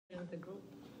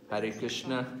Hare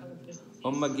Krishna.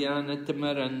 Om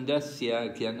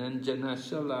Jnana-timirandasya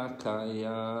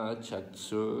Jnananjana-shalakaya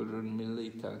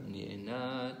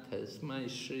Chaksur-militanyena Tasmai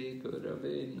Shri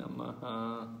Gurave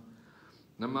Namaha.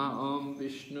 Nama Om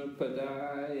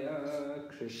Vishnu-padaya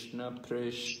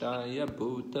Krishna-prishtaya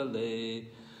Bhutale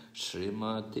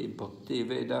Srimati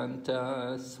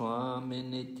Bhakti-vedanta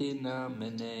Swami-niti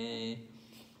namane.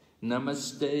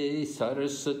 Namaste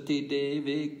Saraswati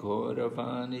Devi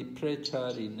Gauravani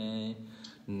Pracharine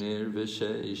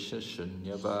Nirvishesha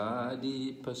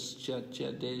Shunyavadi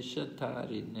Paschatya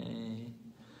Deshatarine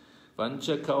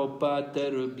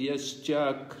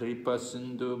Vanchakalpatarubhyascha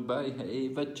Kripasindu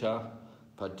Bhaivacha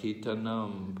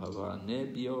Patitanam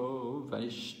Pavanebhyo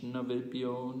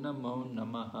Vaishnavibhyo Namo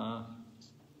Namaha.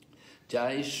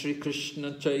 Jai Shri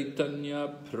Krishna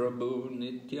Chaitanya Prabhu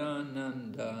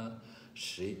Nityananda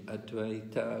Shri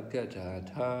Advaita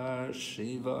Gadadhar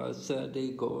Shri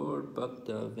Vasadi Gaur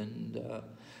Bhakta Vinda.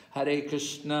 Hare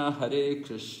Krishna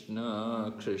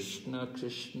Krishna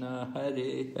Krishna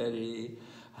Hare Hare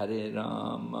Hare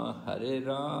Rama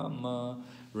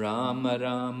Rama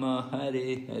Rama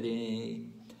Hare Hare.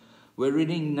 We're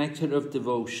reading Nectar of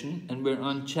Devotion and we're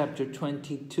on chapter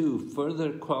 22,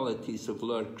 Further Qualities of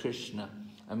Lord Krishna,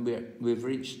 and we've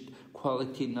reached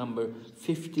quality number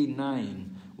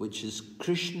 59, which is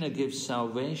Krishna gives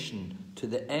salvation to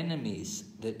the enemies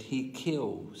that he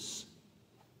kills.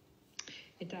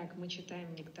 Итак, мы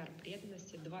читаем «Нектар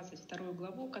преданности», 22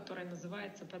 главу, которая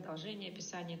называется «Продолжение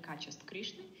описания качеств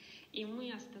Кришны». И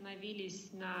мы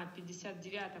остановились на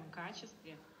 59-м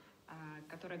качестве,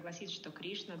 которое гласит, что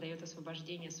Кришна дает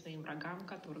освобождение своим врагам,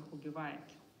 которых убивает.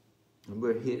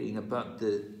 We're hearing about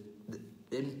the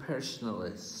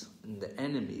impersonalists and the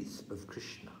enemies of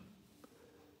Krishna.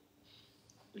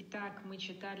 Итак, мы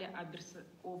читали об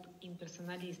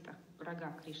имперсоналистах,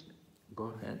 врагах Кришны.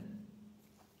 Go ahead.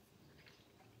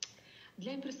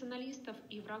 Для имперсоналистов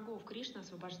и врагов Кришны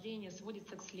освобождение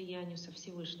сводится к слиянию со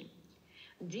Всевышним.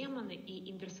 Демоны и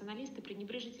имперсоналисты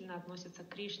пренебрежительно относятся к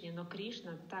Кришне, но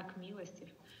Кришна так милостив,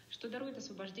 что дарует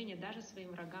освобождение даже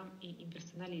своим врагам и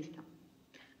имперсоналистам.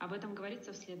 Об этом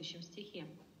говорится в следующем стихе.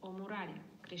 «О Мурари,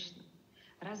 Кришна,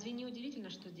 разве не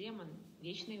удивительно, что демоны,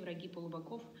 вечные враги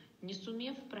полубогов, не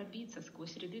сумев пробиться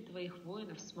сквозь ряды твоих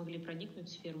воинов, смогли проникнуть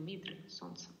в сферу Митры,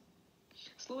 Солнца?»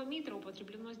 Слово «Митра»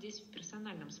 употреблено здесь в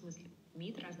персональном смысле.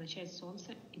 Митра означает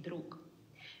 «солнце» и «друг».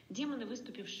 Демоны,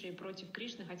 выступившие против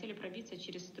Кришны, хотели пробиться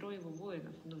через строй его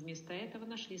воинов, но вместо этого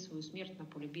нашли свою смерть на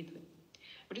поле битвы.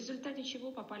 В результате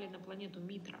чего попали на планету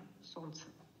Митра, Солнце.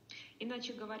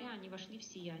 Иначе говоря, они вошли в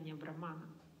сияние Брахмана.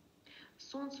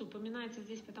 Солнце упоминается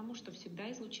здесь потому, что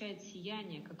всегда излучает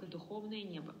сияние, как и духовное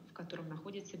небо, в котором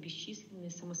находятся бесчисленные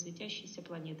самосветящиеся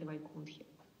планеты Вайкунтхи.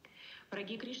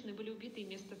 Враги Кришны были убиты, и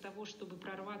вместо того, чтобы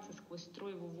прорваться сквозь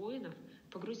строй его воинов,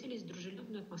 погрузились в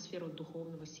дружелюбную атмосферу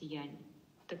духовного сияния.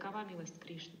 Такова милость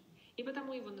Кришны, и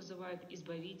потому его называют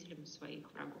избавителем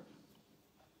своих врагов.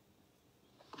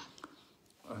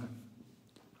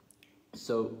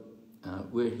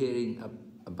 We're hearing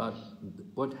about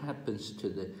what happens to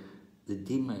the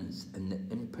demons and the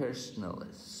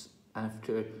impersonalists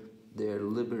after they're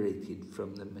liberated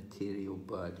from the material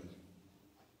body.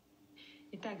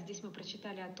 Итак, здесь мы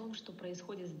прочитали о том, что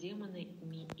происходит с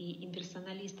демонами и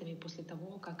имперсоналистами после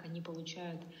того, как они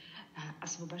получают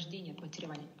освобождение от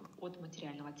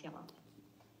материального тела.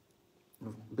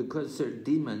 Because they're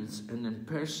demons and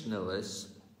impersonalists,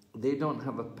 they don't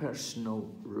have a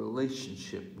personal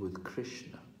relationship with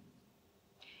Krishna.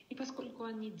 И поскольку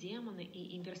они демоны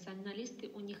и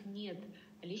имперсоналисты, у них нет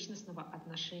личностного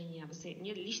отношения,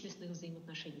 нет личностных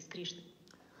взаимоотношений с Кришной.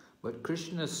 But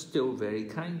Krishna is still very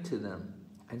kind to them,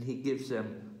 and he gives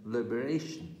them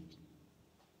liberation.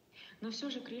 Но все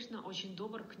же Кришна очень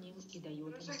добр к ним и дает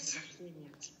им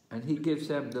освобождение. And he gives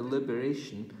them the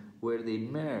liberation where they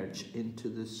merge into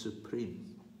the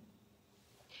Supreme.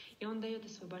 И он дает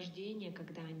освобождение,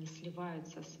 когда они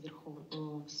сливаются с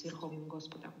Верховным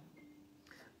Господом.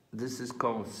 This is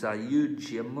called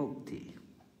Sayujya Mukti.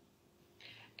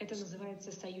 Это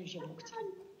называется Саюджья Мукти.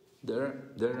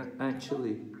 There are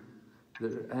actually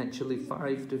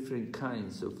 5 different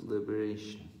kinds of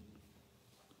liberation.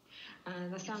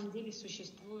 На самом деле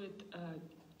существует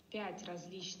 5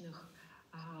 различных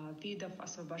видов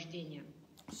освобождения.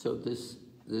 So this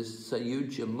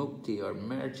Sayujya Mukti, or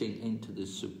merging into the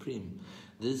Supreme,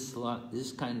 this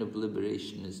kind of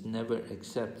liberation is never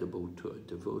acceptable to a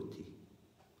devotee.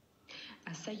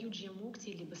 Саюджья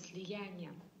Мукти, либо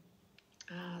слияние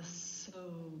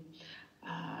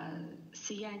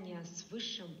сияние с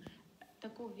Высшим,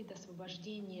 такого вида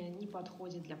освобождения не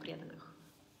подходит для преданных.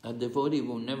 A devotee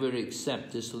will never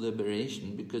accept this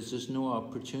liberation because there's no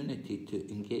opportunity to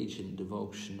engage in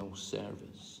devotional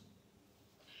service.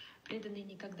 Преданные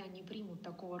никогда не примут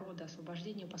такого рода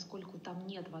освобождения, поскольку там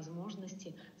нет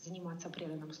возможности заниматься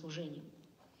преданным служением.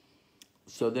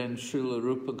 So then Srila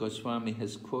Rupa Goswami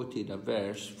has quoted a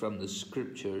verse from the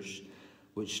scriptures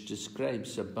which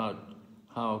describes about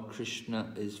how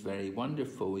Krishna is very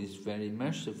wonderful, he's very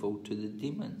merciful to the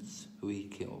demons who he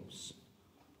kills.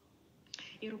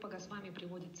 И Рупа Госвами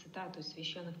приводит цитату из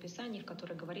священных писаний, в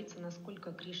которой говорится,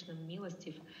 насколько Кришна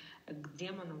милостив к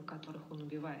демонам, которых он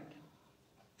убивает.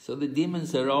 So the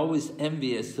demons are always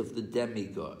envious of the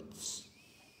demigods.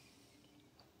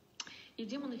 И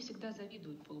демоны всегда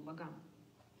завидуют полубогам.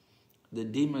 The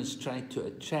demons try to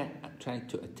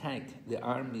attack the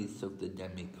armies of the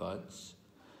demigods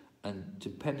and to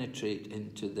penetrate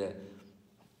into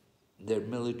their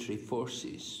military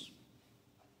forces.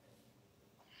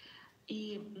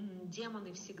 И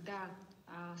демоны всегда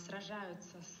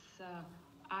сражаются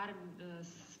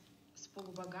с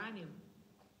полубогами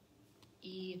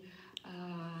и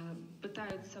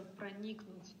пытаются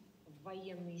проникнуть в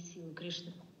военные силы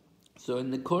Кришны. So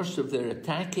in the course of their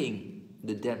attacking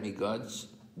the demigods,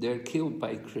 they're killed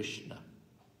by Krishna.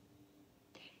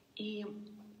 И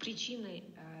причиной,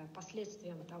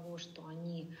 последствием того, что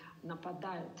они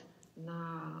нападают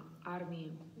на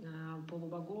армии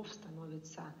полубогов,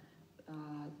 становится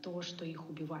то, что их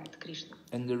убивает Кришна.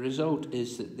 And the result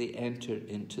is that they enter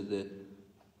into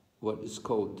what is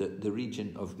called the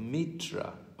region of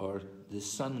Mitra, or the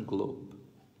sun globe.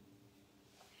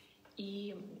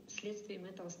 И следствием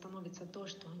этого становится то,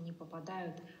 что они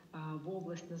попадают в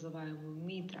область, называемую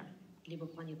Митра, либо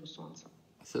планету Солнца.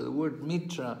 So the word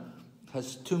Mitra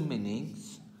has two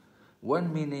meanings.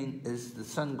 One meaning is the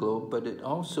sun globe, but it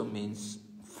also means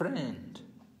friend.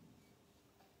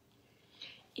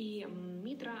 И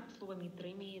Митра, слово Митра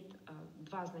имеет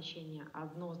два значения.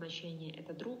 Одно значение —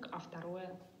 это друг, а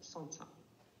второе — солнце.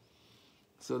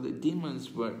 So the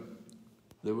demons were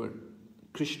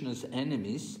Krishna's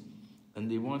enemies, and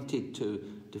they wanted to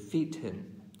defeat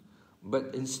him,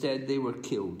 but instead they were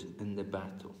killed in the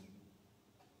battle.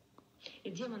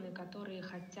 И демоны, которые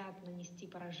хотят нанести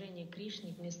поражение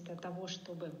Кришне, вместо того,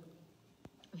 чтобы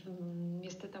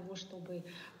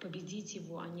победить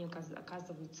его, они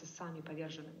оказываются сами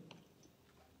поверженными.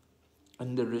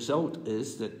 And the result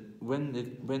is that when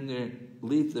they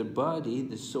leave their body,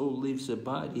 the soul leaves the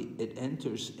body, it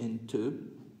enters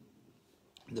into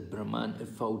the Brahman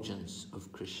effulgence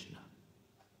of Krishna.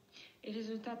 И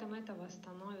результатом этого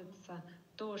становится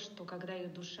то, что когда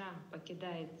их душа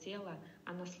покидает тело,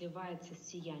 она сливается с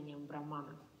сиянием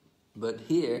Брахмана. But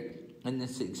here, in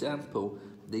this example,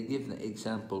 they give the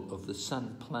example of the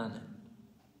sun planet.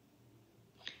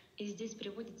 И здесь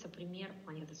приводится пример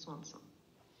планеты Солнца.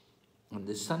 And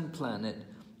the sun planet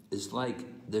is like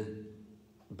the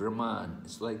Brahman,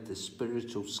 it's like the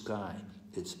spiritual sky.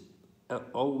 It's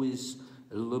always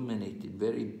illuminated,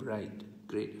 very bright,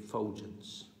 great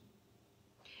effulgence.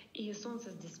 И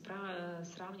Солнце здесь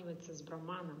сравнивается с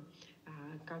Брахманом,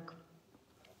 как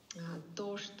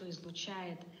то, что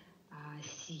излучает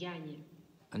сияние.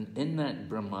 And in that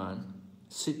Brahman,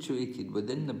 situated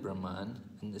within the Brahman,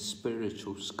 in the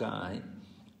spiritual sky,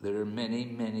 there are many,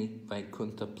 many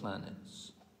Vaikuntha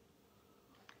planets.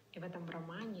 И в этом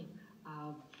Брахмане,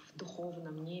 в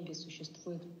духовном небе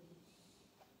существует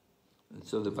And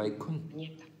so the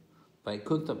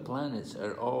Vaikuntha planets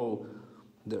are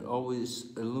they're always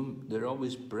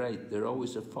bright, they're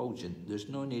always effulgent. There's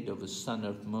no need of a sun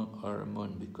or a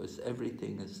moon because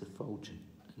everything is effulgent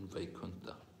in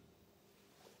Vaikuntha.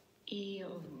 И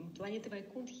планеты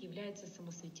Вайкунтхи являются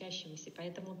самосветящимися,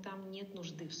 поэтому там нет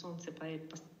нужды в Солнце,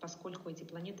 поскольку эти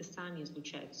планеты сами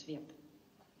излучают свет.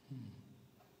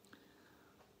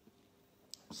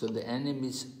 So the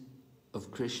enemies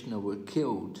of Krishna were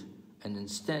killed, and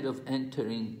instead of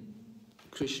entering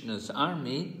Krishna's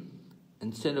army,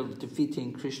 instead of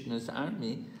defeating Krishna's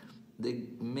army, they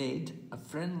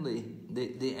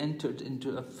entered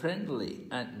into a friendly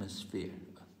atmosphere.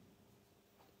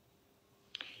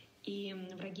 И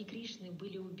враги Кришны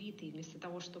были убиты, и вместо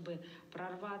того, чтобы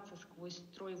прорваться сквозь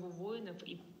строй его воинов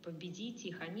и победить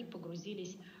их, они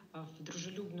погрузились в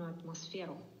дружелюбную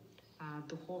атмосферу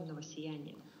духовного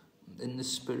сияния. In the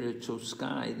spiritual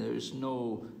sky, there's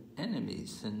no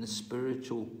enemies. In the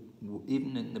spiritual,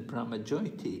 even in the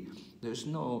Brahmajyoti, there's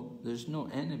no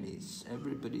enemies.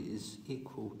 Everybody is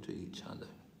equal to each other.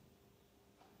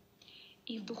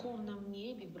 И в духовном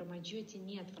небе, в Брахмаджьоти,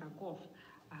 нет врагов.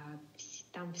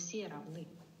 Там все равны.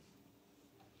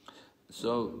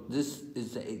 So this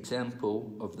is the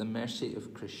example of the mercy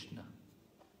of Krishna.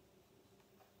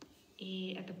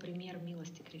 И это пример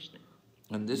милости Кришны.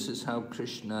 And this is how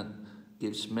Krishna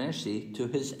gives mercy to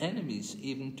his enemies,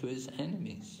 even to his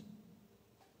enemies.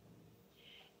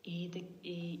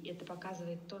 И это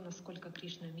показывает то, насколько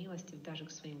Кришна милостив даже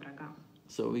к своим врагам.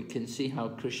 So we can see how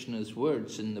Krishna's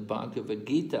words in the Bhagavad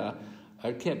Gita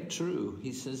are kept true.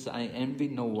 He says, I envy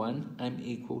no one, I'm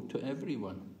equal to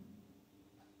everyone.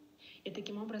 И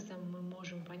таким образом мы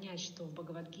можем понять, что в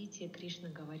Бхагавад-гите Кришна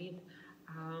говорит,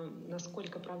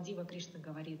 насколько правдиво Кришна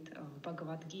говорит в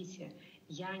Бхагавад-гите,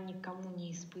 я никому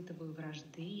не испытываю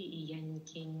вражды, и я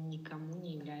никому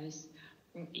не являюсь,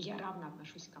 я равно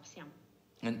отношусь ко всем.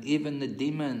 And even the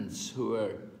demons who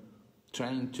are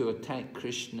trying to attack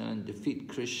Krishna and defeat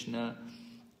Krishna,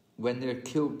 when they're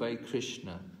killed by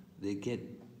Krishna, they get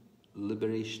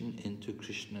liberation into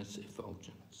Krishna's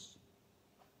effulgence.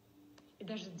 И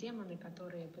даже демоны,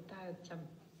 которые пытаются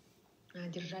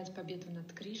держать победу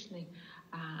над Кришной,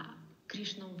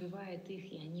 Кришна убивает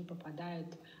их, и они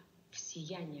попадают в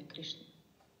сияние Кришны.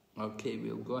 Okay,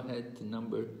 we'll go ahead to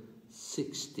number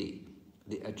 60,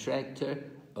 the attractor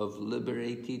of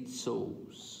liberated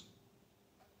souls.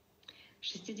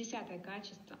 60-е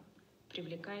качество,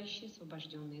 привлекающее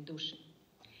освобожденные души.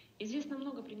 Известно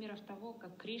много примеров того,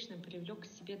 как Кришна привлек к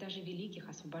себе даже великих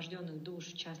освобожденных душ,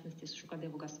 в частности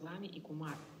Шукадеву Госвами и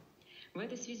Кумар. В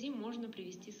этой связи можно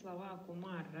привести слова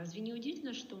Кумар. Разве не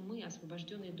удивительно, что мы,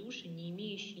 освобожденные души, не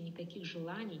имеющие никаких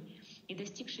желаний и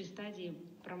достигшие стадии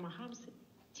прамахамсы,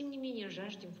 тем не менее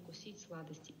жаждем вкусить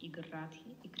сладости игр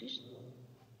Радхи и Кришны?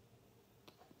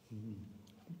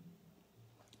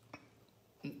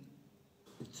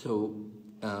 So,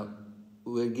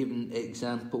 we're given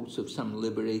examples of some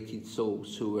liberated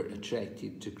souls who were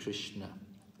attracted to Krishna.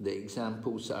 The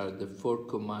examples are the 4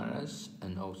 Kumaras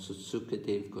and also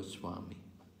Sukadev Goswami.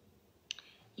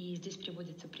 И здесь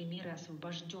приводятся примеры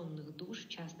освобожденных душ, в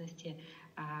частности,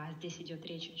 здесь идет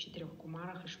речь о 4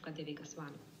 Кумарах и Шукадеве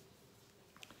Госвами.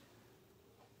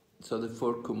 So the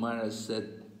 4 Kumaras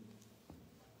said,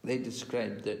 they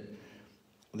described that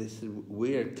they said,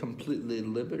 we are completely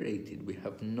liberated, we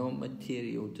have no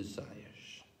material desires.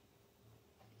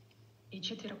 И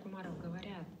 4 Кумаров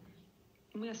говорят,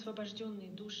 мы освобожденные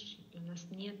души, у нас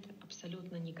нет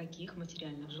абсолютно никаких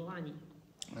материальных желаний.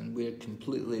 And we are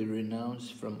completely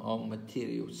renounced from all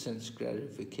material sense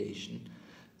gratification,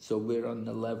 so we're on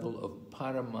the level of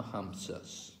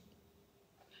Paramahamsas.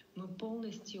 Мы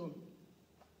полностью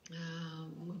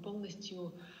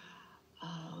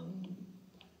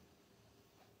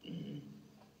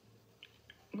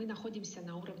мы находимся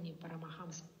на уровне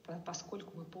Парамахамс,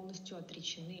 поскольку мы полностью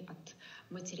отречены от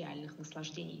материальных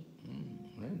наслаждений.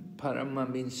 Right? Parama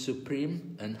means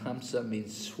supreme and Hamsa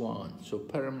means swan. So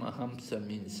Paramahamsa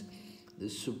means the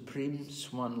supreme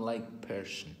swan-like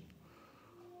person.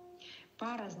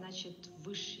 Пара значит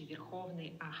высший,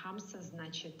 верховный, а Хамса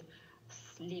значит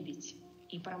лебедь.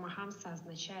 И Парамахамса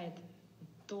означает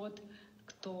тот,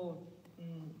 кто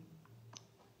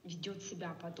ведет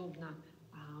себя подобно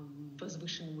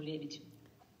возвышенному лебедю.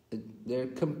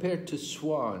 They're compared to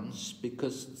swans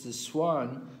because the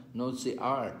swan knows the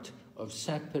art of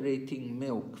separating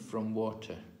milk from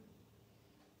water.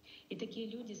 И такие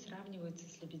люди сравниваются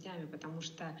с лебедями, потому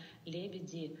что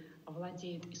лебеди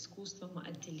владеют искусством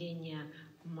отделения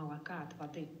молока от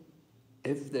воды.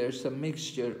 If there's a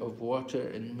mixture of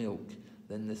water and milk,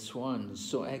 then the swan is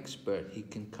so expert he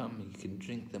can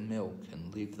drink the milk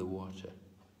and leave the water.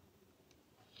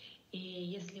 И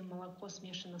если молоко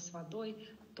смешано с водой,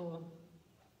 то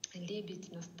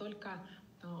лебедь настолько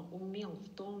умел в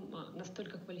том,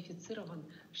 настолько квалифицирован,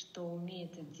 что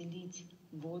умеет отделить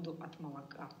воду от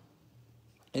молока.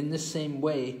 In the same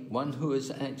way, one who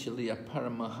is actually a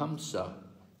Paramahamsa,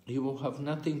 he will have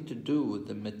nothing to do with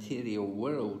the material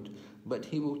world, but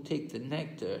he will take the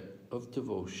nectar of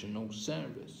devotional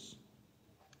service.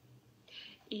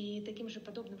 И таким же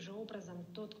подобным же образом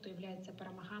тот, кто является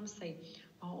Парамахамсой,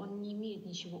 он не имеет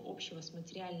ничего общего с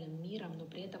материальным миром, но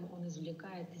при этом он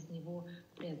извлекает из него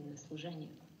преданное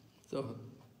служение. So,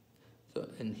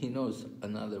 and he knows,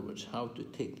 in other words, how to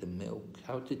take the milk,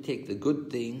 how to take the good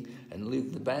thing and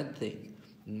leave the bad thing.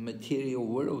 In the material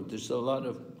world, there's a lot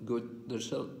of good,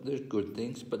 there's good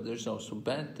things, but there's also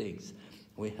bad things.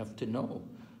 We have to know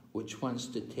which ones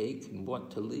to take and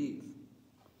what to leave.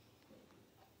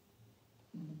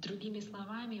 Другими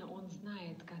словами, он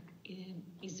знает, как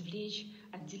извлечь,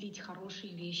 отделить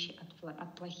хорошие вещи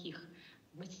от плохих.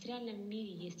 В материальном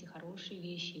мире есть и хорошие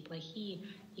вещи, и плохие,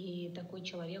 и такой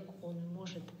человек, он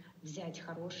может взять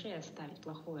хорошее и оставить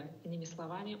плохое. Иными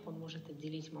словами, он может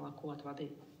отделить молоко от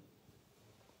воды.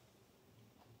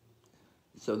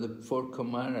 So the 4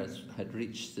 Kumaras had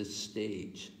reached this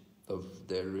stage of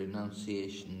their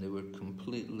renunciation. They were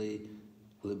completely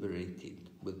liberated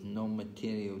with no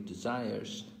material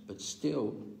desires, but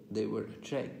still they were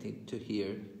attracted to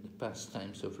hear the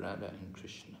pastimes of Radha and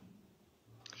Krishna.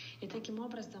 И таким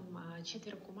образом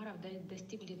 4 кумаров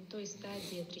достигли той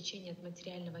стадии отречения от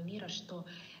материального мира, что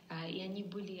и они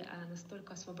были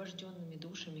настолько освобожденными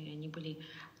душами, они были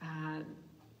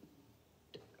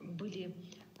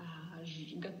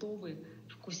готовы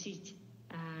вкусить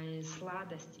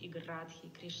сладость и радхи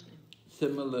Кришны.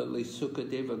 Similarly,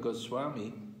 Sukadeva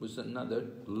Goswami was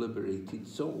another liberated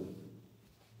soul.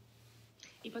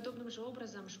 И подобным же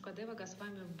образом Шукадева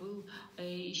Госвами был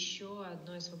еще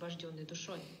одной освобожденной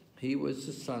душой. He was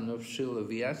the son of Srila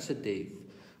Vyasadeva,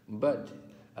 but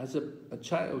as a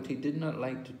child he did not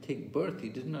like to take birth, he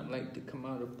did not like to come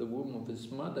out of the womb of his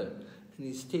mother, and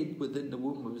he stayed within the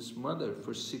womb of his mother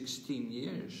for 16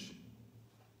 years.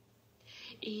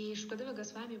 И Шукадева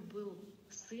Госвами был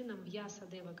сыном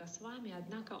Вьясадева Госвами,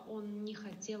 однако он не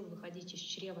хотел выходить из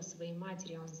чрева своей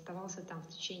матери, он оставался там в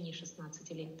течение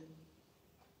 16 лет.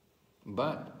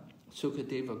 But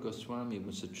Sukadeva Goswami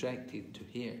was attracted to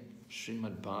hear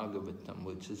Srimad Bhagavatam,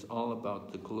 which is all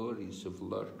about the glories of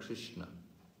Lord Krishna.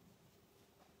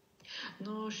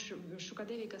 Но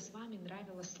Шукадеве Госвами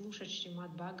нравилось слушать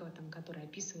Шримад Бхагаватам, который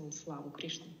описывал славу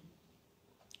Кришны.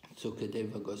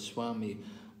 Sukadeva Goswami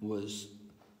was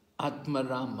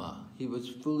Atmarama. He was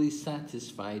fully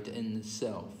satisfied in the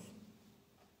self.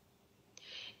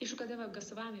 И Шукадева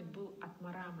Госвами был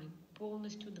Атмарамой,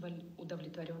 полностью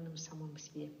удовлетворенным в самом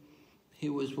себе. He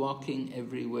was walking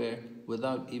everywhere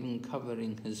without even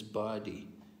covering his body,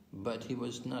 but he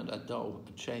was not at all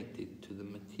attracted to the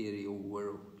material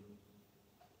world.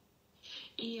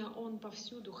 И он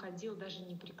повсюду ходил, даже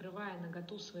не прикрывая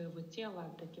наготу своего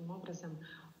тела. Таким образом,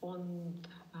 он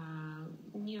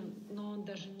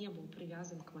даже не был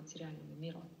привязан к материальному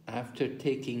миру. After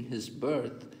taking his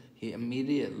birth, he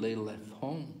immediately left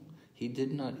home. He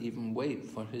did not even wait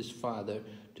for his father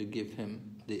to give him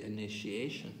the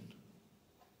initiation.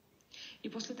 И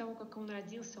после того, как он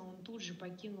родился, он тут же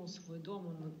покинул свой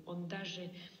дом. Он даже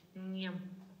не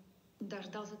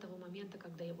дождался того момента,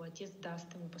 когда его отец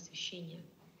даст ему посвящение.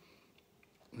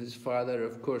 His father,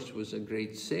 of course, was a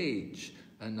great sage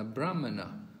and a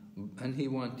brahmana, and he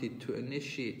wanted to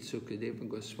initiate Sukadeva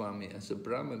Goswami as a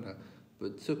brahmana,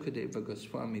 but Sukadeva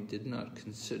Goswami did not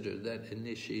consider that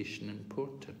initiation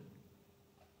important.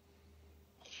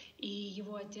 И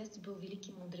его отец был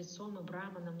великим мудрецом и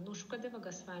браманом, но Шукадева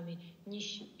Госвами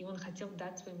и он хотел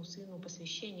дать своему сыну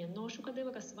посвящение, но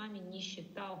Шукадева Госвами не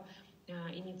считал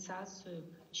инициацию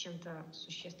чем-то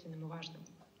существенным и важным.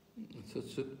 So,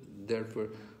 therefore,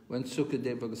 when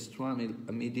Sukadeva Goswami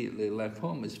immediately left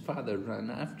home, his father ran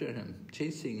after him,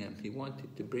 chasing him. He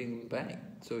wanted to bring him back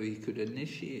so he could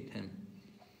initiate him.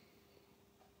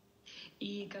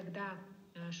 И когда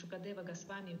Шукадева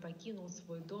Госвами покинул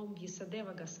свой дом,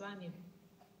 Вьясадева Госвами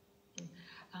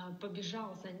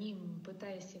побежал за ним,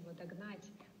 пытаясь его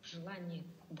догнать в желании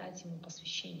дать ему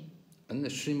посвящение. And the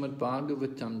Srimad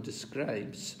Bhagavatam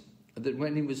describes that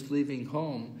when he was leaving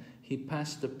home, he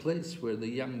passed a place where the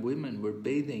young women were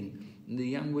bathing. And the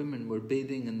young women were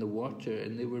bathing in the water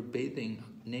and they were bathing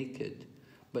naked.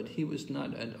 But he was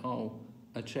not at all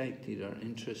attracted or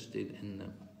interested in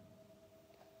them.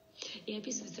 И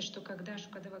описывается, что когда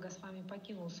Шукадева Госвами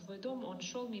покинул свой дом, он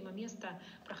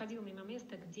проходил мимо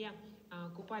места, где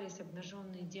купались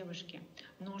обнаженные девушки.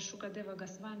 Но Шукадеву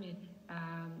Госвами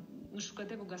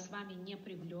не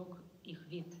привлек их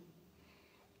вид.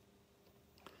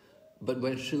 But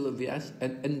when Srila Vyasa,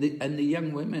 and the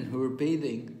young women who were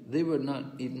bathing, they were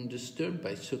not even disturbed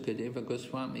by Sukadeva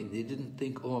Goswami. They didn't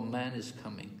think, oh, a man is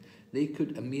coming. They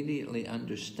could immediately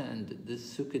understand that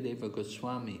this Sukadeva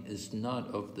Goswami is not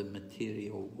of the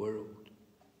material world.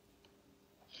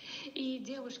 И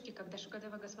девушки, когда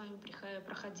Шукадева Госвами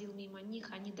проходил мимо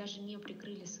них, они даже не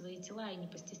прикрыли свои тела и не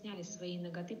постеснялись своей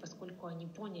наготы, поскольку они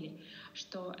поняли,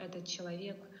 что этот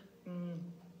человек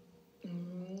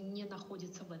не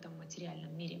находится в этом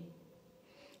материальном мире.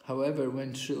 However,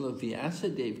 when Srila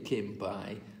Vyasadeva came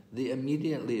by, they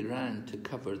immediately ran to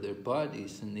cover their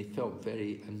bodies and they felt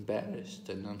very embarrassed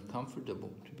and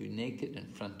uncomfortable to be naked in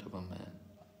front of a man.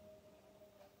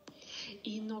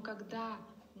 Но когда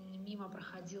мимо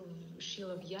проходил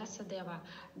Шрила Вьясадева,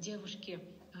 девушки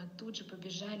тут же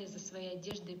побежали за своей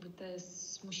одеждой,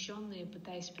 смущенные,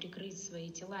 пытаясь прикрыть свои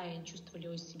тела, и они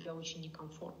чувствовали себя очень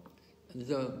некомфортно.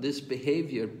 So this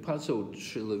behavior puzzled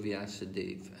Srila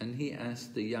Vyasadeva, and he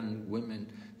asked the young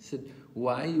women, said,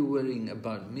 "Why are you worrying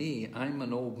about me? I'm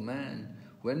an old man.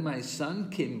 When my son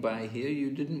came by here,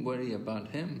 you didn't worry about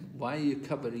him. Why are you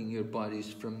covering your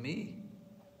bodies from me?"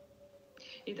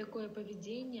 И такое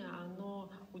поведение, оно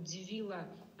удивило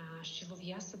Шрилу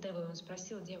Вьясадеву. Он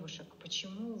спросил девушек,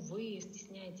 почему вы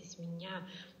стесняетесь меня,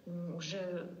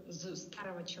 уже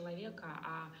старого человека,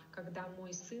 а когда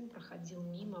мой сын проходил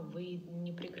мимо, вы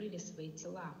не прикрыли свои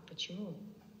тела. Почему?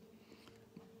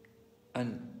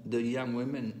 And the young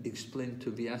women explained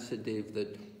to Vyasadeva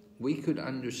that we could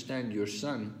understand your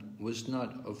son was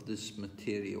not of this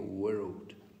material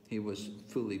world. He was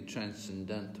fully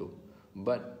transcendental.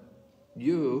 But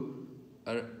you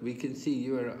are, we can see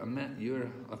you're a man,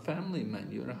 you're a family man,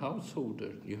 you're a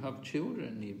householder, you have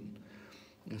children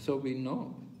even. So we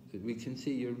know, we can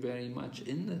see you're very much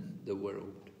in the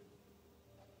world.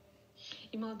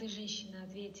 И молодые женщины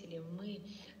ответили, мы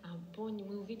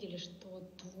увидели, что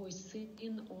твой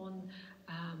сын, он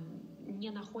не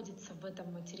находится в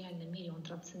этом материальном мире, он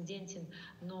трансцендентен,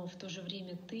 но в то же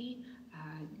время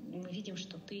мы видим,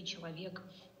 что ты человек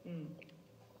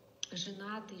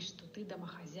женатый, что ты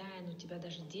домохозяин, у тебя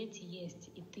даже дети есть,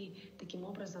 и ты таким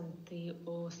образом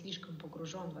слишком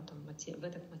погружен в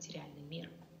этот материальный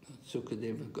мир.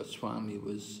 Sukadeva Goswami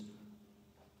was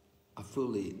a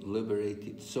fully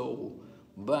liberated soul,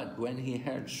 but when he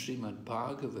heard Srimad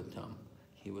Bhagavatam,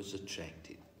 he was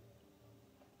attracted.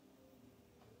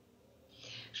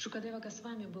 Шукадева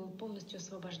Госвами был полностью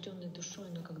освобожденной душой,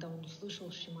 но когда он услышал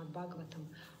Шримад Бхагаватам,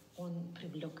 он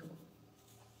привлек его.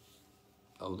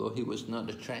 Although he was not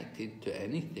attracted to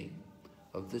anything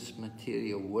of this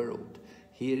material world,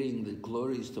 hearing the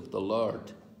glories of the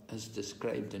Lord, as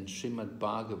described in Srimad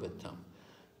Bhagavatam,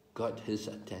 got his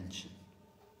attention.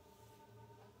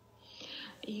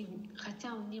 И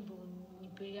хотя он не был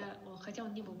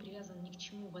привязан ни к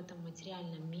чему в этом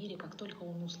материальном мире, как только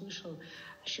он услышал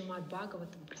Шримад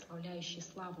Бхагаватам, прославляющий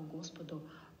славу Господу,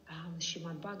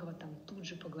 Шримад Бхагаватам тут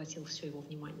же поглотил все его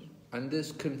внимание. And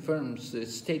this confirms the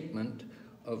statement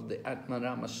of the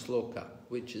Atmarama Sloka,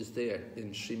 which is there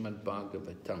in Srimad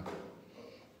Bhagavatam.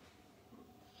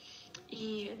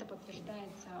 И это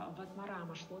подтверждается в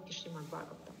Атмарама шлоке Шримад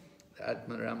Бхагаватам.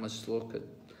 Atmarama Sloka,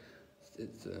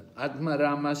 it's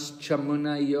Atmaramas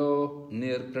chamunayo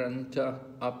nirgranta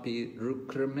api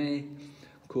rukrame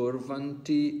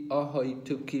kurvanti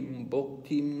ahaitukim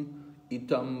bhaktim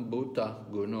itam bhuta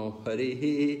guno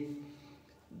harihe.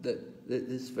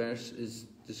 This verse is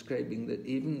describing that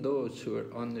even those who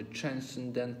are on the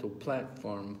transcendental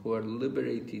platform, who are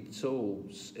liberated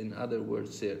souls, in other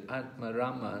words, they're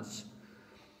Atmaramas,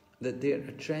 that they're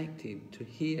attracted to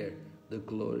hear the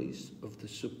glories of the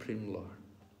Supreme Lord.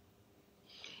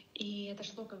 И эта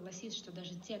шлока гласит, что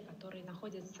даже те, которые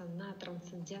находятся на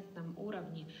трансцендентном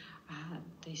уровне,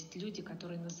 то есть люди,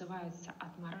 которые называются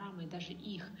Атмарамой, даже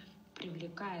их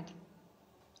привлекает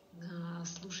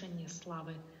слушание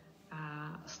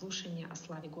о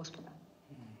славе Господа.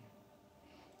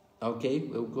 Okay,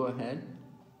 we'll go ahead.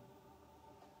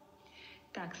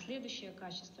 Так, следующее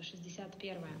качество,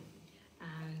 61-е,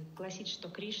 гласит, что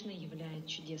Кришна являет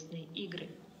чудесные игры.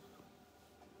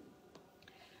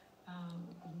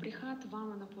 В Брихат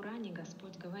Вамана Пуране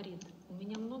Господь говорит: «У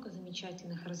меня много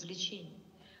замечательных развлечений,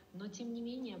 но тем не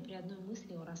менее при одной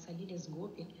мысли о Расалиле с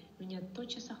Гопи меня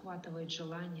тотчас охватывает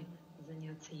желание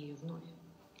заняться ею вновь».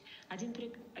 Один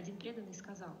преданный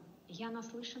сказал: «Я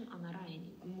наслышан о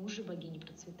Нараяне, муже богини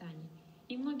процветания,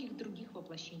 и многих других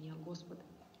воплощениях Господа.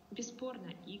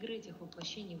 Бесспорно, игры этих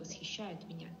воплощений восхищают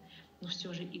меня, но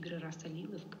все же игры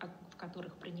Расалилы, в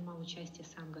которых принимал участие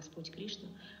сам Господь Кришна,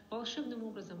 волшебным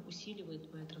образом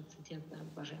усиливают мое трансцендентное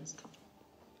блаженство».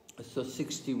 So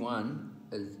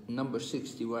number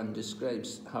 61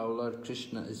 describes how Lord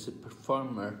Krishna is a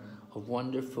performer of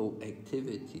wonderful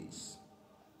activities.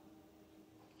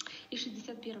 И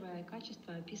 61-е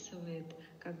качество описывает,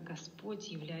 как Господь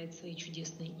являет свои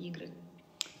чудесные игры.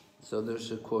 So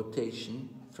there's a quotation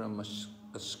from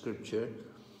a scripture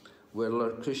where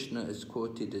Lord Krishna is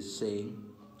quoted as saying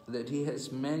that he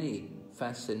has many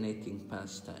fascinating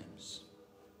pastimes.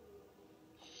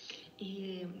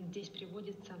 И здесь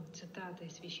приводится цитата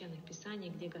из священных писаний,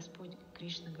 где Господь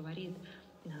Кришна говорит,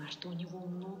 что у него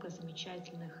много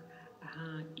замечательных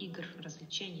игр,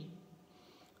 развлечений.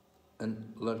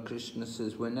 And Lord Krishna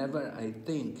says, whenever I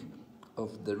think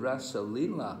of the Rasa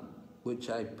Leela, which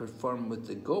I perform with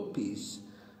the gopis,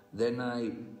 then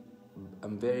I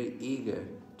am very eager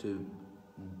to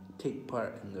take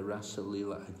part in the Rasa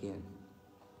Leela again.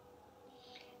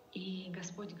 И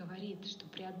Господь говорит, что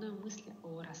при одной мысли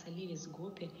о Расалиле с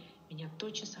Гопи меня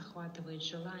тотчас охватывает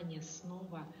желание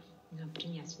снова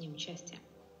принять в ней участие.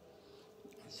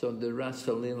 So the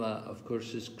Rasa Leela, of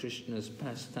course, is Krishna's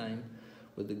pastime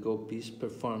with the gopis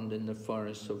performed in the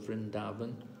forests of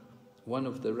Vrindavan.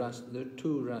 There are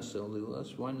two Rasa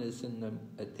Leelas. One is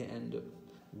at the end of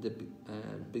the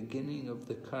beginning of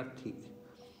the Kartik,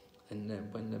 and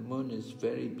when the moon is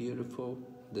very beautiful,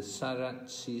 the Sarat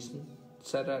season,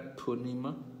 Sarat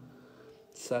Purnima,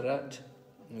 Sarat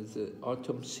is the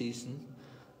autumn season,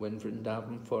 when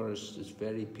Vrindavan forest is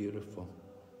very beautiful.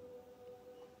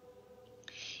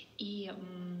 И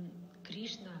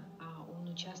Кришна, он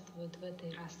участвует в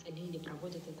этой раса-лиле,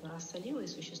 проводит эту раса-лилу, и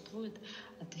существует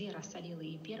две раса-лилы.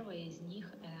 И первая из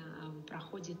них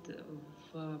проходит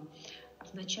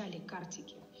в начале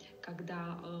Картики,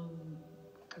 когда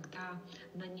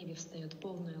на небе встает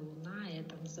полная луна, и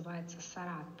это называется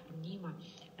Сарат Пурнима.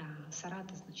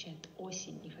 Сарат означает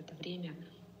осень, и в это время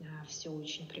все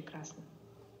очень прекрасно.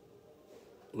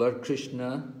 Lord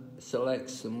Krishna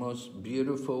selects the most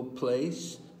beautiful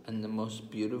place and the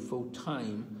most beautiful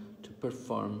time to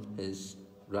perform his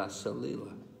Rasa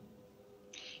Leela.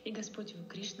 И Господь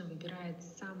Кришна выбирает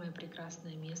самое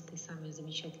прекрасное место и самое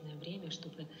замечательное время,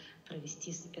 чтобы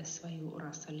провести свою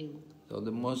Раса-лилу. So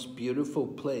the most beautiful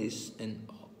place in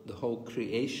the whole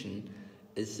creation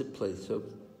is the place of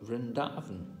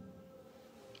Vrindavan.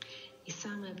 И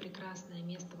самое прекрасное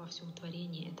место во всем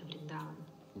творении — это Вриндаван.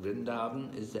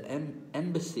 Vrindavan is the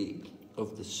embassy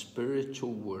of the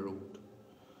spiritual world.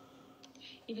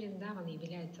 И Вриндаван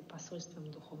является посольством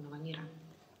духовного мира.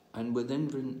 And within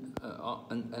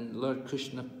and Lord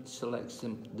Krishna selects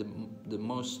the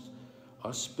most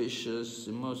auspicious,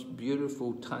 the most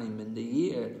beautiful time in the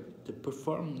year to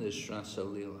perform this Rasa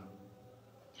Leela.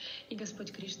 И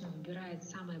Господь Кришна выбирает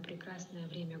самое прекрасное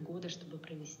время года, чтобы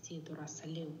провести эту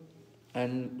Раса-лилу.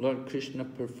 And Lord Krishna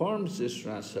performs this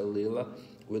Rasa Leela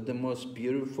with the most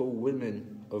beautiful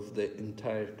women of the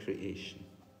entire creation.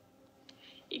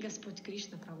 И Господь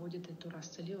Кришна проводит эту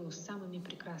Раса-лилу с самыми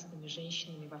прекрасными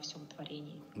женщинами во всем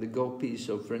творении. The gopis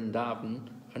of Vrindavan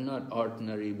are not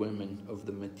ordinary women of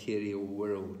the material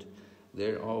world.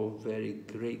 They're all very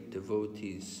great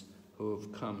devotees who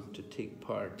have come to take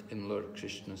part in Lord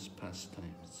Krishna's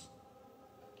pastimes.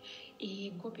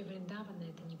 И гопи Вриндавана —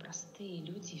 это непростые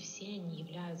люди, все они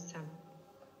являются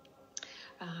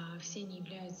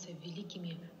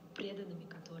великими преданными,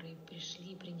 которые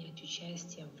пришли принять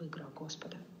участие в играх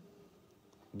Господа.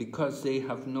 Because they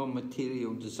have no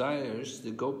material desires,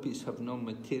 the gopis have no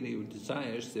material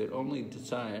desires, their only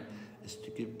desire is to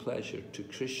give pleasure to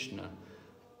Krishna.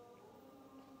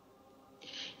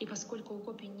 И поскольку у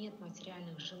гопи нет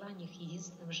материальных желаний, их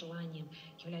единственным желанием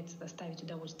является доставить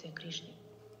удовольствие Кришне.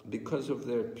 Because of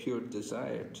their pure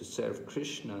desire to serve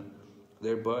Krishna,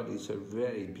 their bodies are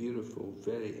very beautiful,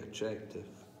 very attractive.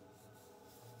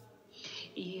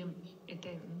 И это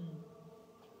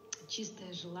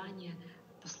чистое желание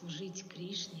послужить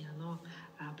Кришне, оно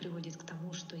приводит к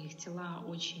тому, что их тела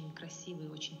очень красивые,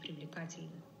 очень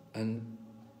привлекательны. And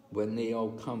when they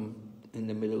all come in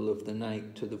the middle of the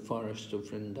night to the forest of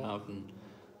Vrindavan,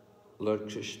 Lord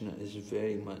Krishna is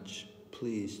very much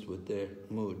pleased with their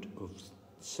mood of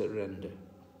surrender.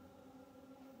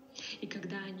 И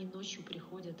когда они ночью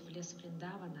приходят в лес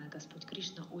Вриндавана, Господь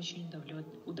Кришна очень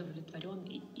удовлетворен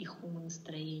их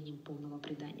умонастроением полного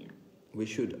предания. We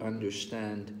should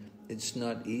understand it's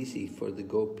not easy for the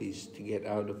gopis to get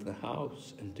out of the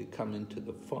house and to come into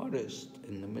the forest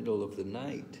in the middle of the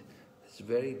night. It's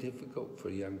very difficult for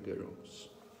young girls.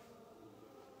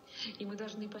 И мы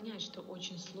должны понять, что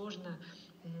очень сложно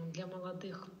для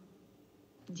молодых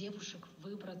девушек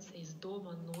выбраться из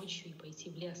дома ночью и пойти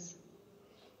в лес.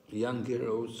 Young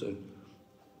girls are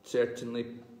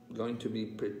certainly going to be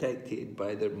protected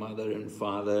by their mother and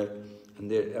father and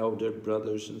their elder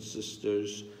brothers and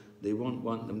sisters. They won't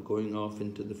want them going off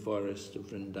into the forest of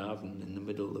Vrindavan in the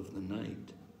middle of the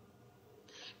night.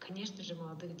 Конечно же,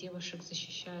 молодых девушек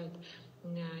защищают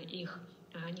их.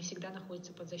 Они всегда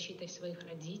находятся под защитой своих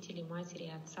родителей,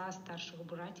 матери, отца, старших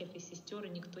братьев и сестер, и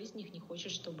никто из них не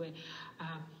хочет, чтобы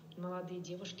молодые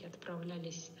девушки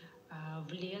отправлялись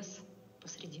в лес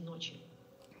посреди ночи.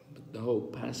 The whole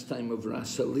pastime of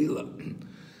Rasa Leela,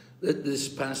 this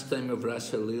pastime of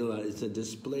Rasa Leela is a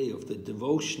display of the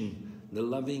devotion, the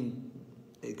loving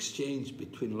exchange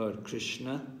between Lord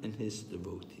Krishna and his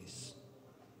devotees.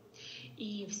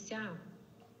 И вся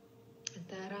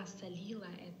эта Раса Лила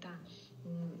 — это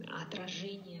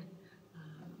отражение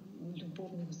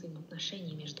любовных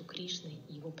взаимоотношений между Кришной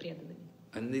и его преданными.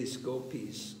 And these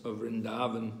gopis of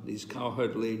Vrindavan, these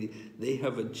cowherd ladies, they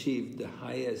have achieved the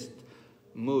highest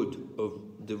mood of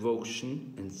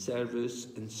devotion and service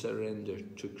and surrender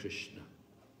to Krishna.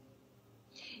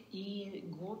 И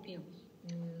гопи,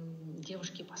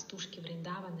 девушки-пастушки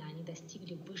Вриндавана, они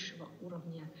достигли высшего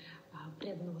уровня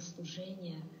преданного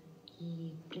служения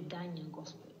и предания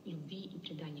Господу, любви и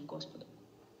предания Господу.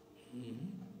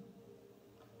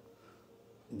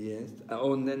 Yes.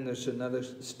 Oh, and then there's another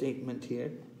statement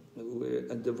here where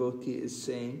a devotee is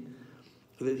saying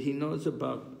that he knows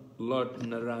about Lord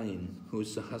Narayan, who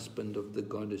is the husband of the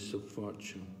goddess of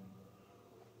fortune.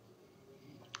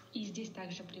 И здесь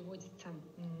также приводится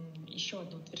еще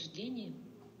одно утверждение,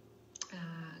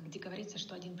 где говорится,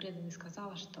 что один преданный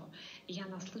сказал, что «Я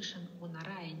наслышан о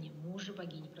Нараяне, муже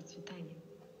богини процветания».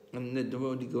 And the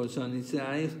devotee goes on, he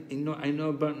says, I know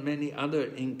about many other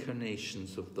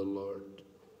incarnations of the Lord.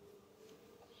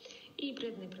 И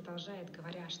преданный продолжает,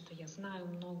 говоря, что я знаю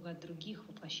много других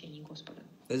воплощений Господа.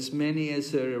 As many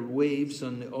as there are waves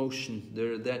on the ocean,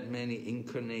 there are that many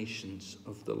incarnations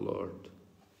of the Lord.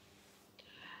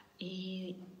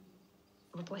 И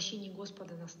воплощений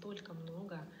Господа настолько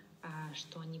много,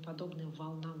 что они подобны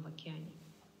волнам в океане.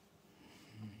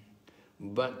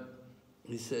 But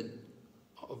he said,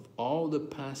 of all the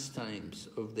pastimes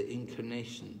of the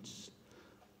incarnations,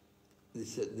 he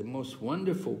said the most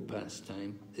wonderful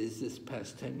pastime is this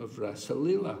pastime of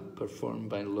Rasalila performed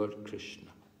by Lord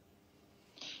Krishna.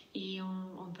 И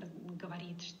он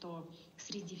говорит, что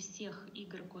среди всех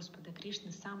игр Господа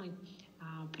Кришны самой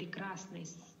прекрасной,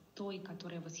 той,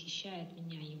 которая восхищает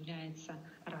меня, является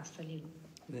Раса-лила.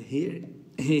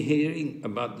 Hearing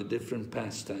about the different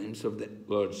pastimes of the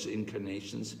Lord's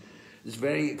incarnations is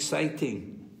very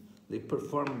exciting. They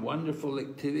perform wonderful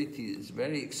activities. It's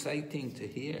very exciting to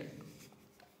hear.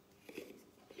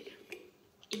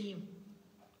 И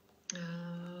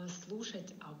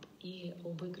слушать об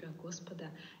играх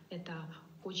Господа это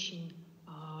очень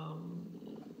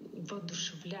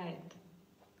воодушевляет.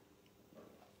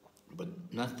 But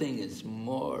nothing is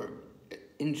more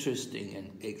interesting and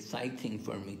exciting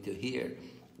for me to hear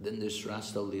than this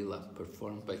Rasa Lila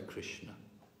performed by Krishna.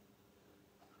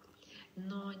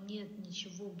 Но нет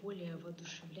ничего более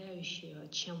воодушевляющего,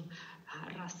 чем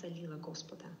Раса-лила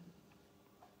Господа.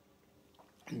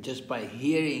 And just by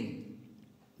hearing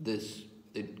this,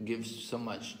 it gives so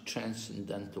much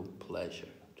transcendental pleasure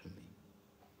to me.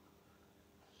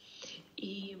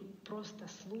 И просто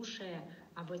слушая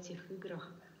об этих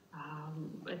играх,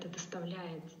 это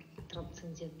доставляет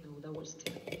трансцендентное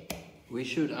удовольствие. We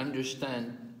should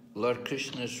understand Lord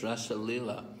Krishna's Rasa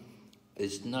Lila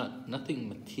is nothing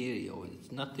material.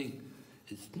 It's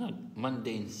not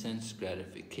mundane sense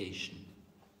gratification.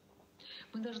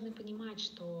 Мы должны понимать,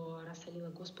 что Раса-лила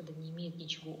Господа не имеет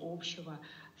ничего общего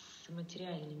с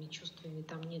материальными чувствами.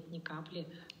 Там нет ни капли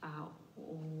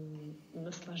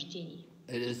наслаждений.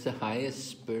 It is the highest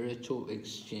spiritual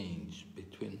exchange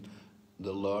between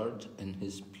the Lord and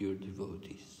His pure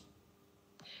devotees.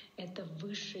 Это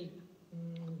высший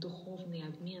духовный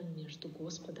обмен между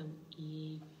Господом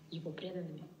и Его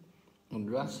преданными. When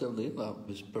Rasa Lila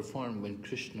was performed when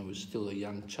Krishna was still a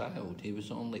young child, he was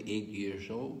only 8 years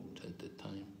old at the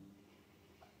time.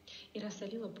 И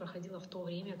Раса-лила проходила в то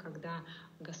время, когда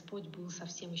Господь был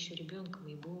совсем еще ребенком,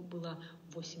 и было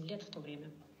 8 лет в то время.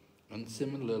 And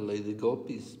similarly, the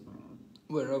gopis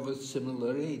were of a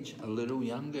similar age, a little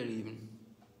younger even.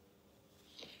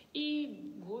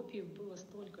 И гопи было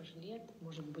столько же лет,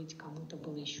 может быть, кому-то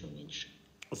было еще меньше.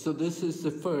 So this is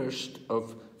the first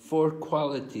of 4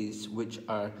 qualities which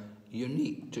are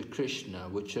unique to Krishna,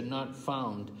 which are not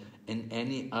found in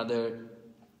any other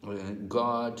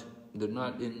god. They're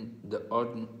not in the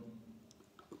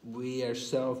we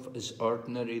ourselves as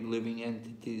ordinary living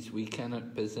entities, we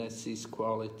cannot possess these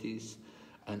qualities.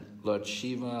 And Lord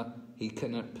Shiva, he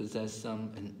cannot possess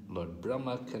them, and Lord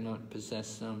Brahma cannot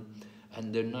possess them,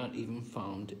 and they're not even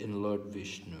found in Lord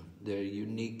Vishnu. They're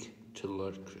unique to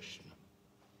Lord Krishna.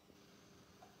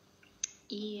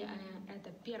 И это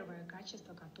первое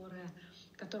качество,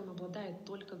 которым обладает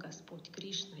только Господь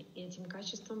Кришна. И этим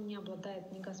качеством не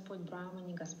обладает ни Господь Брахма,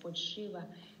 ни Господь Шива,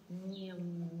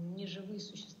 ни живые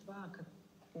существа,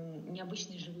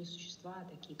 необычные живые существа,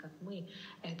 такие как мы.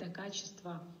 Это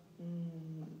качество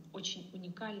очень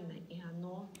уникально, и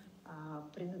оно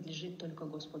принадлежит только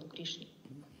Господу Кришне.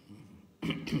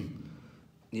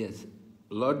 Yes,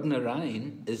 Lord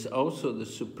Narayan is also the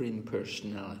Supreme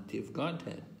Personality of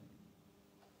Godhead.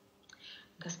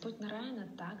 Господь Нараяна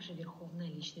также верховная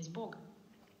личность Бога.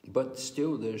 But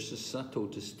still there's a subtle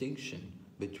distinction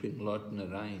between Lord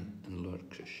Narayan and Lord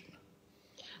Krishna.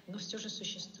 Но все же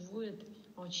существует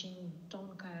очень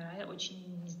тонкая, очень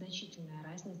незначительная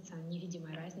разница,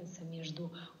 невидимая разница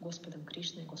между Господом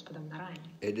Кришной и Господом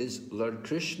Нараяной. It is Lord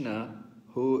Krishna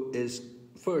who is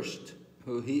first,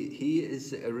 he is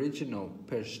the original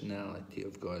personality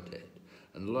of Godhead,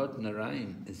 and Lord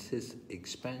Narayan is his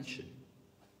expansion.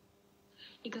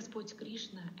 И Господь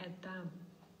Кришна — это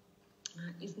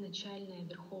изначальная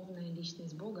верховная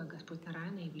личность Бога, а Господь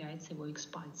Нараяна является его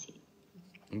экспансией.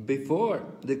 Before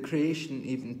the creation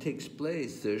even takes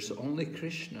place, there's only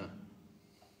Krishna.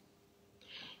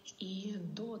 И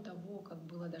до того, как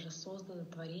было даже создано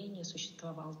творение,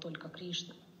 существовал только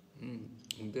Кришна.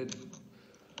 That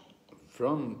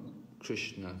from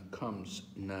Krishna comes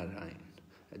Narayan.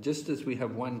 Just as we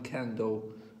have one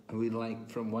candle, and we light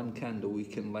from one candle, we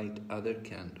can light other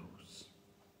candles.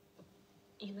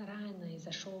 И Нараяна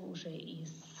изошел уже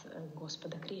из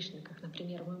Господа Кришны, как,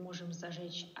 например, мы можем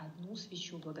зажечь одну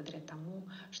свечу благодаря тому,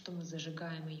 что мы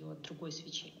зажигаем ее от другой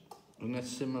свечи. In a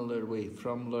similar way,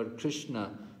 from Lord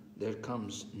Krishna, there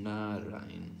comes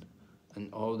Narayan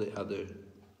and all the other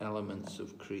elements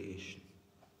of creation.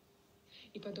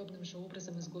 И подобным же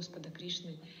образом из Господа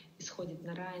Кришны исходит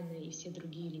Нараяна и все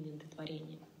другие элементы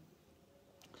творения.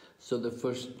 So the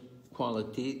first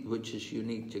quality which is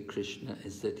unique to Krishna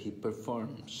is that he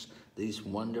performs these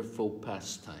wonderful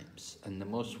pastimes. And the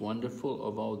most wonderful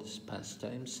of all these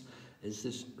pastimes is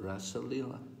this Rasa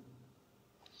Lila.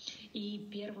 И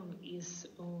первым из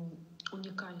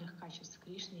уникальных качеств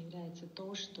Кришны является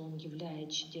то, что он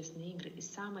являет чудесные игры. И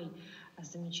самой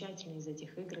замечательной из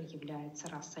этих игр является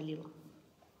Раса Лила.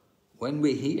 When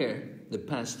we hear the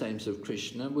pastimes of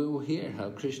Krishna, we will hear how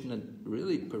Krishna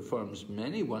really performs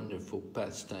many wonderful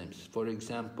pastimes. For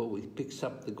example, he picks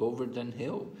up the Govardhan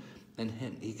hill and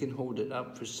he can hold it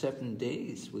up for 7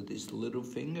 days with his little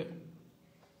finger.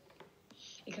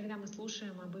 И когда мы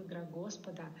слушаем об играх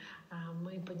Господа,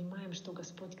 мы понимаем, что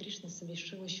Господь Кришна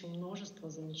совершил еще множество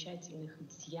замечательных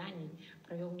деяний,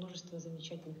 провел множество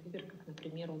замечательных игр, как,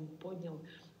 например, он поднял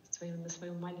на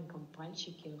своем маленьком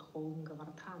пальчике холм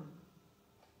Говардхана.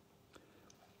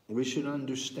 We should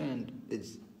understand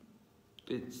it's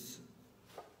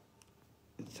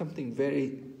something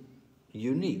very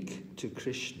unique to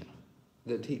Krishna,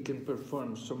 that he can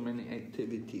perform so many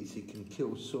activities, he can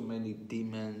kill so many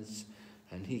demons,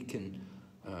 and he can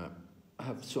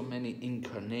have so many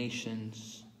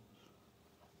incarnations.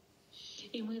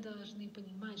 И мы должны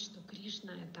понимать, что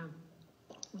Кришна — это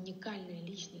уникальная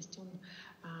личность.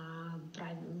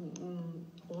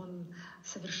 Он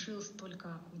совершил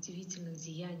столько удивительных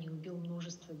деяний, убил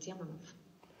множество демонов.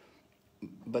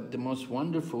 But the most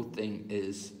wonderful thing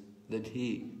is that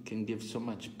he can give so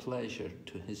much pleasure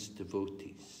to his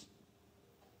devotees.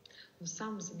 Но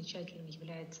самым замечательным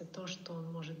является то, что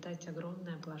он может дать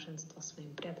огромное блаженство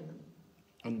своим преданным.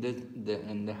 And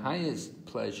the highest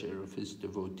pleasure of his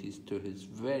devotees, to his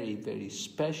very, very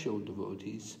special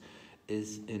devotees,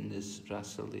 is in this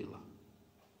Rasa Lila.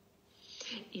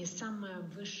 И самое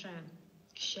высшее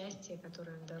счастье,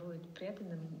 которое он дарует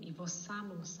преданным, его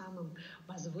самым-самым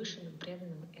возвышенным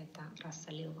преданным, это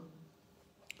Раса Лила.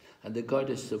 And the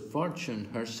goddess of fortune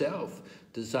herself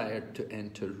desired to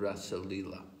enter Rasa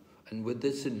Lila. And with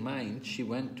this in mind, she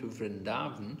went to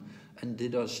Vrindavan and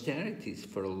did austerities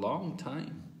for a long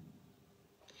time.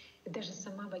 И даже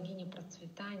сама богиня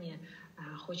процветания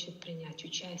хочет принять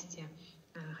участие,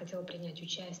 хотела принять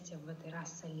участие в этой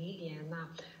Раса Лиле.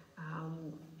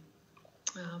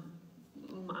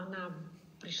 Она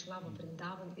пришла во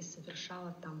Вриндаван и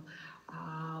совершала там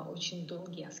очень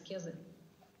долгие аскезы.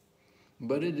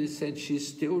 But it is said she's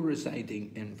still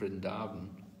residing in Vrindavan,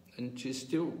 and she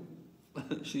still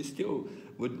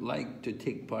would like to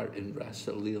take part in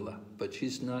Rasa Lila, but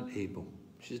she's not able.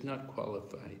 She's not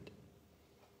qualified.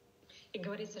 И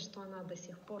говорится, что она до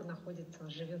сих пор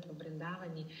живет во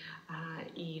Вриндаване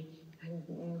и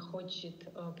хочет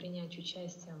принять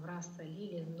участие в Раса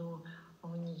Лиле, но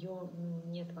у нее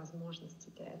нет возможности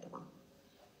для этого.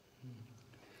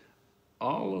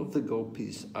 All of the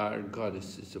gopis are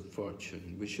goddesses of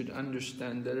fortune. We should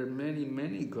understand there are many,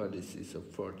 many goddesses of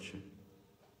fortune.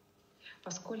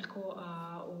 Поскольку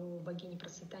у богини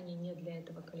процветания нет для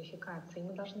этого квалификации,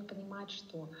 мы должны понимать,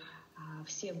 что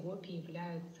все гопи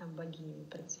являются богинями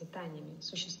процветаниями.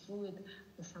 Существует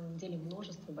на самом деле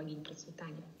множество богинь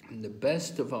процветания. And the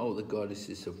best of all the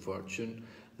goddesses of fortune,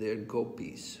 they are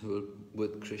gopis who are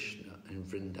with Krishna in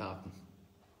Vrindavan.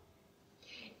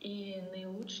 И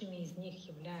наилучшими из них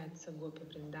являются гопи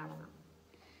Вриндавана.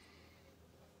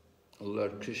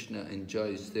 Lord Krishna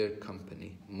enjoys their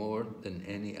company more than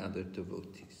any other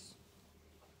devotees.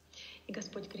 И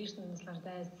Господь Кришна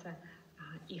наслаждается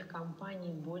их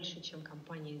компанией больше, чем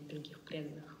компанией других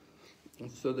преданных.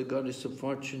 So the goddess of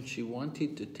fortune, she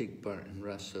wanted to take part in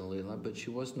Rasa Lila, but she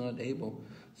was not able.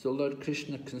 So Lord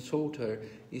Krishna consoled her.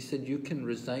 He said, you can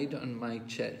reside on my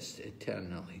chest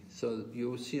eternally. So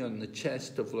you'll see on the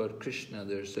chest of Lord Krishna,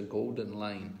 there's a golden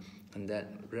line, and that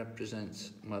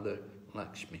represents Mother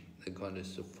Lakshmi, the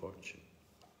goddess of fortune.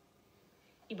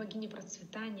 И богиня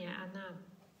процветания, она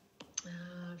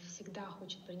всегда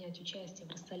хочет принять участие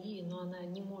в Расалиле, но она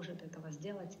не может этого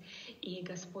сделать. И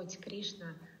Господь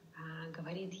Кришна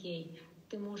говорит ей: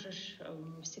 ты можешь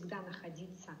всегда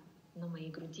находиться на моей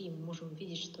груди. Мы можем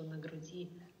видеть, что на груди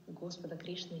Господа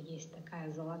Кришны есть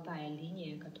такая золотая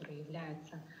линия, которая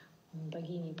является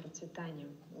богиней процветания,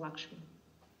 Лакшми.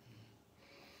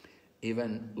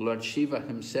 Even Lord Shiva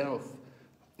himself,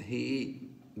 he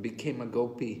became a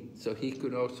gopi, so he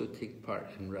could also take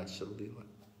part in Rasa Leela.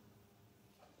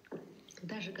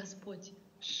 Даже Господь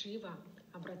Шива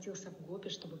обратился в гопи,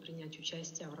 чтобы принять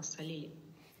участие в Расалиле.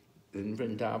 In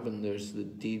Vrindavan, there's the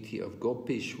deity of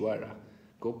Gopishwara.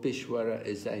 Gopishwara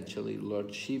is actually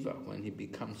Lord Shiva when he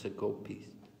becomes a gopi.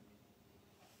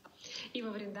 И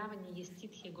во Вриндаване есть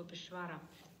Титхи Гопишвара.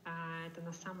 Это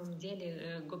на самом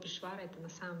деле Гопишвара, это на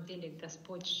самом деле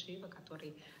Господь Шива,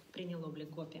 который принял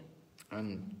облик гопи.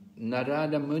 And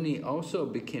Narada Muni also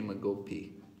became a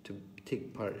gopi to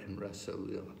take part in Rasa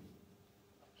Leela.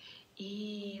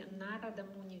 И Нарада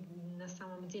Муни на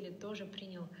самом деле тоже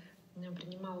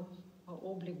принимал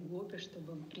облик гопи,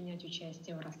 чтобы принять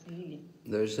участие в Расалиле.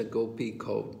 There's a gopi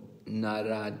called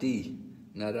Naradi.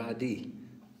 Naradi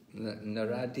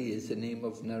is the name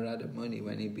of Narada Muni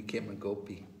when he became a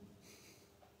gopi.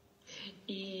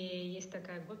 И есть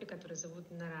такая гопи, которую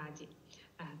зовут Наради.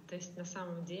 То есть на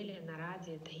самом деле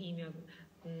Наради — это имя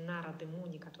Нарады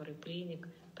Муни, который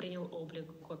принял облик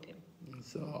гопи.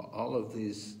 So all of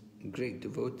these great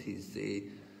devotees, they're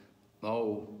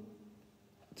all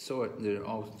so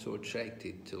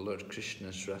attracted to Lord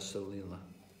Krishna's Rasa Leela.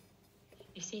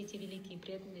 И все эти великие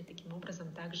преданные таким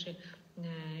образом также,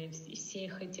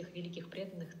 всех этих великих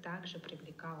преданных также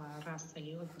привлекала Раса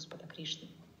Лила Господа Кришны.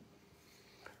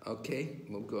 Okay,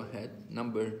 we'll go ahead.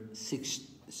 Number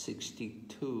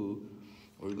 62,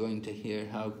 we're going to hear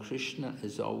how Krishna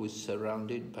is always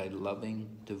surrounded by loving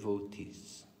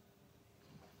devotees.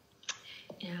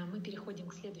 Мы переходим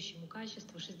к следующему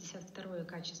качеству. 62-е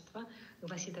качество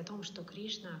гласит о том, что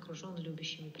Кришна окружен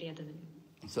любящими преданными.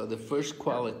 So the first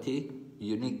quality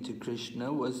unique to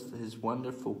Krishna was his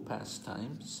wonderful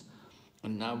pastimes,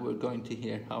 and now we're going to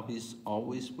hear how he's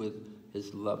always with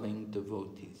his loving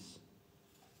devotees.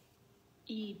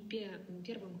 И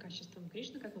первым качеством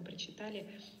Кришны, как мы прочитали,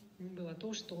 было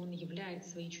то, что он являет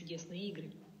свои чудесные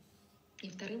игры. И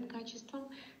вторым качеством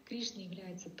Кришны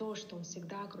является то, что он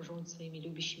всегда окружен своими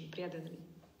любящими преданными.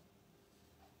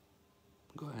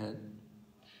 Go ahead.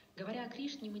 Говоря о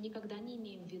Кришне, мы никогда не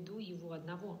имеем в виду его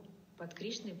одного. Под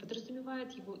Кришной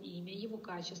подразумевает его имя, его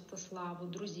качество, славу,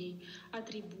 друзей,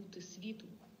 атрибуты, свиту.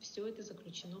 Все это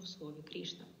заключено в слове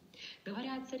Кришна.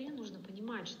 Говоря о царе, нужно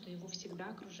понимать, что его всегда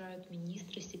окружают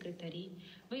министры, секретари,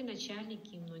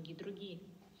 военачальники и многие другие.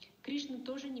 Кришна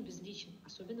тоже не безличен,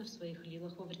 особенно в своих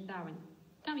лилах во Вриндаване.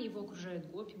 Там его окружают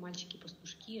гопи,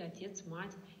 мальчики-пастушки, отец,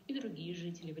 мать и другие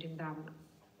жители Вриндавана.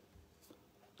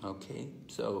 Okay,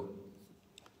 so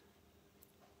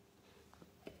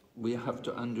we have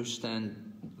to understand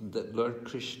that Lord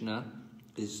Krishna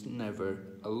is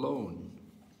never alone.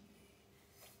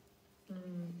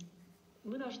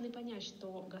 Мы должны понять,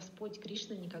 что Господь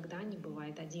Кришна никогда не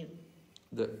бывает один.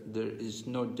 There is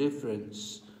no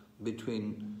difference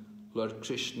between Lord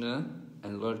Krishna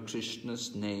and Lord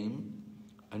Krishna's name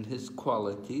and his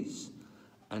qualities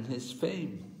and his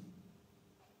fame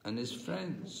and his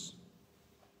friends.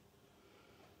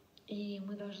 И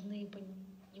мы должны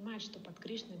понимать, что под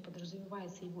Кришной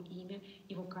подразумевается его имя,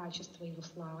 его качество, его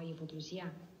слава, его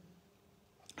друзья.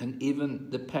 And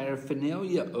even the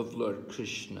paraphernalia of Lord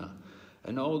Krishna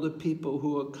and all the people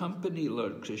who accompany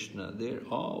Lord Krishna, they're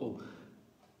all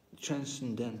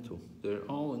transcendental. They're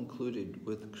all included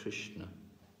with Krishna.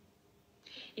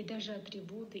 И даже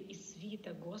атрибуты и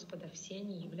свита Господа, все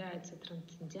они являются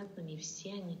трансцендентными,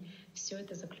 все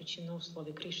это заключено в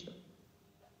слове Кришна.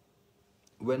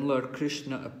 When Lord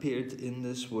Krishna appeared in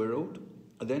this world,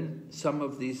 then some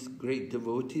of these great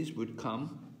devotees would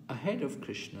come ahead of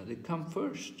Krishna. They come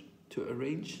first to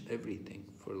arrange everything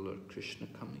for Lord Krishna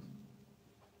coming.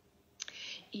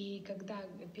 И когда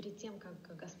перед тем,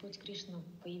 как Господь Кришна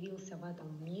появился в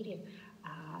этом мире,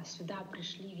 сюда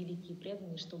пришли великие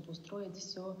преданные, чтобы устроить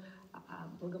все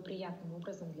благоприятным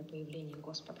образом для появления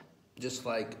Господа. Just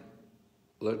like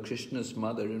Lord Krishna's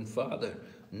mother and father,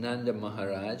 Nanda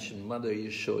Maharaj and Mother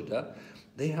Yashoda,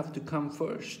 they have to come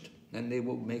first, and they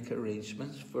will make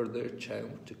arrangements for their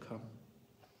child to come.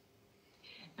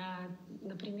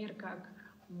 Например, как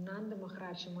Нанда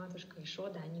Махарадж и матушка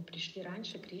Йашода, они пришли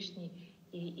раньше к Кришне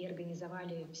и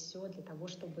организовали все для того,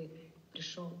 чтобы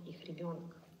пришел их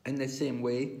ребенок. In the same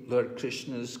way, Lord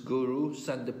Krishna's guru,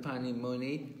 Sandipani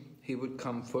Muni, he would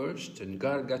come first, and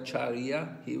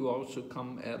Gargacharya, he would also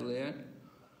come earlier.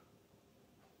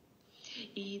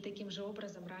 И таким же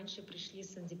образом раньше пришли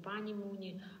Сандипани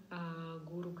Муни,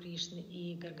 гуру Кришны,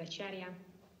 и Гаргачарья.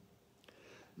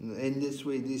 In this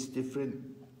way, these different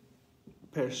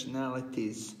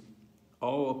personalities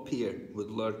all appear with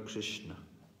Lord Krishna.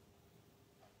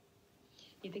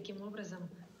 И таким образом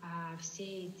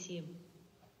все эти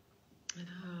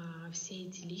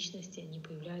личности, они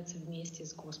появляются вместе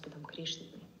с Господом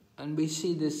Кришной. And we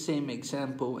see this same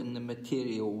example in the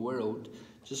material world,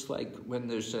 just like when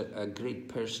there's a great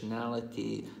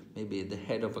personality, maybe the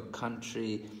head of a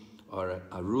country, or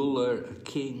a ruler, a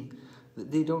king,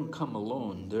 that they don't come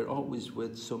alone, they're always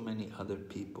with so many other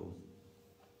people.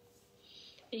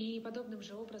 И подобным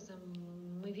же образом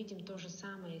мы видим то же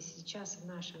самое сейчас в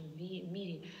нашем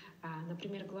мире.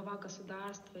 Например, глава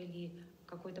государства или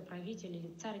какой-то правитель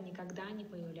или царь никогда не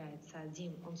появляется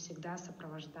один, он всегда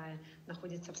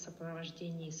находится в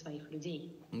сопровождении своих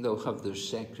людей. They'll have their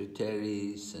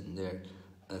secretaries and their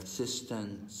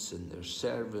assistants and their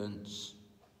servants.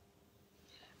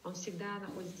 Он всегда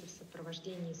находится в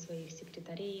сопровождении своих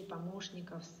секретарей,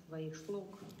 помощников, своих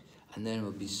слуг. And then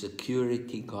will be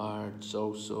security guards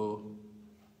also.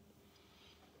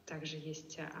 Также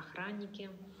есть охранники.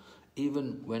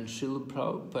 Even when Srila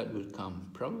Prabhupada would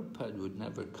come, Prabhupada would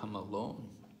never come alone.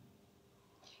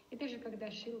 И даже когда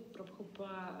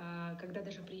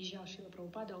даже приезжал Шрила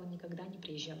Прабхупада, он никогда не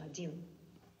приезжал один.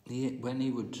 When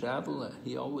he would travel,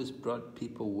 he always brought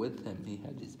people with him. He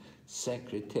had his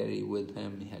secretary with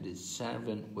him, he had his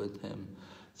servant with him.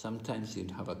 Sometimes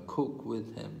he'd have a cook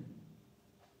with him.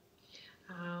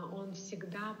 Он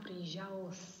всегда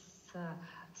приезжал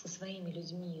со своими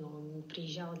людьми. Он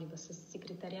приезжал либо со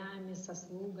секретарями, со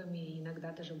слугами,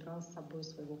 иногда даже брал с собой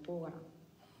своего повара.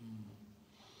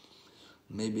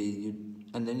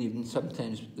 And then even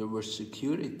sometimes there were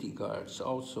security guards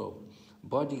also,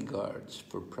 bodyguards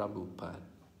for Prabhupada.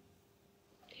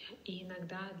 И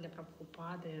иногда для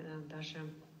Прабхупады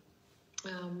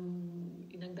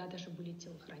иногда даже были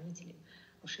телохранители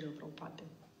у Шрилы Прабхупады.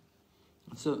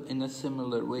 So in a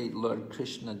similar way, Lord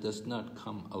Krishna does not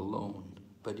come alone,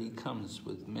 but he comes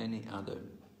with many other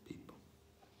people.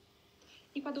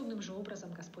 И подобным же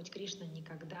образом Господь Кришна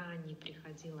никогда не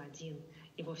приходил один.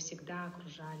 Его всегда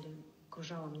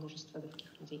окружало множество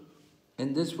других людей.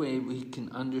 In this way, we can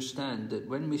understand that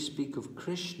when we speak of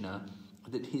Krishna,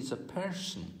 that he's a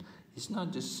person. He's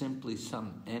not just simply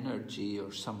some energy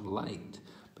or some light,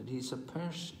 but he's a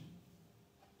person.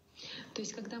 То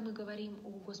есть, когда мы говорим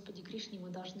о Господе Кришне, мы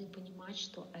должны понимать,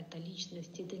 что это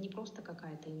личность. Это не просто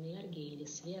какая-то энергия или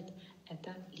свет,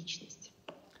 это личность.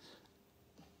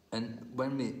 And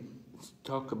when we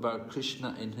talk about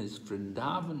Krishna in his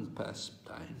Vrindavan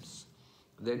pastimes,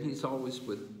 then he's always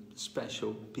with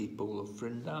special people of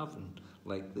Vrindavan,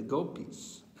 like the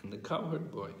gopis and the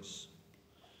cowherd boys.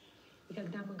 И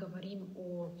когда мы говорим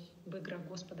об играх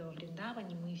Господа во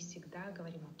Вриндаване, мы всегда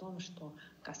говорим о том, что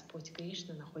Господь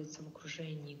Кришна находится в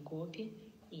окружении гопи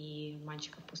и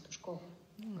мальчиков-пастушков.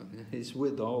 He's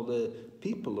with all the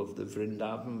people of the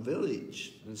Vrindavan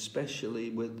village, especially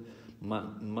with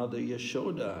Mother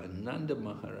Yashoda and Nanda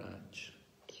Maharaj.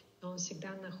 Он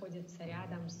всегда находится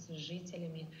рядом с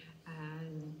жителями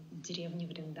деревни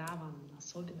Вриндаван,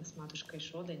 особенно с матушкой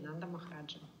Шодой и Нанда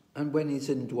Махараджем. And when he's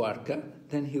in Dwarka,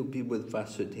 then he'll be with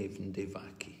Vasudeva and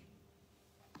Devaki.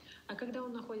 А когда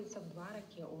он находится в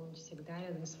Двараке, он всегда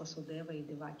рядом с Васудевой и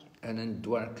Деваки. And in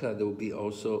Dwarka there will be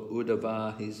also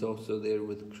Uddhava, he's also there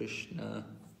with Krishna.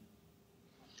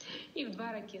 И в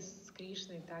Двараке с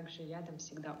Кришной также рядом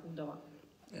всегда Удава.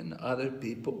 And other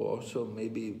people also,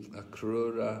 maybe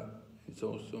Akrura is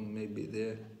also maybe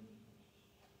there.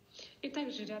 И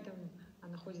также рядом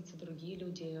находятся другие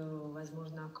люди,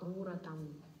 возможно, Акрура там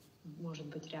может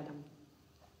быть рядом.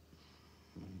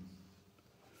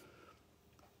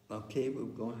 Okay,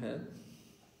 we'll go ahead.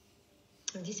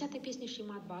 В 10-й песне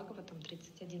Шримад Бхагаватам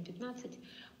 31.15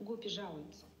 гопи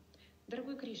жалуются.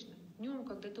 Дорогой Кришна, днем,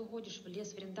 когда ты уходишь в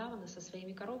лес Вриндавана со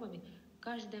своими коровами,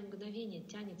 каждое мгновение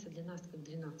тянется для нас как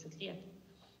 12 лет.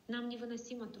 Нам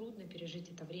невыносимо трудно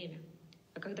пережить это время.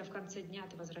 А когда в конце дня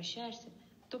ты возвращаешься,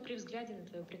 то при взгляде на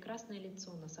твое прекрасное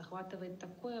лицо нас охватывает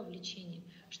такое влечение,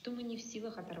 что мы не в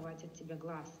силах оторвать от тебя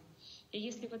глаз. И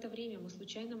если в это время мы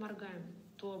случайно моргаем,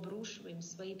 то обрушиваем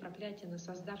свои проклятия на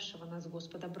создавшего нас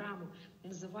Господа Браму,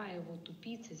 называя его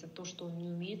тупицей за то, что он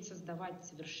не умеет создавать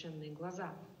совершенные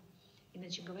глаза.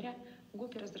 Иначе говоря,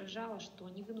 гопи раздражало, что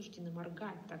они вынуждены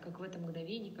моргать, так как в это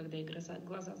мгновение, когда их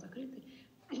глаза закрыты,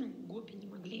 гопи не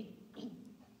могли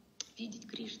видеть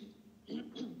Кришну.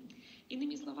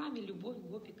 Иными словами, словами, любовь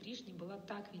гопи к Кришне была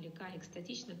так велика и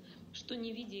экстатична, что,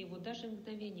 не видя его даже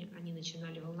мгновения, они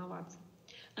начинали волноваться.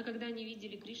 А когда они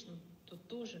видели Кришну, то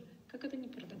тоже, как это ни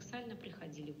парадоксально,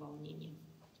 приходили в волнение.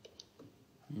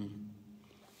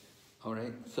 All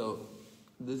right, so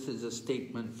this is a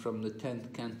statement from the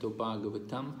 10th canto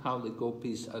Bhagavatam, how the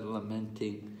gopis are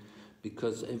lamenting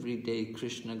because every day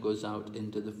Krishna goes out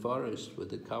into the forest with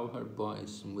the cowherd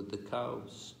boys and with the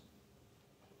cows.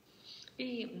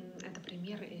 И это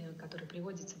пример, который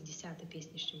приводится в 10-й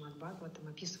песне Шримад Бхагаватам,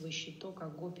 описывающий то,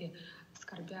 как гопи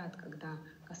скорбят, когда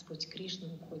Господь Кришна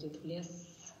уходит в лес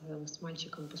с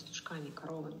мальчиком-пастушками,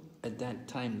 коровами. At that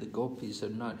time, the gopis are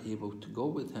not able to go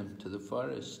with him to the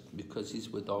forest because he's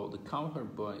with all the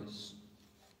cowherd boys.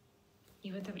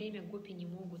 И в это время гопи не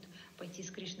могут пойти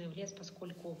с Кришной в лес,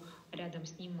 поскольку рядом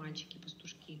с ним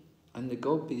мальчики-пастушки. And the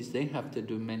gopis, they have to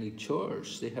do many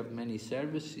chores. They have many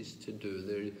services to do.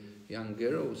 They're young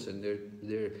girls, and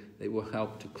they will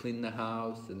help to clean the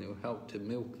house, and they will help to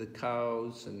milk the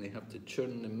cows, and they have to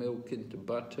churn the milk into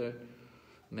butter.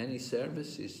 Many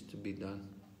services to be done.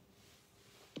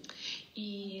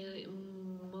 И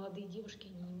молодые девушки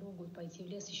не могут пойти в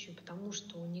лес еще потому,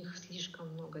 что у них слишком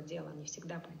много дел. Они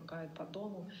всегда помогают по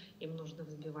дому, им нужно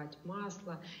взбивать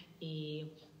масло, и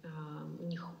у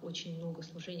них очень много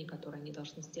служений, которые они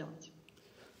должны сделать.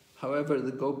 However,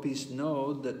 the gopis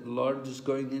know that Lord is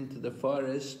going into the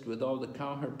forest with all the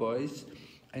cowherd boys,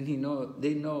 and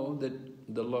they know that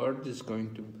the Lord is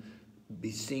going to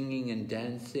be singing and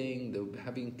dancing, they'll be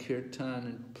having kirtan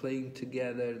and playing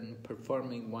together and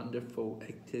performing wonderful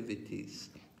activities.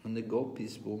 And the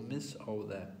gopis will miss all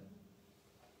that.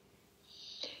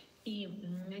 И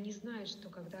они знают, что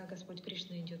когда Господь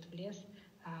Кришна идет в лес,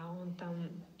 он там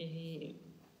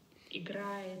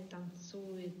играет,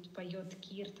 танцует, поет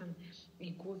киртан,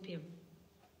 и гопи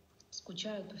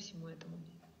скучают по всему этому.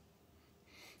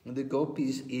 And the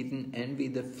gopis even envy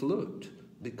the flute,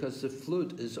 because the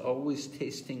flute is always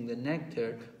tasting the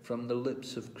nectar from the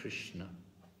lips of Krishna.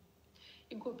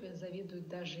 И гопи завидуют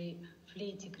даже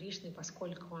флейте Кришны,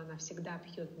 поскольку она всегда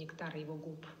пьет нектар его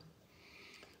губ.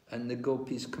 And the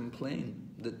gopis complain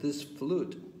that this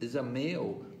flute is a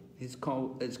male. It's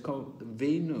called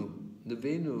Venu. The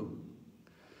Venu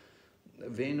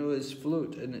is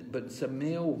flute, but it's a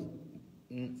male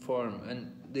form.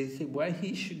 And they say, why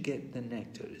he should get the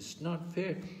nectar? It's not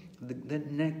fair. The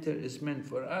nectar is meant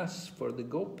for us, for the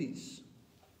gopis.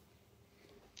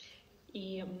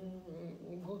 И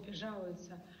гопи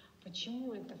жалуются,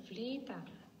 почему эта флейта,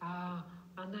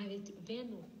 она ведь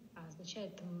Вену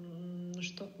означает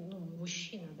что-то,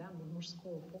 мужчина, да,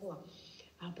 мужского пола.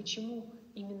 А почему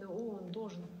именно он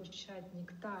должен вкушать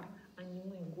нектар, а не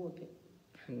мы, гопи?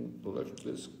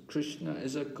 Krishna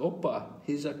is a gopa.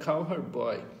 He's a cowherd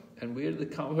boy, and we're the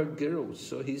cowherd girls.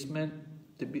 So he's meant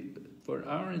to be for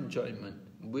our enjoyment.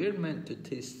 We're meant to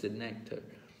taste the nectar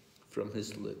from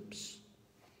his lips.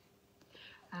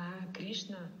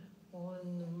 Кришна,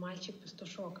 он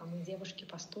мальчик-пастушок, а мы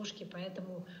девушки-пастушки,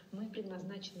 поэтому мы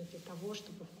предназначены для того,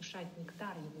 чтобы вкушать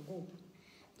нектар его губ.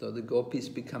 So the gopis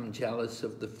become jealous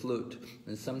of the flute,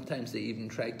 and sometimes they even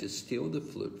try to steal the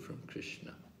flute from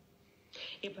Krishna.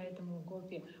 И поэтому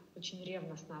гопи очень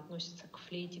ревностно относятся к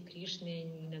флейте Кришны, и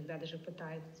они иногда даже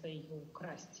пытаются ее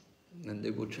украсть. And they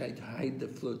will try to hide the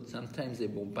flute. Sometimes they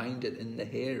will bind it in the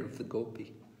hair of the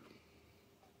gopi.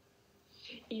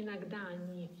 И иногда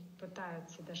они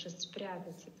пытаются даже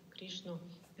спрятать эту Кришну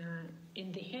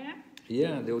in the hair.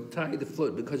 Yeah, they will tie the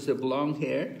flute because they have long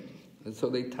hair, and so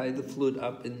they tie the flute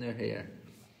up in their hair.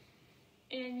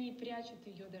 И они прячут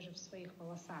ее даже в своих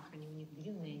волосах. Они у них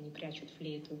длинные, они прячут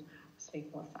флейту в своих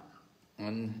волосах.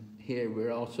 And here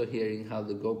we're also hearing how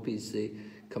the gopis, they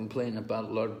complain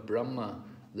about Lord Brahma,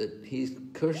 that he's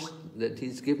cursed, that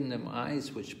he's given them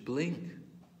eyes which blink.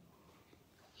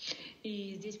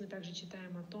 И здесь мы также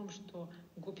читаем о том, что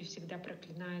гопи всегда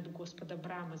проклинают Господа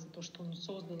Брахмы за то, что он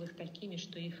создал их такими,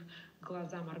 что их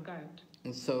глаза моргают.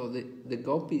 And so the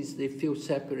gopis, they feel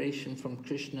separation from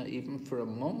Krishna even for a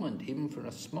moment, even for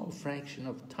a small fraction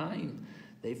of time.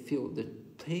 They feel the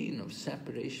pain of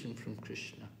separation from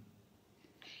Krishna.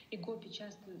 И гопи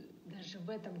часто даже в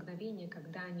это мгновение,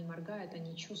 когда они моргают,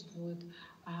 они чувствуют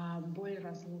боль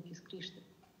разлуки с Кришной.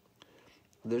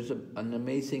 There's an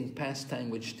amazing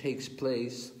pastime which takes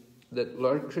place that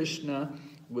Lord Krishna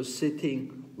was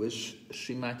sitting with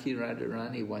Srimati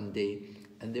Radharani one day,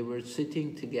 and they were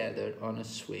sitting together on a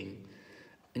swing,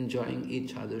 enjoying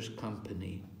each other's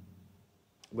company,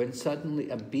 when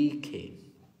suddenly a bee came.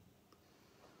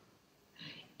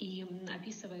 И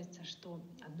описывается, что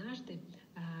однажды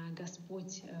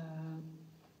Господь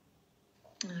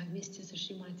вместе со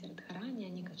Шримати Радхарани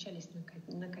они качались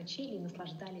на качели и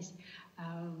наслаждались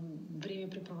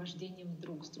времяпрепровождением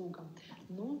друг с другом.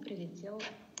 Но прилетела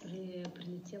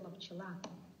пчела.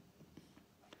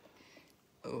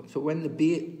 So when the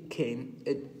bee came,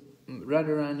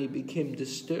 Radharani became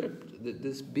disturbed that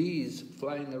this bee is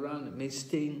flying around, it may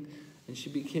sting, and she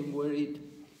became worried.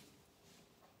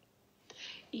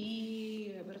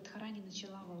 И Радхарани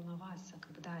начала волноваться,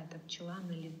 когда эта пчела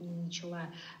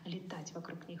начала летать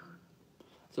вокруг них.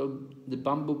 So the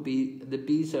bumblebee, the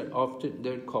bees are often,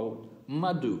 they're called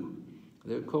Madhu.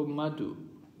 They're called Madhu.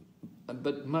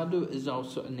 But Madhu is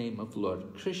also a name of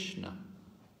Lord Krishna.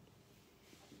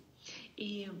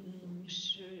 И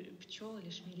пчел или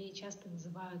шмелей часто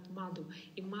называют Маду.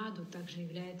 И Маду также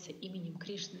является именем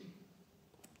Кришны.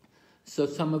 So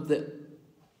some of the,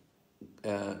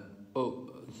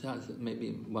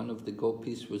 maybe one of the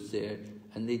gopis was there,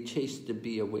 and they chased the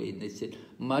bee away, and they said,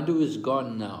 Madhu is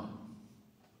gone now.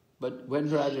 But when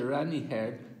Radharani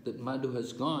heard that Madhu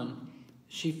has gone,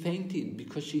 she fainted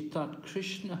because she thought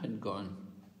Krishna had gone.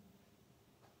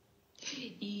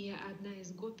 И одна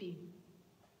из гопий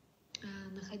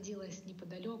находилась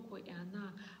неподалеку, и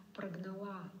она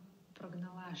прогнала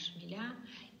шмеля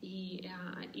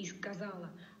и сказала: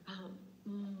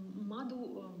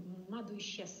 Маду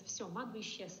исчез, все, Маду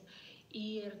исчез.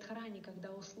 И Радхарани,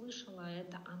 когда услышала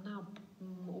это, она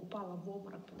упала в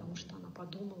обморок, потому что она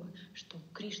подумала, что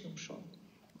Кришна ушел.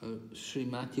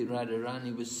 Srimati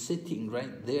Radharani was sitting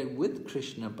right there with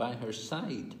Krishna by her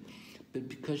side, but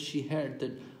because she heard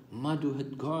that Madhu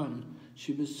had gone,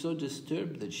 she was so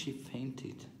disturbed that she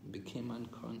fainted, became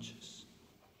unconscious.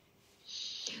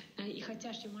 И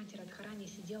хотя Шримати Радхарани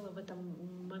сидела в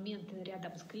этом момент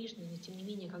рядом с Кришной, но тем не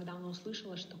менее, когда она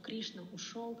услышала, что Кришна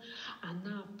ушел,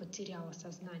 она потеряла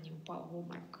сознание, упала в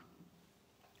обморок.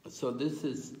 So this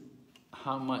is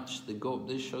how much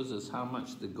this shows us how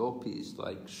much the gopis,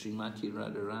 like Srimati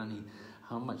Radharani,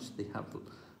 how much they have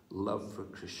love for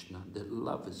Krishna. Their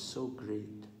love is so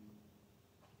great.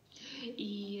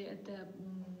 И это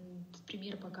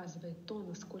пример показывает то,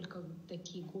 насколько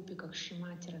такие гопи, как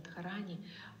Шримати Радхарани,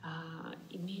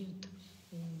 имеют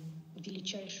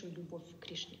величайшую любовь к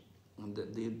Кришне.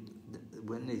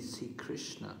 When they see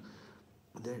Krishna,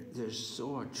 they're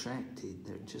so attracted.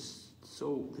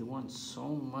 They want so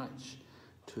much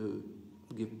to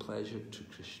give pleasure to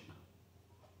Krishna.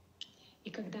 И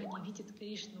когда они видят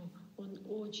Кришну, он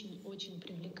очень-очень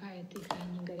привлекает их, и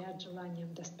они горят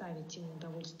желанием доставить ему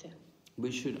удовольствие. We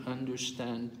should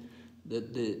understand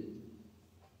that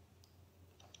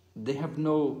they have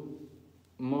no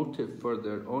motive for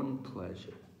their own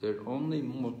pleasure. Their only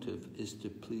motive is to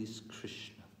please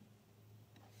Krishna.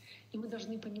 И мы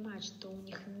должны понимать, что у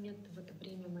них нет в это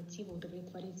время мотива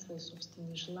удовлетворить свои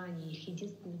собственные желания. Их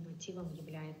единственным мотивом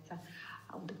является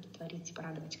удовлетворить и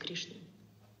порадовать Кришну.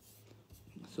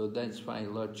 So that's why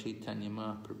Lord Chaitanya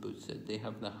Mahaprabhu said they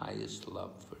have the highest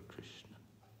love for Krishna.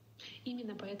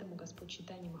 Именно поэтому Господь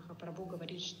Чайтанья Махапрабху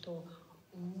говорит, что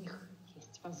у них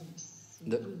есть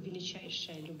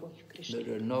величайшая любовь к Кришне.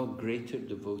 There are no greater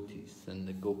devotees than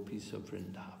the gopis of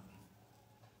Vrindavan.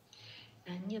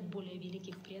 Нет более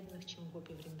великих преданных, чем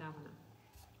гопи Вриндавана.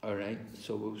 All right,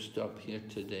 so we'll stop here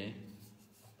today.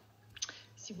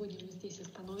 Сегодня мы здесь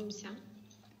остановимся.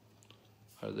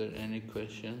 Are there any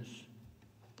questions?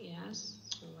 Yes,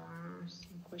 there are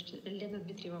some questions. Лена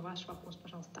Дмитриева, ваш вопрос,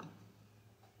 пожалуйста.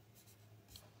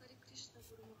 Харе Кришна,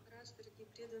 Гуру Махарадж, дорогие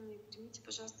преданные, примите,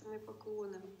 пожалуйста, мои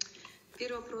поклоны.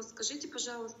 Первый вопрос. Скажите,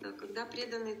 пожалуйста, когда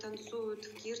преданные танцуют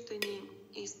в киртане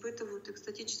и испытывают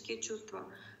экстатические чувства,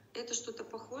 это что-то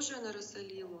похожее на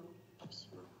расалилу?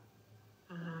 Спасибо.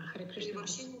 Или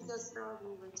вообще нельзя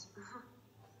сравнивать?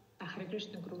 Hare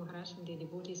Krishna, Guru Maharaj, and the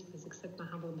devotees, please accept my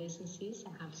humble obeisances.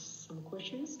 I have some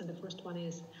questions, and the first one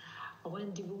is,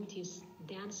 when devotees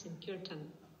dance in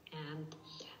kirtan and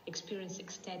experience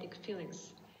ecstatic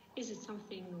feelings, is it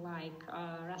something like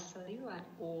Rasa Lila,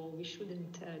 or we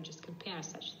shouldn't just compare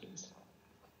such things?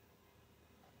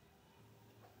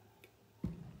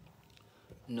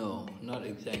 No, not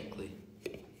exactly.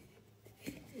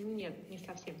 Нет, не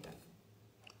совсем так.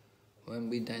 When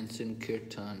we dance in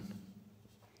kirtan,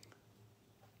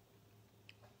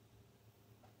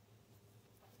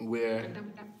 we're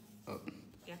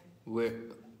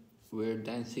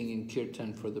dancing in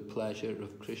kirtan for the pleasure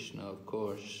of Krishna, of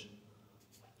course.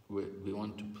 We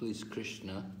want to please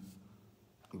Krishna,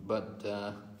 but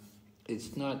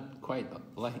it's not quite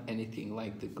like anything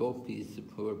like the gopis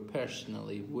who are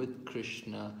personally with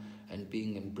Krishna and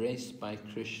being embraced by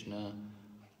Krishna.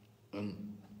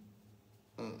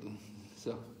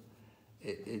 So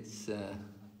it's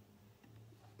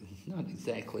not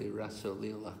exactly Rasa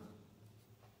Lila.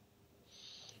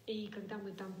 И когда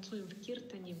мы танцуем в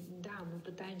киртане, да, мы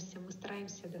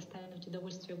стараемся доставить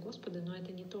удовольствие Господу, но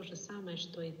это не то же самое,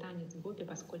 что и танец гопи,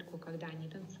 поскольку когда они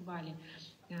танцевали,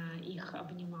 их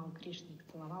обнимал Кришна, их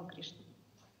целовал Кришна.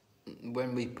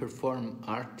 When we perform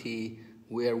arti,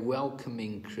 we are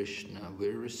welcoming Krishna,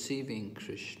 we're receiving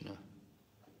Krishna.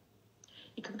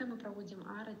 И когда мы проводим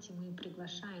арати, мы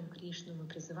приглашаем Кришну, мы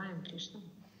призываем Кришну.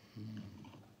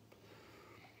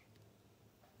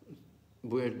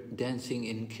 We're dancing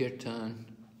in kirtan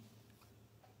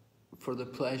for the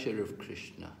pleasure of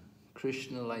Krishna.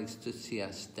 Krishna likes to see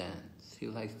us dance. He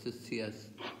likes to see us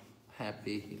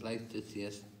happy. He likes to see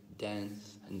us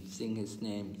dance and sing His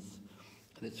names.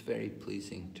 And it's very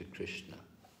pleasing to Krishna.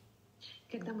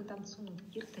 Когда мы танцуем в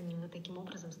киртане, мы таким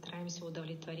образом стараемся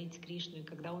удовлетворить Кришну. И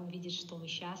когда Он видит, что мы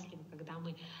счастливы, когда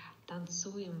мы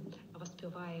танцуем,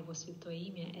 воспевая Его святое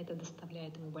имя, это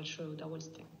доставляет Ему большое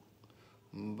удовольствие.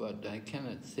 But I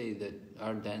cannot say that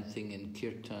our dancing in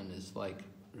kirtan is like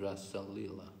Rasa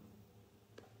Lila.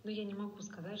 Но я не могу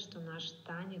сказать, что наш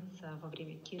танец во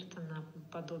время киртана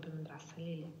подобен Раса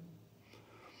Лиле.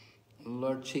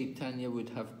 Lord Chaitanya would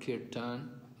have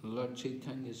kirtan. Lord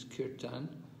Chaitanya's kirtan,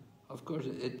 of course,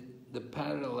 the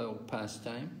parallel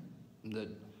pastime that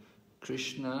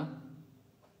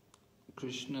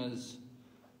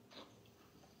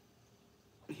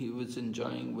he was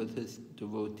enjoying with his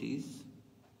devotees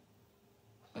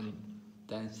and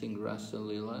dancing Rasa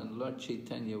Lila, and Lord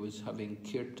Chaitanya was having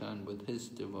kirtan with his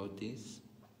devotees.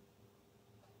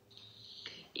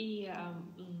 И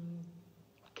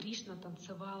Кришна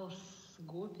танцевал с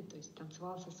гопи, то есть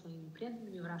танцевал со своими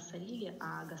преданными в Раса-лиле,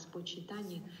 а Господь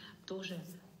Чайтанья тоже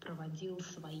проводил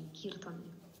свои киртаны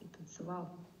и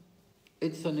танцевал.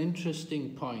 It's an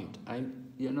interesting point. I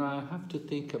have to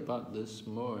think about this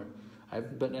more.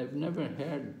 But I've never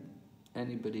heard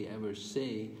anybody ever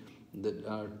say that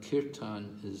our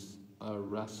kirtan is our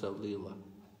Rasa Lila.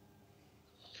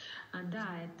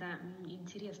 Да, это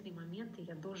интересный момент, и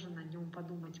я должен о нем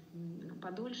подумать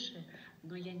подольше,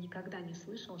 но я никогда не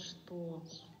слышал, что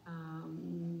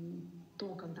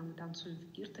то, когда мы танцуем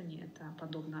в киртане, это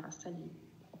подобно Раса-лиле.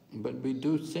 But we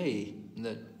do say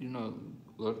that,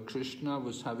 Lord Krishna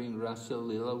was having Rasa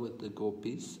Lila with the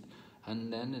gopis,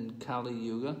 and then in Kali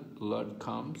Yuga, Lord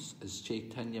comes as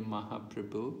Chaitanya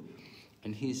Mahaprabhu,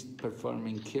 and he's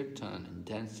performing kirtan and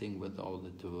dancing with all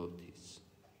the devotees.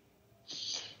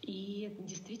 И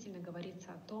действительно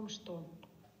говорится о том, что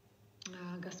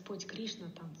Господь Кришна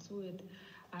танцует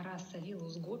Раса-лилу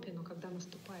с гопи, но когда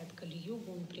наступает Кали-юга,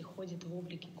 он приходит в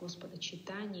облике Господа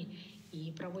Чайтаньи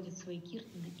и проводит свои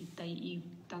киртаны и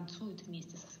танцует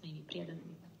вместе со своими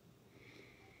преданными.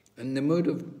 And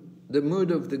the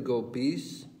mood of the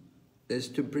gopis is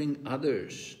to bring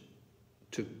others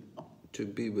to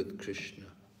be with Krishna.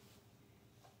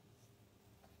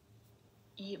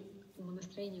 И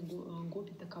настроение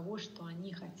гопи таково, что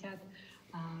они хотят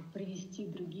привести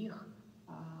других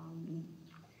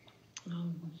к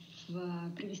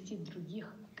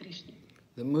Кришне.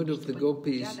 The mood of the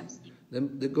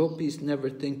gopis never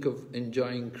think of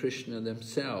enjoying Krishna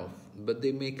themselves, but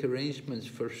they make arrangements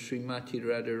for Srimati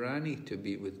Radharani to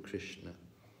be with Krishna.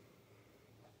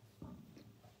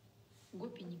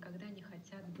 Гопи никогда не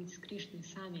хотят быть с Кришной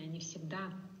сами, они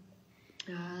всегда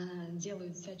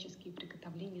делают всяческие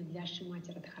приготовления для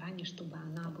Шримати Радхарани, чтобы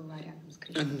она была рядом с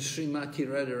Кришной. And Srimati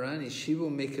Radharani, she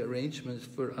will make arrangements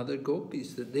for other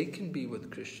gopis that they can be with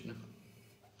Krishna.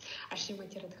 А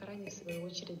Шримати Радхарани, в свою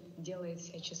очередь, делает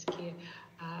всячески,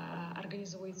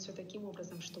 организует все таким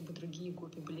образом, чтобы другие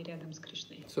гопи были рядом с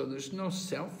Кришной. So there's no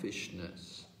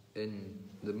selfishness in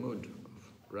the mood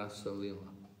of Rasa Lila.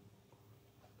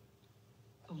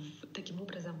 Таким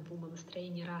образом, в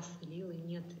умонастроении Раса-лилы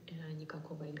нет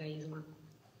никакого эгоизма.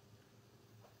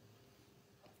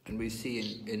 And we see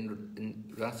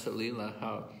in Rasa Lila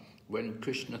how when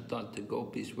Krishna thought the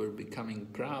gopis were becoming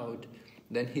proud,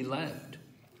 then he left.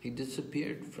 He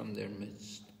disappeared from their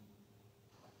midst.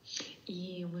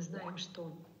 И мы знаем,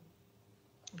 что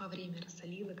во время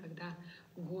Раса-лилы, когда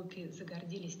гопи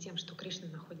загордились тем, что Кришна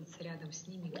находится рядом с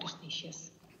ними, Кришна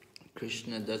исчез.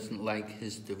 Krishna doesn't like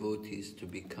his devotees to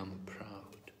become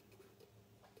proud.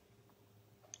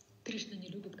 Кришна не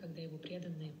любит, когда его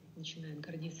преданные начинают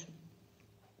гордиться.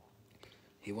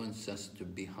 He wants us to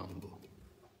be humble.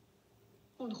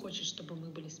 Он хочет, чтобы мы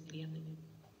были смиренными.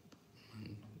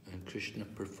 And Krishna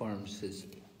performs his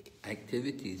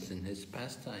activities and his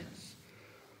pastimes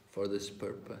for this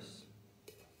purpose.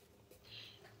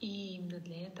 И именно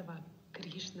для этого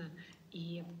Кришна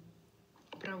и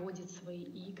проводит свои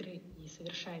игры и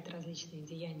совершает различные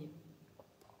деяния.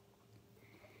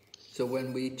 So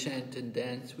when we chant and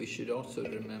dance, we should also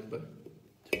remember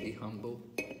to be humble,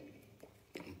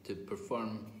 to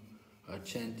perform our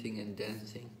chanting and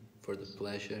dancing for the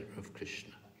pleasure of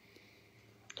Krishna.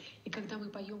 И когда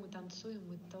мы поем и танцуем,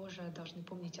 мы тоже должны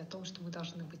помнить о том, что мы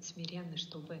должны быть смиренны,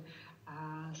 чтобы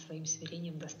своим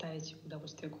смирением доставить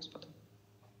удовольствие Господу.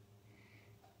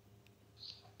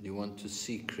 You want to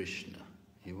see Krishna.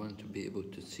 You want to be able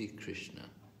to see Krishna.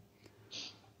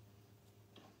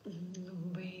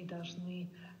 Вы должны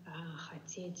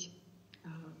хотеть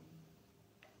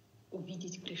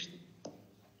увидеть Кришну.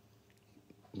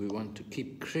 We want to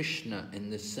keep Krishna in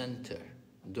the center.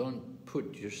 Don't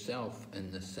put yourself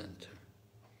in the center.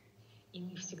 И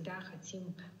мы всегда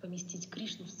хотим поместить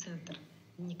Кришну в центр.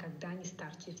 Никогда не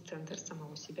ставьте в центр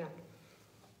самого себя.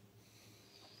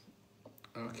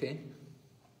 Okay.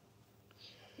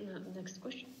 Next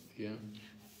question. Yeah.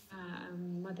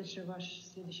 Матаджи, ваш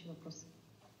следующий вопрос.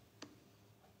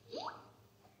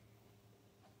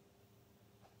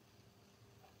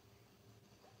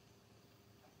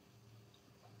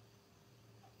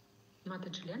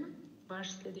 Матаджи Лена,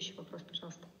 ваш следующий вопрос,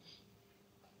 пожалуйста.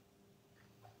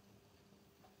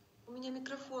 У меня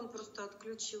микрофон просто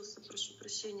отключился, прошу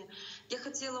прощения. Я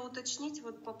хотела уточнить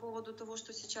вот по поводу того,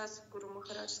 что сейчас Гуру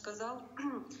Махарадж сказал.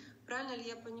 Правильно ли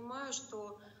я понимаю,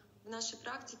 что в нашей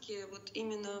практике вот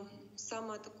именно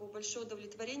самое такое большое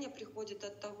удовлетворение приходит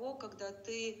от того, когда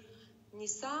ты не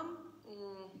сам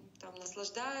там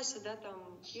наслаждаешься, да,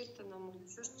 там киртаном или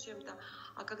еще чем-то,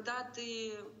 а когда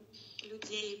ты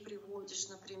людей приводишь,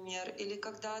 например, или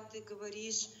когда ты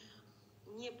говоришь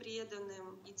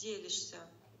непреданным и делишься.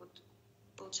 Вот,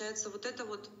 получается, вот это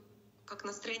вот как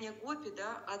настроение гопи,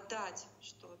 да, отдать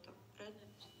что-то, правильно?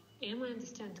 Am I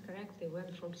understand correctly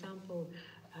when, for example,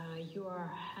 you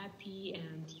are happy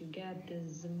and you get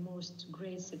the most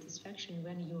great satisfaction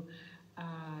when you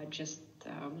just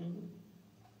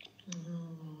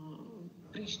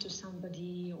preach to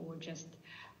somebody or just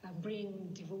bring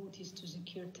devotees to the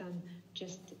kirtan,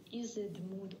 just is it the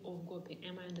mood of gopi?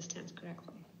 Am I understand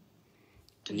correctly?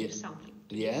 To give something.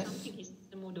 To yes. give something is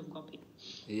the mood of gopi.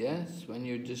 Yes, when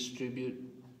you distribute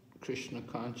Krishna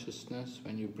consciousness,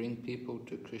 when you bring people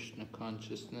to Krishna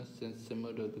consciousness, it's the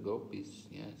mood of the gopis,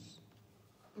 yes.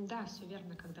 Да, все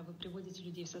верно. Когда вы приводите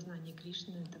людей в сознание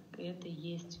Кришны, так это и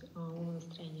есть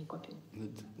умонастроение гопи.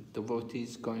 The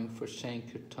devotees going for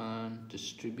Sankirtan,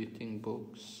 distributing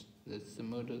books, that's the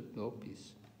mood of the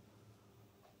gopis.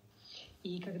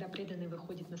 И когда преданный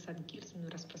выходит на Санкиртану и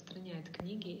распространяет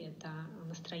книги, это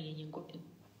настроение гопи.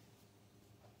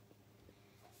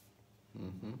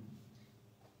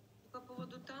 По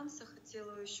поводу танца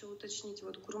хотела еще уточнить.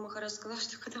 Вот Гуру Махарадж сказал,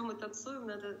 что когда мы танцуем,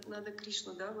 надо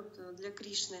Кришну, да, вот для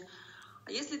Кришны.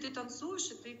 А если ты танцуешь,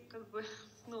 и ты как бы,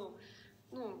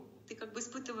 ты как бы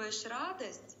испытываешь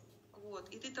радость, вот,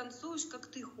 и ты танцуешь, как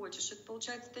ты хочешь, это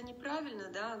получается это неправильно,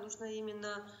 да, нужно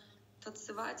именно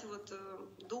танцевать, вот,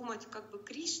 думать, как бы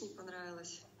Кришне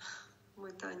понравилось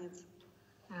мой танец.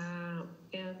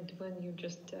 And when you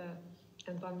just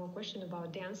and one more question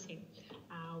about dancing.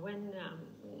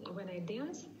 When I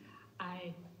dance,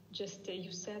 I just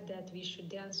you said that we should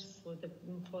dance for the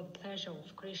pleasure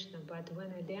of Krishna. But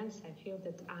when I dance, I feel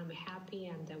that I'm happy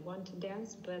and I want to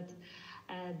dance. But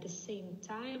at the same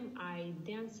time, I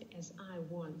dance as I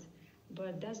want.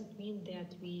 But does it mean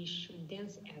that we should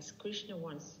dance as Krishna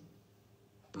wants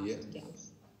us to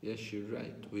dance? Yes, you're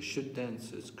right. We should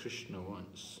dance as Krishna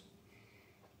wants.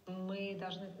 Мы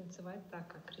должны танцевать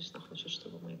так, как Кришна хочет,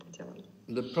 чтобы мы это делали.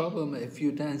 The problem, if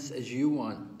you dance as you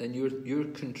want, then you're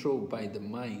controlled by the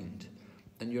mind,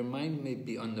 and your mind may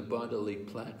be on the bodily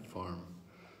platform.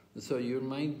 So your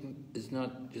mind is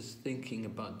not just thinking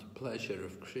about the pleasure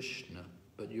of Krishna,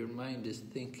 but your mind is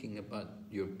thinking about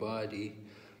your body,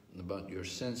 about your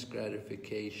sense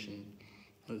gratification.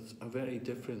 It's a very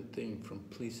different thing from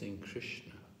pleasing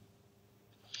Krishna.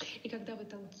 И когда вы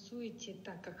танцуете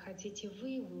так, как хотите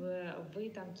вы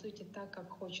танцуете так, как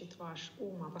хочет ваш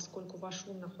ум. А поскольку ваш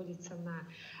ум находится на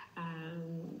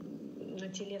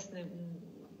телесной,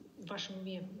 в вашем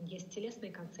уме есть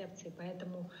телесные концепции,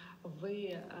 поэтому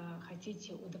вы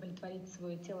хотите удовлетворить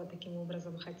свое тело таким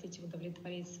образом, хотите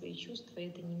удовлетворить свои чувства, и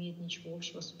это не имеет ничего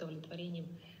общего с удовлетворением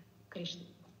Кришны.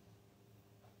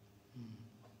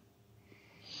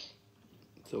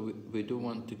 So we do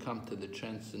want to come to the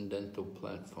transcendental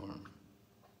platform.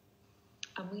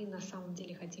 А мы на самом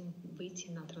деле хотим выйти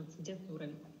на трансцендентный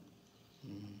уровень.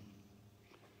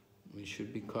 We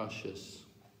should be cautious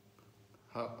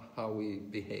how we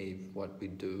behave, what we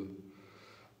do.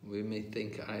 We may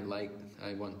think, I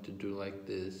want to do like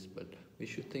this, but we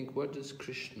should think, what does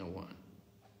Krishna want?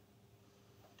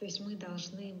 То есть мы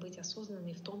должны быть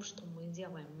осознанны в том, что мы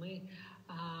делаем. Мы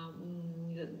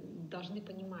должны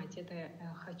понимать, это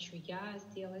хочу я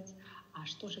сделать, а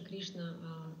что же Кришна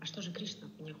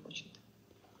от меня хочет.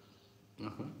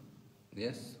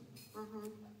 Yes.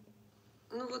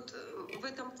 Ну вот в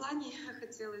этом плане я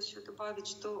хотела еще добавить,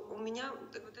 что у меня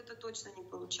вот это точно не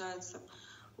получается.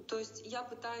 То есть я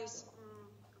пытаюсь,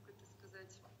 как это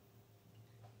сказать,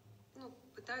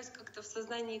 пытаюсь как-то в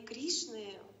сознании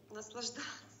Кришны наслаждаться.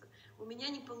 У меня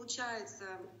не получается,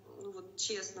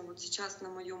 честно, вот сейчас на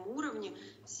моем уровне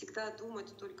всегда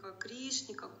думать только о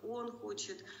Кришне, как он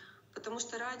хочет. Потому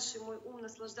что раньше мой ум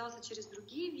наслаждался через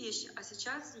другие вещи, а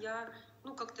сейчас я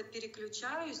как-то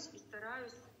переключаюсь и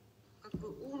стараюсь как бы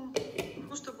ум,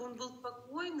 чтобы он был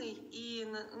спокойный и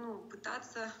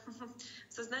пытаться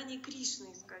в сознании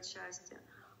Кришны искать счастье.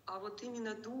 А вот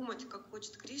именно думать, как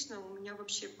хочет Кришна, у меня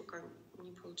вообще пока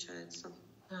не получается.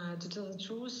 To tell the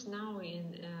truth, now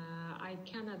I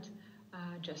cannot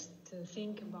just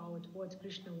think about what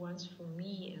Krishna wants from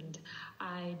me, and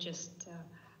I just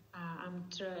I'm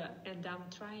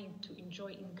trying to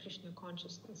enjoy in Krishna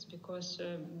consciousness, because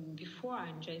before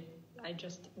I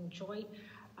just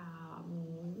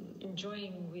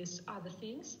enjoying with other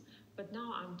things, but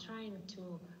now I'm trying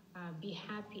to be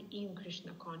happy in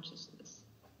Krishna consciousness.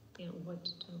 What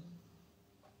to do?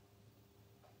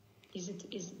 Is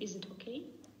it okay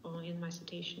in my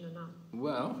situation or not?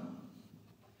 Well,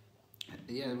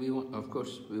 yeah, of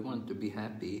course we want to be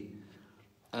happy.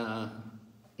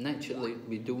 Naturally,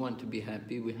 we do want to be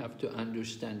happy. We have to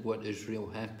understand what is real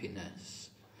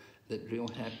happiness. That real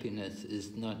happiness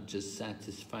is not just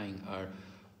satisfying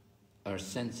our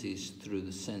senses through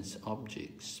the sense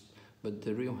objects, but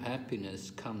the real happiness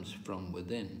comes from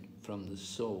within, from the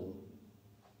soul.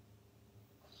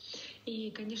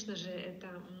 И, конечно же,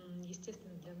 это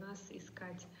естественно для нас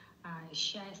искать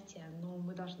счастье, но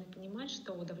мы должны понимать,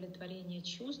 что удовлетворение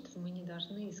чувств мы не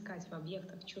должны искать в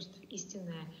объектах чувств.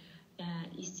 Истинное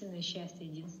счастье,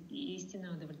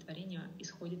 истинное удовлетворение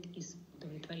исходит из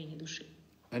удовлетворения души.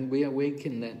 And we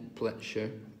awaken that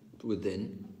pleasure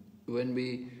within when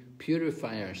we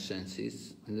purify our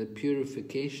senses, and the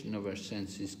purification of our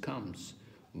senses comes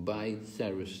by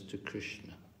service to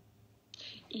Krishna.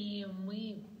 И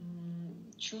мы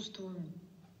чувствуем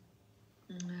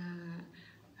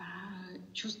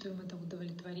это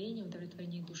удовлетворение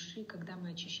души, когда мы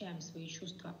очищаем свои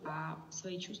чувства, а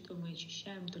свои чувства мы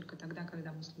очищаем только тогда,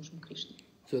 когда мы служим Кришне.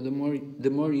 So the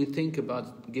more you think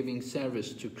about giving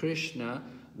service to Krishna,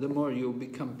 the more you'll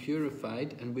become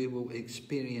purified, and we will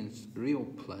experience real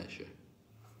pleasure.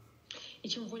 И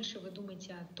чем больше вы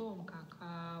думаете о том, как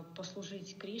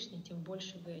послужить Кришне, тем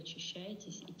больше вы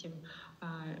очищаетесь, и тем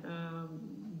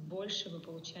больше вы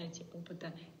получаете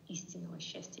опыта истинного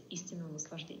счастья, истинного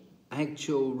наслаждения.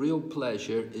 Actual real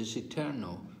pleasure is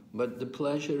eternal, but the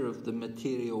pleasure of the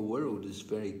material world is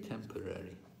very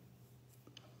temporary.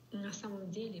 На самом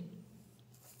деле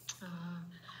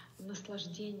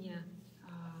наслаждение,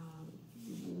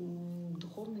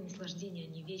 духовные наслаждения,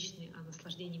 они вечные, а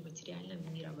наслаждение материального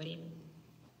мира временное.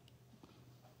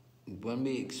 When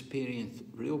we experience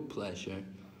real pleasure,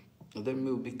 then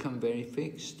we'll become very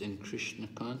fixed in Krishna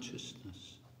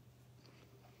consciousness.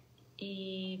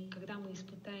 И когда мы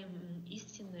испытаем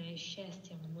истинное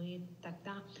счастье,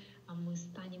 тогда мы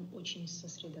станем очень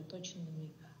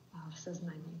сосредоточенными в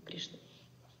сознании Кришны.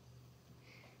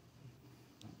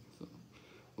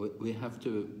 We have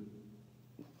to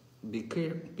be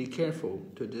careful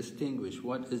to distinguish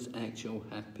what is actual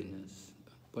happiness,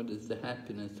 what is the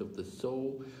happiness of the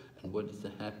soul, and what is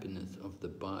the happiness of the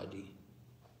body.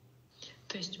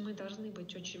 То есть мы должны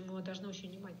очень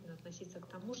внимательно относиться к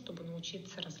тому, чтобы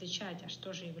научиться различать, а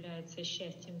что же является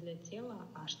счастьем для тела,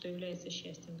 а что является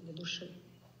счастьем для души.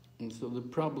 And so the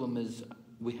problem is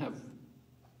we have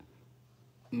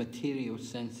material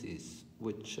senses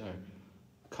which are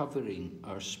covering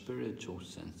our spiritual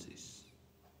senses.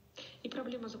 И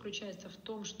проблема заключается в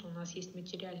том, что у нас есть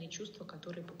материальные чувства,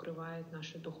 которые покрывают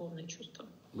наши духовные чувства.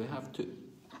 We have to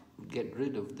get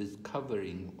rid of this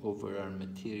covering over our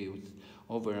materials,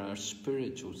 over our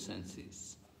spiritual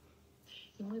senses.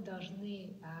 И мы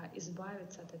должны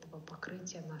избавиться от этого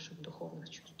покрытия наших духовных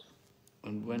чувств.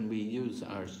 And when we use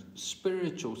our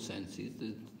spiritual senses,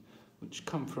 which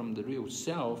come from the real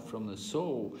self, from the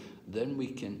soul, then we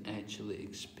can actually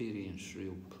experience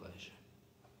real pleasure.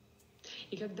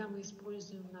 И когда мы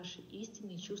используем наши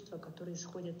истинные чувства, которые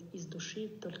исходят из души,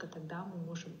 только тогда мы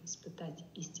можем испытать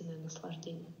истинное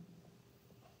наслаждение.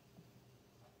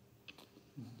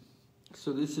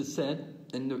 So this is said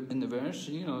in the verse,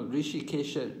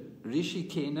 Rishikesha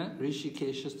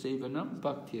Sevanam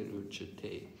Bhakti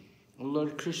Ruchate.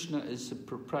 Lord Krishna is the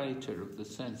proprietor of the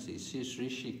senses. He is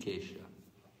Rishikesha.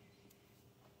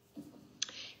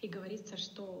 И говорится,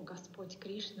 что Господь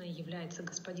Кришна является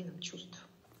господином чувств.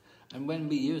 And when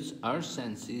we use our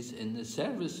senses in the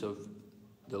service of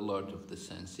the Lord of the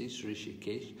senses,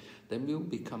 Rishikesh, then we'll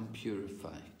become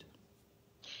purified.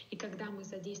 И когда мы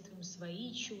задействуем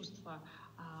свои чувства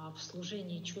в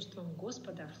служении чувствам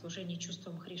Господа, в служении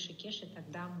чувствам Хришикеши,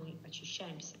 тогда мы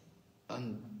очищаемся.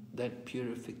 And that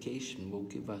purification will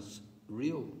give us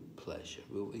real pleasure.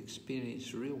 We'll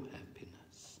experience real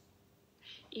happiness.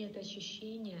 И это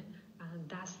очищение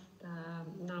даст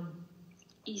нам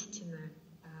истинное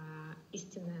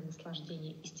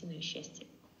наслаждение, истинное счастье.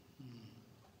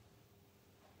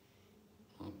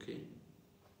 Okay.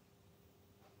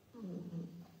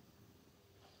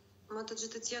 Матаджи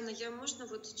Татьяна, я можно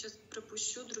вот сейчас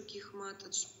пропущу других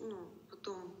матадж,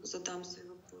 потом задам свои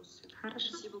вопросы.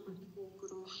 Хорошо. Спасибо,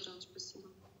 Гуру Махарадж, спасибо.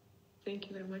 Thank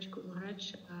you very much, Guru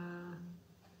Maharaj.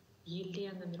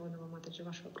 Елена Миронова Матаджи,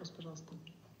 ваш вопрос, пожалуйста.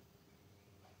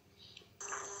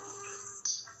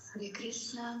 Харе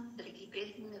Кришна, дорогие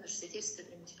преданные, ваше святейшество,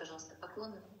 примите, пожалуйста,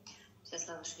 поклоны. Вся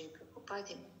слава Шри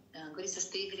Прабхупаде. Говорится,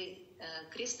 что игры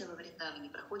Кришны во Вриндаване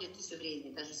проходят все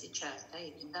время, даже сейчас, да,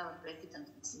 и Вриндаван пропитан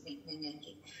трансцендентной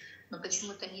энергией. Но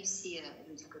почему-то не все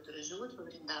люди, которые живут во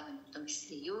Вриндаване, в том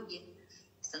числе йоги,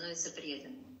 становятся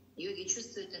преданными. Йоги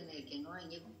чувствуют энергию, но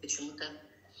они почему-то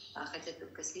хотят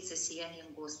только слиться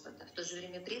сиянием Господа. В то же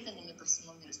время преданными по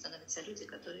всему миру становятся люди,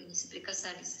 которые не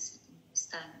соприкасались со святыми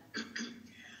местами.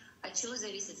 От чего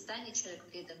зависит, станет человек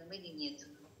преданным или нет?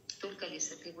 Только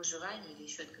лишь от его желания или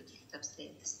еще от каких-то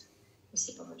обстоятельств.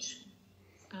 Спасибо большое.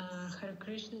 Hare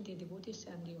Krishna, dear devotees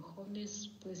and your holiness,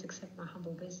 please accept my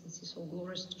humble obeisances, all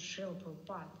glories to Srila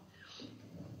Prabhupada.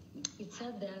 It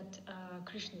said that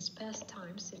Krishna's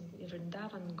pastimes in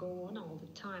Vrindavan go on all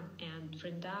the time, and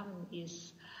Vrindavan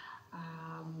is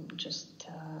just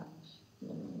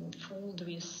filled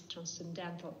with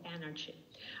transcendental energy.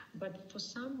 But for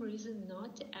some reason,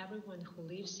 not everyone who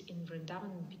lives in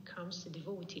Vrindavan becomes a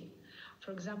devotee.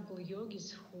 For example,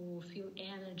 yogis who feel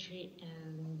energy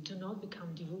and do not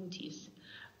become devotees,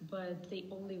 but they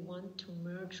only want to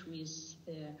merge with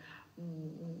the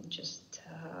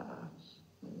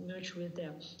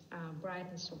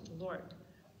brightness of the Lord.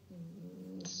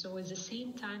 So at the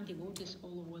same time, devotees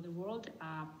all over the world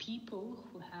are people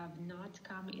who have not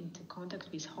come into contact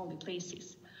with holy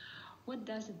places. What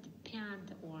does it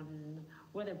depend on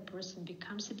whether a person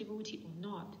becomes a devotee or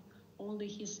not? Only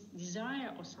his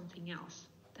desire or something else?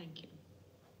 Thank you.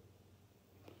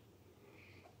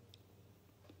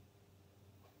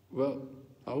 Well,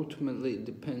 ultimately it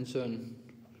depends on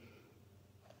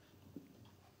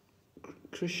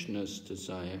Krishna's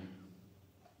desire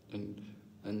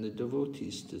and the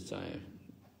devotees' desire.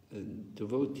 And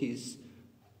devotees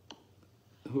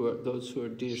who are those who are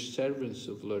dear servants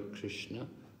of Lord Krishna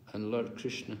and Lord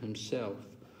Krishna himself,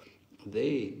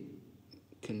 they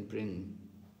can bring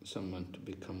someone to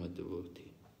become a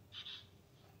devotee.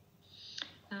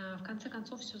 В конце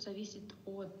концов, все зависит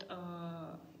от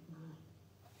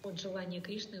желания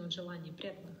Кришны и от желания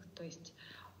преданных. То есть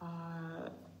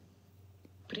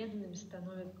преданным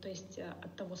становится, то есть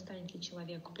от того, станет ли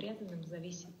человек преданным,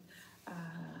 зависит.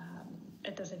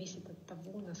 Это зависит от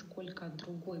того, насколько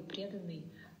другой преданный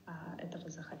этого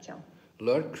захотел.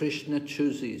 Lord Krishna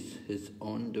chooses his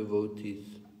own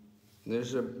devotees.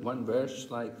 There's one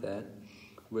verse like that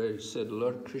where it said,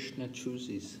 Lord Krishna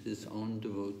chooses his own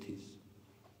devotees.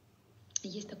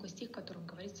 Есть такой стих, в котором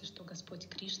говорится, что Господь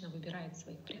Кришна выбирает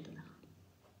своих преданных.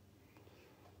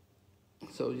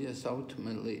 So yes,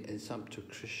 ultimately it's up to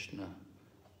Krishna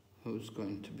who's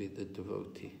going to be the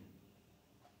devotee.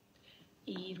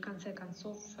 И в конце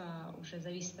концов уже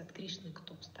зависит от Кришны,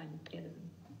 кто станет преданным.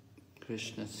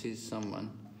 Krishna sees someone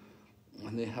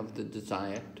and they have the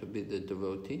desire to be the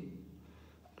devotee.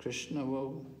 Krishna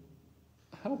will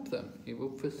help them. He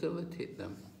will facilitate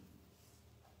them.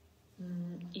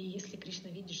 И если Кришна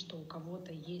видит, что у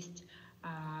кого-то есть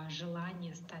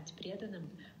желание стать преданным,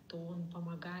 то он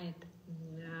помогает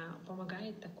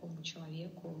такому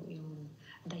человеку, и он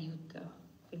дает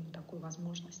ему такую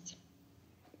возможность.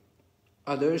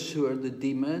 Others who are the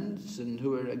demons and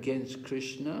who are against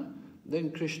Krishna,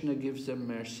 then Krishna gives them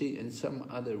mercy in some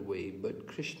other way. But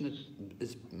Krishna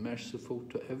is merciful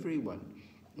to everyone.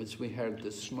 As we heard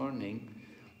this morning,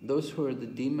 those who are the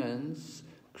demons,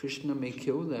 Krishna may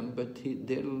kill them, but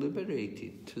they're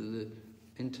liberated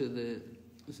into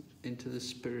the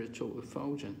spiritual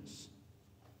effulgence.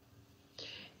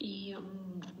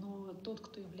 Но тот,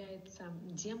 кто является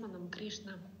демоном,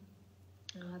 Кришна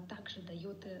также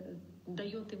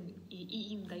дает им,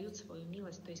 и им дают свою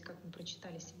милость. То есть, как мы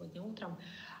прочитали сегодня утром,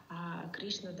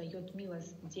 Кришна дает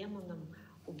милость демонам,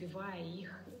 убивая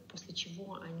их, после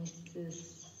чего они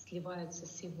сливаются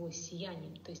с его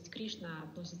сиянием. То есть Кришна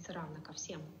относится равно ко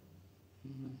всем.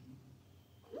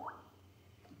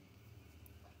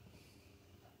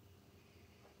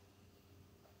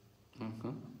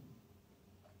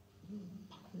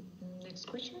 Next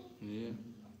question? Yeah.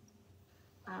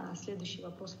 Следующий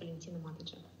вопрос Валентина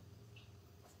Матаджа.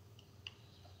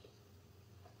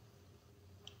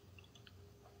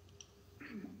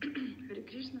 Харе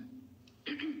Кришна.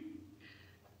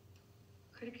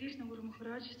 Харе Кришна, Гуру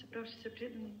Махарадж, собравшиеся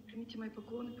преданные, примите мои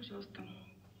поклоны, пожалуйста.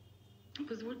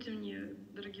 Позвольте мне,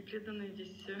 дорогие преданные,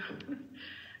 здесь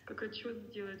как отчет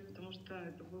сделать, потому что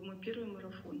это был мой первый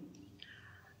марафон.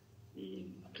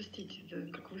 И, простите, это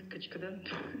как выскочка, да?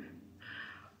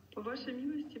 По вашей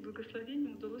милости и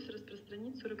благословению удалось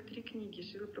распространить 43 книги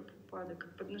Шрилы Прабхупады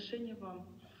как подношение вам.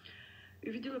 И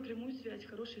увидела прямую связь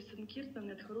хорошей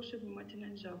санкиртаны от хорошей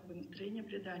внимательной джапы, настроения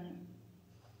предания.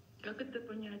 Как это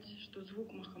понять, что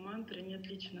звук махамантры не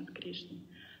отличен от Кришны?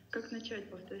 Как начать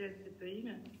повторять это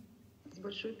имя с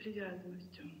большой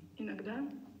привязанностью? Иногда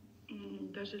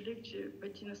даже легче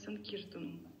пойти на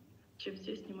санкиртану, чем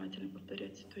здесь внимательно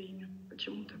повторять это имя.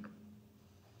 Почему так?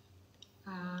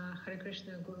 Hare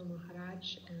Krishna, Guru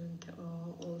Maharaj, and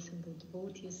all assembled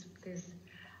devotees, please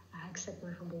accept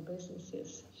my humble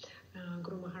obeisances.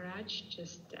 Guru Maharaj,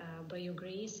 just by your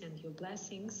grace and your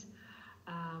blessings,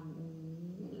 I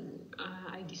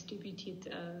distributed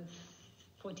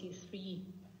 43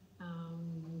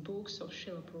 books of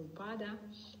Srila Prabhupada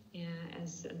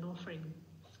as an offering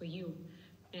for you.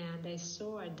 And I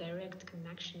saw a direct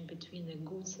connection between a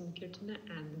good Sankirtana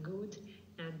and good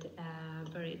and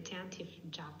very attentive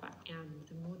japa and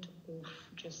the mood of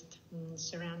just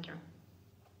surrender.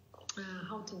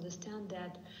 How to understand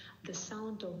that the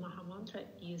sound of Mahamantra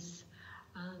is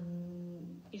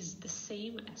the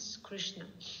same as Krishna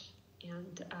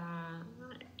and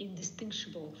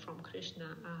indistinguishable from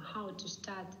Krishna. How to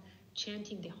start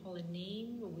chanting the holy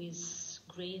name with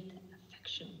great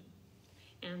affection.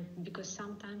 And because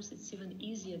sometimes it's even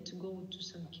easier to go to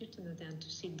Sankirtana than to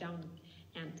sit down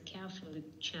and carefully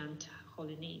chant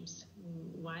holy names.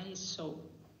 Why so?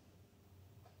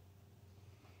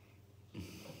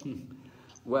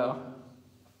 Well,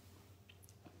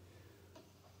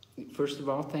 first of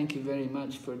all, thank you very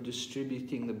much for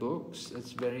distributing the books.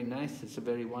 It's very nice. It's a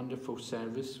very wonderful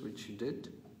service which you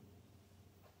did.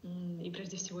 И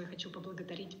прежде всего я хочу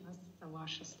поблагодарить вас за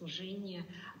ваше служение,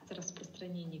 за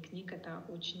распространение книг. Это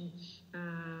очень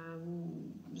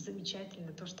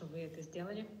замечательно, то, что вы это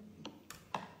сделали.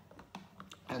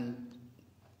 And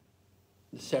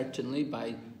certainly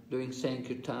by doing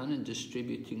Sankirtan and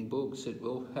distributing books, it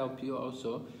will help you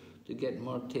also to get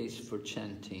more taste for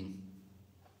chanting.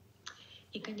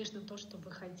 И, конечно, то, что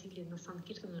вы ходили на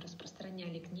Санкиртану и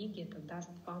распространяли книги, это даст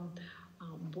вам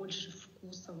больше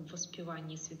вкуса в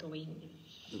воспевании Святого Имени.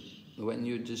 When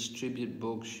you distribute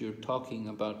books, you're talking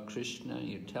about Krishna,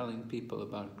 you're telling people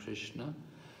about Krishna.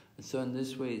 And so in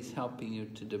this way, it's helping you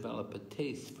to develop a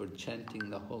taste for chanting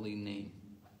the holy name.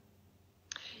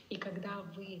 И когда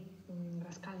вы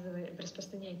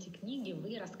распространяете книги,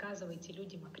 вы рассказываете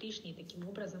людям о Кришне, и таким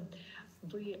образом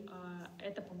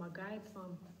это помогает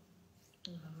вам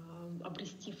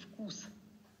обрести вкус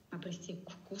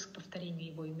к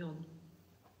повторению его имен.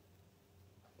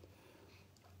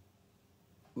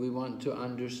 We want to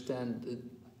understand that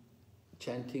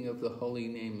chanting of the holy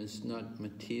name is not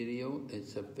material,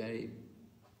 it's a very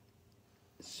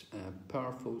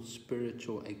powerful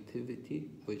spiritual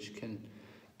activity which can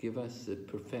give us the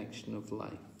perfection of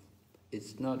life.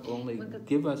 It's not only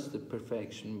give us the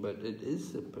perfection, but it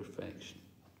is the perfection.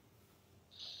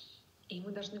 И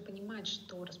мы должны понимать,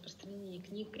 что распространение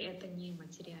книг — это не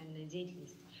материальная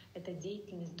деятельность, это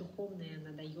деятельность духовная,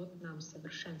 она дает нам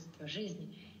совершенство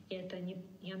жизни.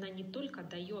 И она не только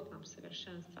дает нам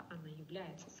совершенство, она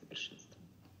является совершенством.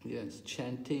 Yes,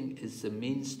 chanting is the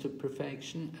means to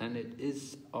perfection, and it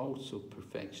is also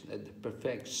perfection. At the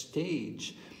perfect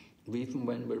stage, even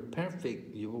when we're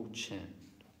perfect, you will chant.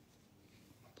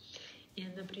 И,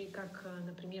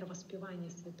 например, воспевание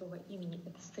Святого Имени —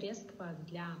 это средство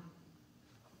для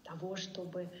того,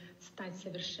 чтобы стать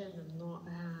совершенным, но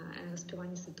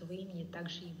воспевание Святого Имени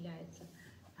также является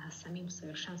самим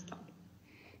совершенством.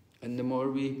 And the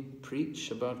more we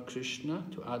preach about Krishna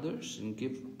to others and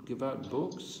give out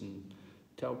books and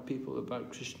tell people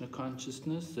about Krishna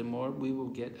consciousness, the more we will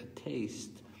get a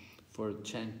taste for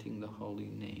chanting the holy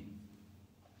name.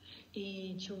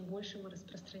 И чем больше мы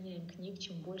распространяем книг,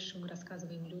 чем больше мы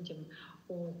рассказываем людям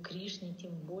о Кришне,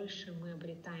 тем больше мы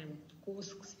обретаем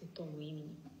вкус к святому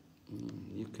имени.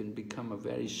 You can become a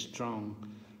very strong,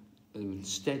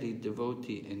 steady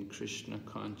devotee in Krishna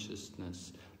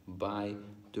consciousness by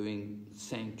doing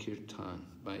Sankirtan,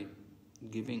 by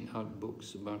giving out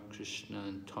books about Krishna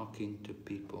and talking to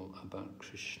people about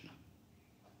Krishna.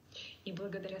 И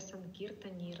благодаря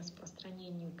санкиртане и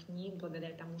распространению книг,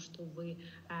 благодаря тому, что вы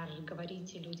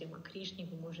говорите людям о Кришне,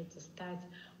 вы можете стать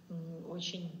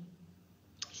очень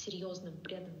серьезным,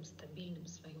 преданным, стабильным в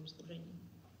своем служении.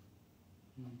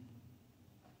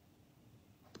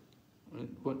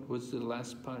 What was the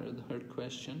last part of her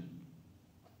question?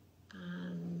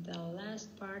 The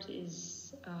last part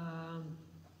is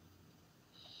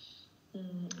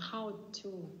how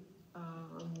to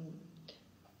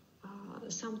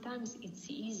sometimes it's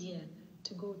easier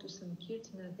to go to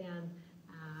Sankirtana than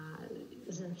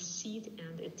sit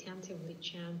and attentively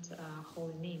chant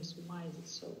holy names. Why is it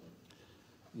so?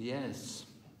 Yes,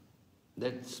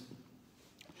 that's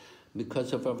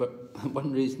because of our,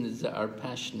 one reason is our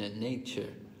passionate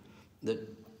nature, that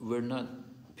we're not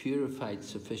purified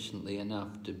sufficiently enough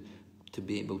to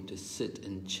be able to sit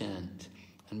and chant.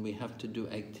 And we have to do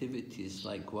activities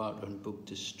like go out on book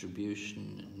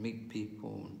distribution and meet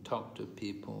people and talk to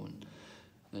people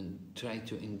and try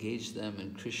to engage them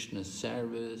in Krishna's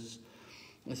service.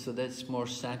 And so that's more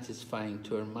satisfying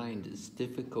to our mind. It's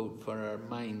difficult for our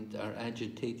mind, our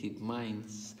agitated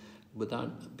minds,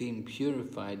 without being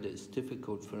purified, it's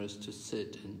difficult for us to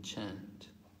sit and chant.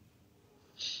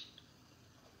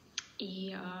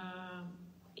 И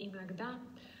иногда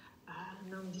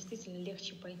нам действительно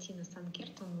легче пойти на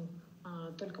Санкиртану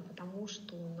только потому,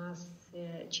 что у нас,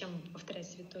 чем повторять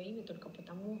Святое Имя, только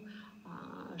потому,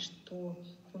 что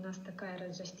у нас такая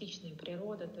раджастичная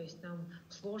природа, то есть нам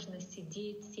сложно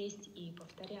сидеть, сесть и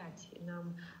повторять.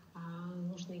 Нам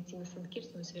нужно идти на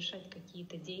Санкиртану и совершать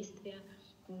какие-то действия,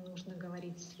 нужно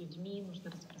говорить с людьми,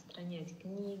 нужно распространять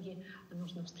книги,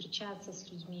 нужно встречаться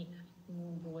с людьми.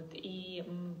 Вот. И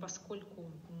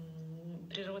поскольку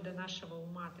природа нашего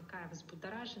ума такая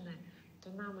взбудораженная,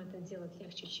 то нам это делать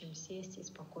легче, чем сесть и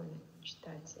спокойно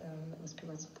читать,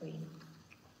 воспевать Святое Имя.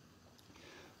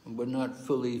 We're not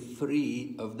fully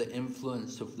free of the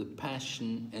influence of the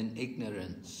passion and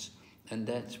ignorance, and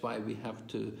that's why we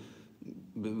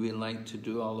like to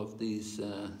do all of these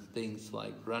things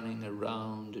like running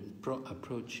around and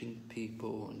approaching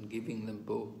people and giving them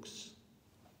books.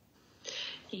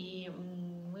 И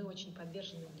мы очень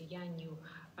подвержены влиянию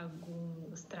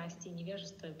страсти и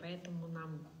невежества, и поэтому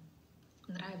нам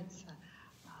нравится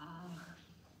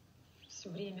все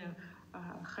время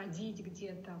ходить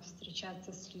где-то,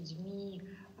 встречаться с людьми,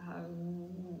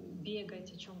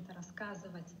 бегать, о чем-то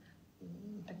рассказывать.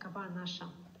 Такова наша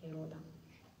природа.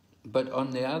 But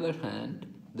on the other hand,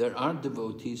 there are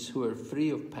devotees who are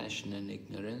free of passion and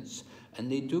ignorance, and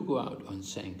they do go out on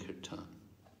Sankirtan.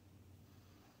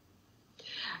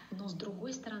 Но с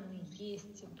другой стороны,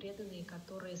 есть преданные,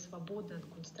 которые свободны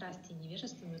от страсти и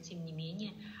невежества, но тем не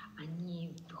менее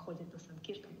они выходят на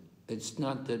Санкиртану. It's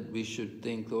not that we should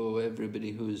think, oh,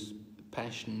 everybody who's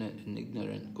passionate and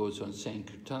ignorant goes on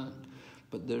Sankirtan,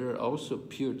 but there are also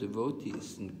pure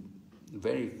devotees and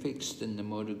very fixed in the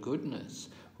mode of goodness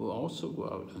who also go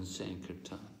out on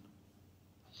Sankirtan.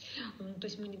 То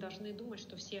есть мы не должны думать,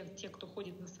 что все те, кто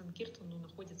ходит на Санкиртану,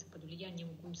 находятся под влиянием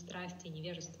страсти и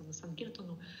невежества на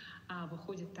Санкиртану, а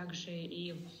выходят также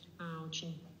и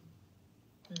очень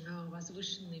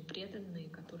возвышенные, преданные,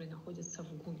 которые находятся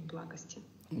в гуне благости.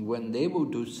 When they will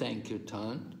do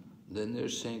Sankirtan, then their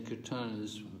Sankirtan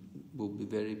will be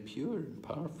very pure and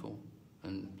powerful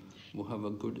and will have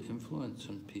a good influence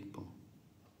on people.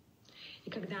 И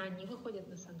когда они выходят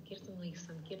на Санкиртану, их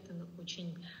Санкиртан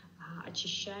очень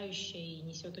очищающее и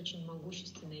несет очень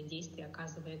могущественное действие,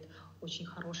 оказывает очень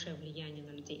хорошее влияние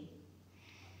на людей.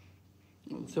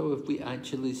 So if we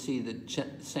actually see that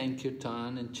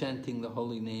Sankirtan and chanting the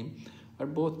holy name are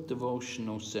both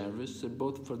devotional service, they're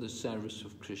both for the service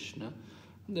of Krishna,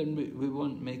 then we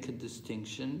won't make a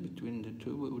distinction between the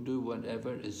two. We will do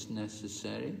whatever is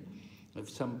necessary. If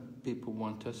some people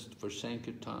want us for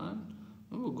Sankirtan,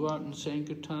 we'll go out and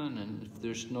Sankirtan, and if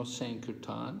there's no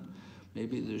Sankirtan,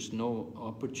 maybe there's no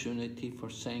opportunity for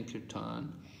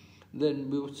Sankirtan, then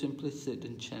we'll simply sit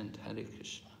and chant Hare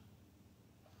Krishna.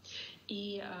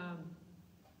 И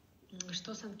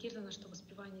что Санкиртана, что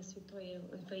воспевание Святого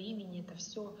Имени, это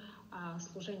все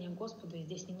служение Господу, и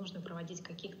здесь не нужно проводить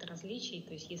каких-то различий.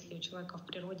 То есть если у человека в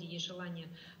природе есть желание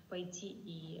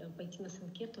пойти на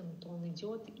Санкиртану, то он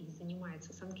идет и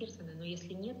занимается Санкиртаной. Но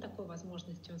если нет такой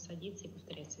возможности, он садится и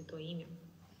повторяет Святое Имя.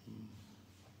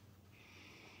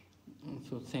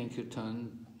 So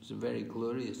Sankirtan is a very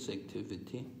glorious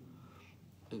activity.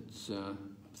 It's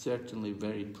certainly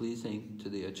very pleasing to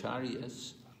the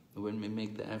acharyas when we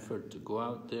make the effort to go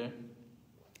out there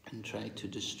and try to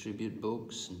distribute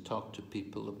books and talk to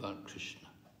people about Krishna.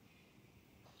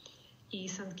 И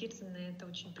санкиртана — это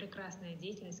очень прекрасная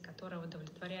деятельность, которая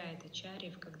удовлетворяет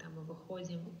ачарьев, когда мы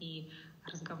выходим и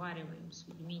разговариваем с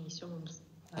людьми,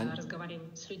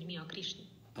 разговариваем с людьми о Кришне.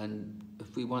 And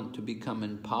if we want to become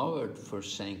empowered for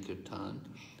Sankirtan,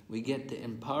 we get the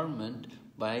empowerment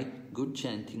by good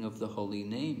chanting of the holy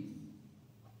name.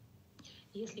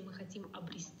 Если мы хотим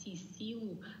обрести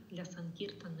силу для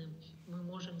санкиртаны, мы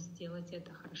можем сделать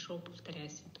это хорошо, повторяя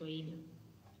святое имя.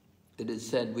 It is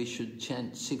said we should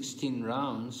chant 16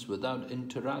 rounds without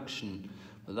interaction,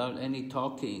 without any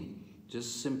talking,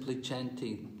 just simply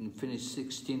chanting and finish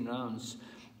 16 rounds.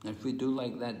 If we do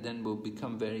like that, then we'll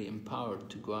become very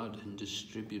empowered to go out and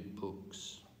distribute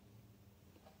books.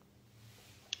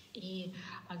 И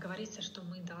говорится, что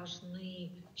мы должны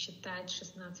считать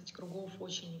 16 кругов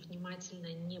очень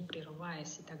внимательно, не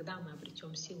прерываясь, и тогда мы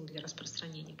обретем силу для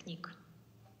распространения книг.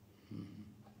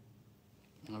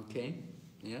 Okay,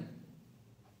 yeah?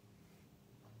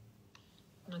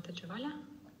 Ну, это Джаваля.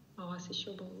 А у вас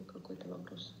еще был какой-то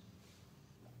вопрос?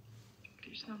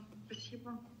 Кришна,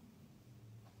 спасибо.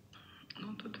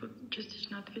 Ну, тут вот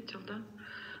частично ответил, да?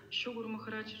 Еще Гуру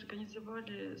Махарадж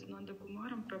организовали с Нанда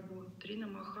Кумаром Прабху 3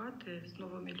 намахаты с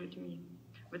новыми людьми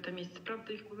в этом месяце.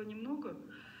 Правда, их было немного,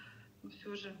 но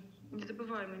все же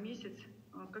незабываемый месяц.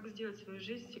 Как сделать свою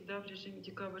жизнь всегда в режиме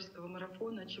декабрьского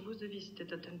марафона? От чего зависит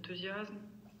этот энтузиазм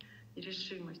и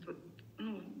решимость? Вот,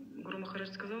 ну, Гуру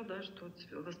Махарадж сказал, да, что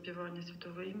воспевание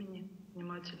святого имени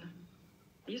внимательно.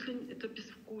 Если это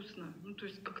безвкусно, ну, то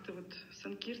есть как-то вот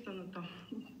санкиртана там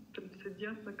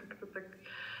трансцендентно, как-то так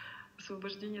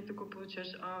освобождение такое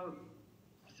получаешь, а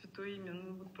святое имя,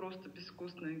 ну, вот просто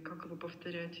безвкусно, и как его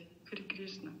повторять? Хари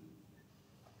Кришна.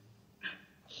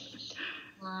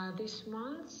 This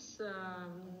month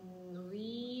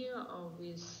we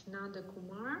with Nanda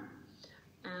Kumar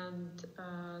and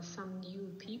some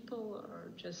new people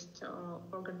just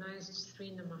organized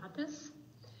 3 namahatas,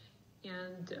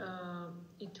 and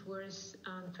it was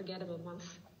an unforgettable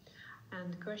month.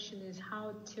 And the question is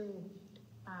how to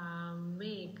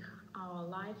make our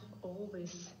life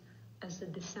always as a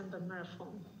December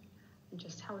marathon.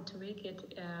 Just how to make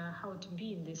it, how to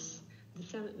be in this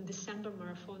December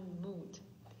marathon mood.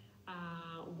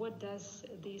 What does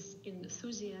this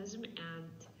enthusiasm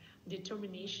and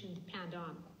determination depend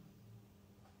on?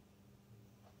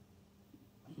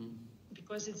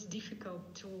 Because it's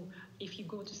difficult to, if you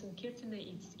go to Sankirtana,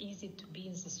 it's easy to be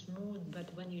in this mood,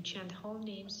 but when you chant holy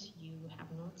names, you have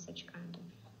not such kind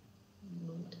of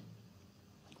mood.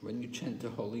 When you chant the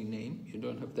holy name, you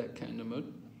don't have that kind of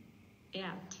mood?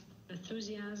 Yeah,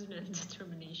 enthusiasm and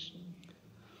determination.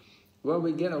 Well,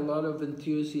 we get a lot of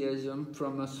enthusiasm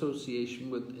from association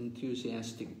with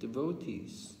enthusiastic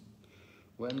devotees.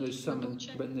 When there's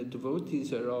when the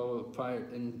devotees are all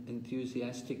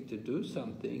enthusiastic to do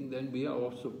something, then we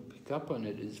also pick up on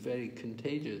it. It's very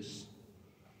contagious.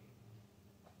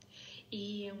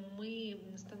 И мы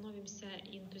становимся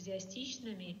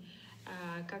энтузиастичными,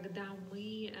 когда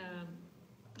мы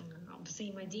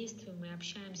взаимодействуем и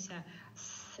общаемся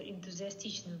с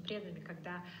энтузиастичными преданными,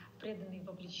 когда преданные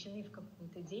вовлечены в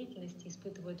какую-то деятельность,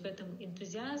 испытывают в этом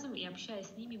энтузиазм, и общаясь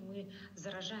с ними, мы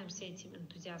заражаемся этим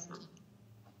энтузиазмом.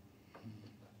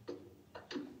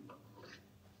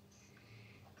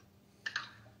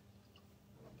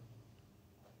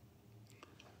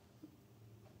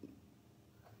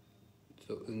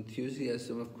 So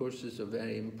enthusiasm, of course, is a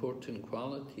very important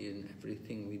quality in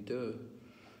everything we do.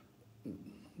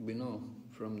 We know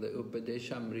from the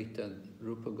Upadeshamrita,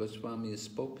 Rupa Goswami has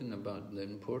spoken about the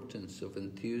importance of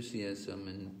enthusiasm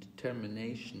and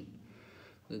determination,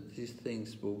 that these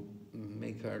things will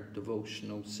make our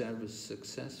devotional service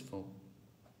successful.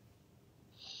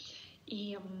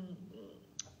 И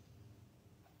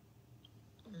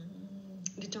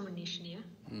determination, yeah?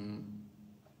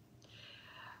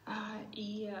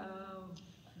 И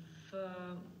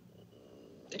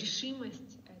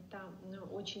решимость — это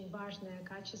очень важное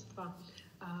качество,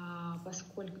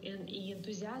 поскольку и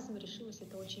энтузиазм, и решимость —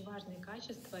 это очень важные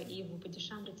качества, и в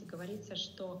Упадешамрите говорится,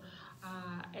 что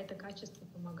это качество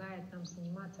помогает нам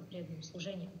заниматься преданным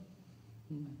служением.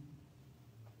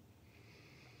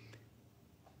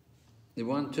 They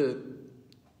want to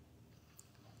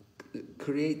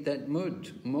create that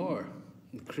mood more.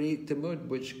 Create the mood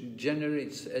which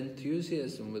generates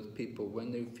enthusiasm with people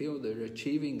when they feel they're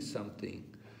achieving something.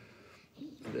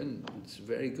 Then it's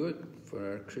very good for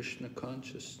our Krishna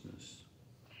consciousness.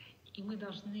 И мы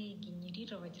должны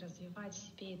генерировать, развивать в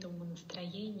себе это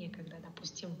умонастроение, когда,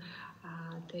 допустим,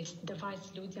 то есть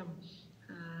давать людям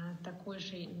такой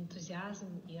же энтузиазм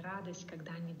и радость,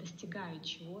 когда они достигают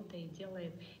чего-то и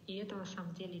это на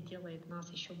самом деле делает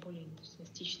нас еще более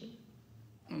энтузиастичными.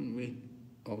 And we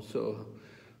also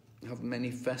have many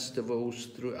festivals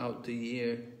throughout the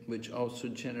year which also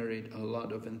generate a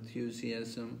lot of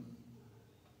enthusiasm.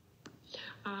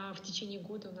 В tечение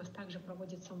года у нас также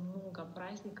проводится много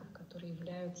праздников, которые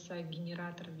являются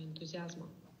генераторами энтузиазма.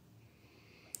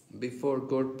 Before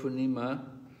Gaur Purnima,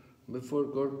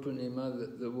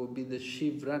 there will be the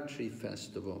Shivratri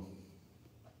festival.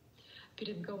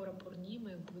 Перед Гаура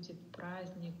Пурнимой будет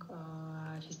праздник,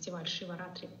 фестиваль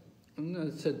Шиваратри. And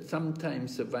I said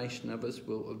sometimes the Vaishnavas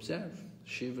will observe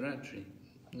Shivratri.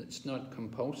 It's not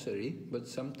compulsory, but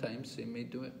sometimes they may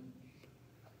do it.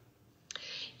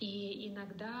 И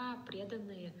иногда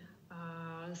преданные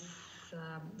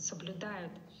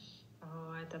соблюдают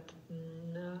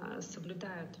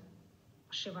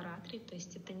Шиваратри, то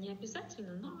есть это не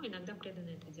обязательно, но иногда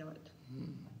преданные это делают.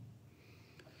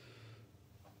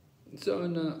 So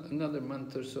in another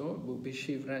month or so it will be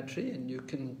Shivratri, and you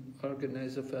can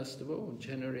organize a festival,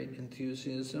 generate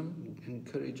enthusiasm,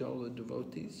 encourage all the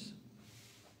devotees.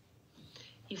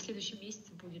 И в следующем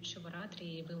месяце будет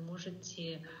Шиваратри, и вы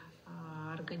можете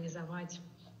организовать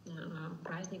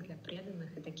праздник для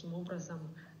преданных и таким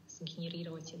образом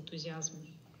сгенерировать энтузиазм.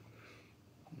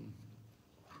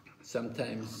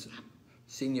 Sometimes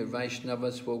senior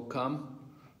Vaishnavas will come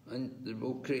and they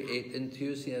will create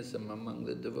enthusiasm among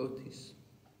the devotees.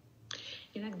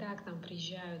 Иногда к нам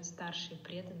приезжают старшие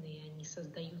преданные, и они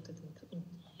создают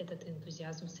этот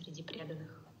энтузиазм среди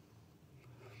преданных.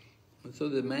 So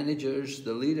the managers,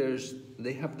 the leaders,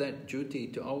 they have that duty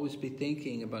to always be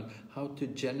thinking about how to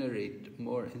generate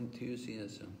more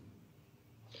enthusiasm.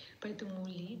 Поэтому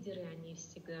лидеры,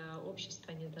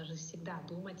 общество, они должны всегда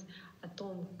думать о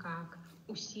том, как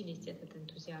усилить этот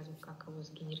энтузиазм, как его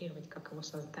сгенерировать, как его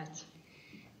создать.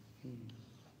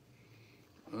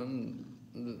 And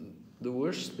the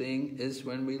worst thing is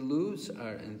when we lose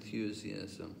our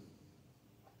enthusiasm.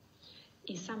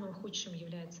 И самым худшим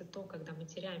является то, когда мы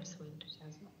теряем свой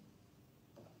энтузиазм.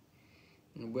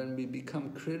 When we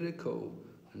become critical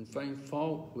and find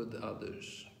fault with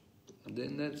others,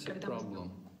 then that's a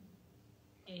problem.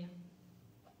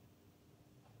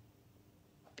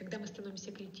 Когда мы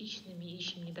становимся критичными и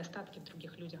ищем недостатки в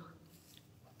других людях.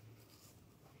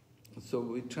 So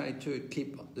we try to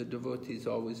keep the devotees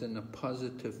always in a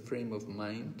positive frame of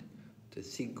mind, to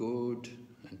see good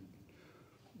and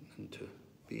to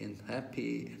be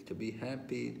happy,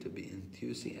 to be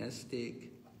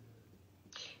enthusiastic.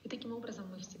 И таким образом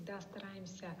мы всегда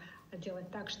стараемся делать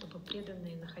так, чтобы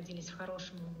преданные находились в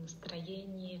хорошем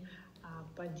настроении,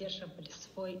 поддерживали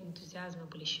свой энтузиазм и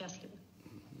были счастливы.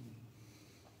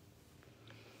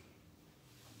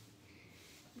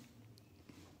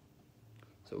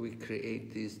 So we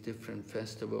create these different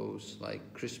festivals like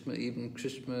Christmas, even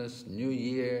Christmas, New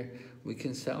Year. We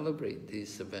can celebrate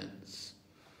these events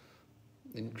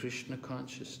in Krishna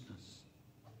consciousness.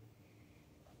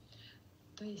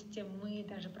 То есть мы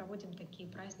даже проводим такие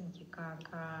праздники, как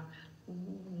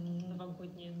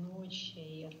новогодняя ночь,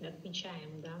 и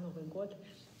отмечаем, Новый год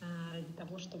для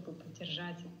того, чтобы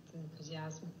поддержать этот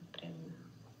энтузиазм преданных.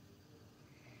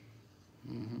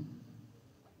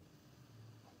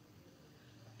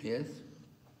 Yes?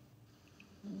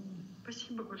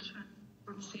 Спасибо большое.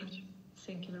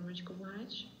 Thank you very much,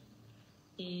 Kumaj.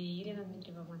 И Елена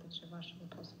Дмитриева, Матаджи, ваши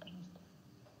вопросы, пожалуйста.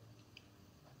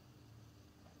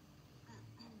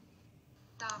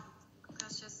 Да, как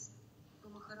раз сейчас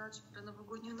Махарадж про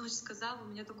новогоднюю ночь сказал. У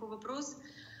меня такой вопрос,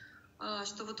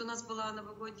 что вот у нас была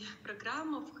новогодняя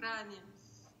программа в храме,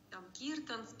 там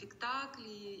киртан,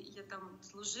 спектакли, я там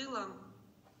служила,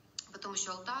 потом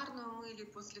еще алтарную мыли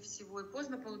после всего, и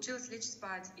поздно получилось лечь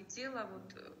спать, и тело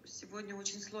вот сегодня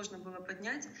очень сложно было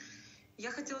поднять. Я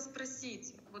хотела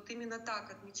спросить, вот именно так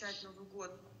отмечать Новый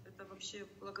год, это вообще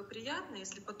благоприятно,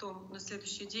 если потом на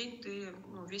следующий день ты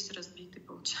весь разбитый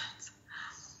получается?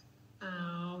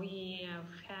 We have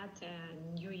had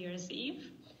New Year's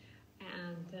Eve,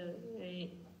 and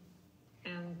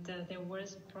there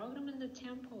was a program in the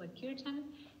temple, a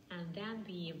kirtan, and then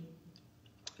we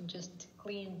just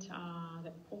cleaned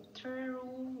the altar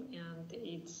room,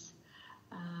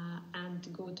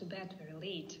 and go to bed very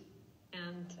late.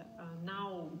 And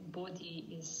now body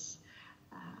is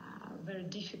very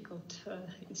difficult.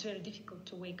 It's very difficult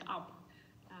to wake up.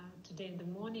 Today in the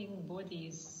morning,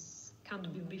 body can't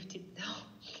be lifted down.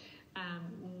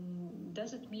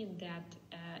 Does it mean that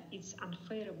it's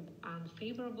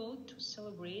unfavorable to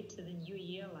celebrate the New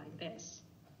Year like this?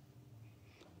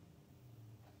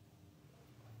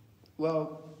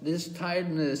 Well, this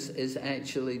tiredness is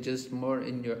actually just more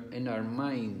in our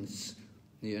minds.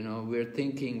 You know, we're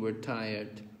thinking we're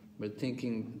tired. We're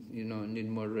thinking, you know, need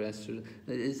more rest. It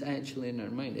is actually in our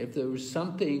mind. If there was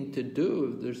something to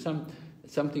do, if there's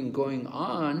something going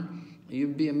on,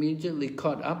 you'd be immediately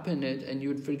caught up in it and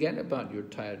you'd forget about your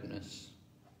tiredness.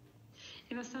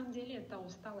 И на самом деле эта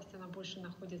усталость, она больше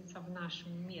находится в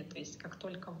нашем уме. То есть как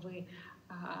только вы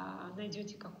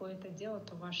найдете какое-то дело,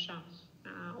 то ваша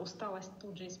усталость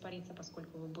тут же испарится,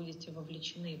 поскольку вы будете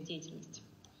вовлечены в деятельность.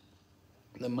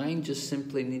 The mind just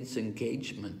simply needs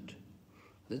engagement.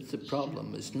 That's the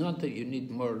problem. It's not that you need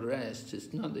more rest.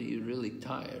 It's not that you're really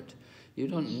tired. You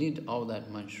don't need all that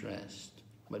much rest.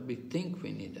 But we think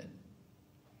we need it.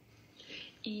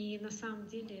 И на самом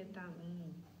деле это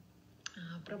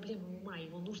проблема ума.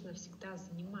 Его нужно всегда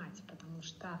занимать, потому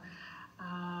что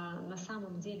на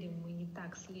самом деле мы не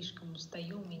так слишком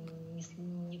устаем и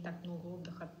не так много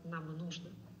отдыха нам и нужно.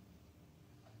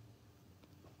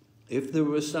 If there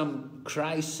was some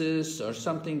crisis or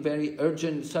something very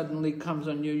urgent suddenly comes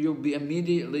on you, you'll be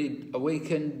immediately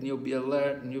awakened, you'll be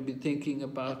alert, and you'll be thinking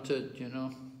about it, you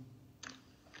know.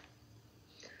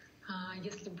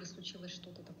 Если бы случилось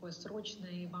что-то такое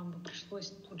срочное, и вам бы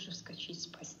пришлось тут же вскочить с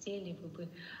постели, вы бы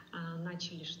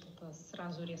начали что-то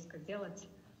сразу резко делать,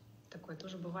 такое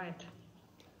тоже бывает.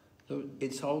 So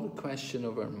it's all the question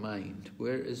of our mind.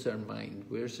 Where is our mind?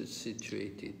 Where is it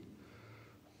situated?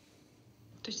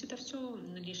 То есть это все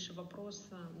лишь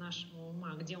вопрос нашего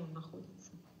ума, где он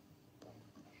находится.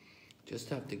 Just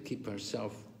have to keep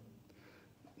ourselves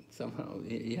somehow.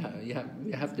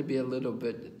 We have to be a little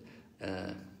bit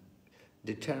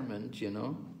determined, you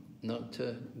know, not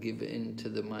to give in to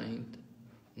the mind,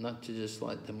 not to just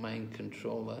let the mind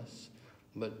control us,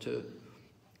 but to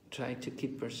try to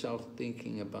keep ourselves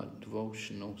thinking about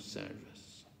devotional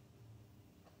service.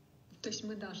 То есть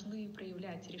мы должны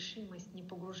проявлять решимость не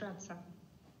погружаться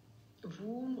в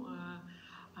ум,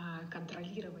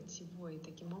 контролировать его и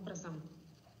таким образом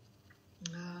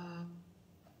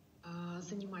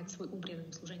занимать свой ум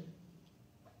преданным служением.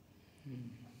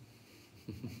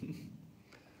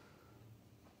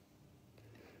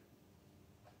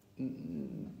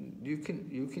 You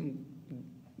can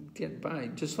get by.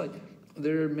 Just like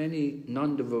there are many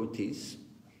non-devotees,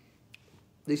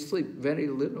 they sleep very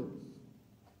little.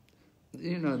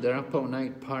 You know, they're up all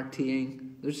night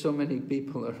partying. There's so many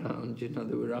people around, you know,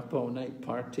 they were up all night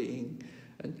partying.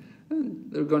 And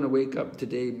they're going to wake up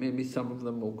today. Maybe some of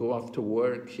them will go off to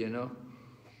work, you know.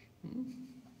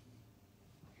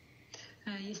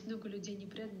 Есть много людей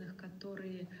непреданных,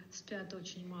 которые спят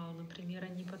очень мало. Например,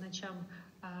 они по ночам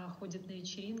ходят на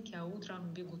вечеринки, а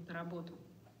утром бегут на работу.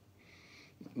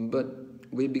 But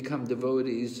we become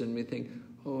devotees and we think,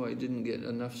 oh, I didn't get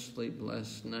enough sleep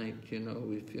last night, you know,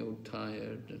 we feel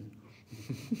tired. And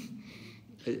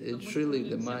it's really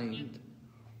the mind.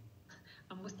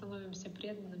 А мы становимся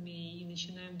преданными и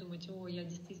начинаем думать, о, я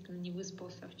действительно не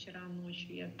выспался вчера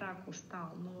ночью, я так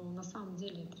устал. Но на самом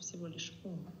деле это всего лишь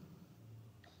ум.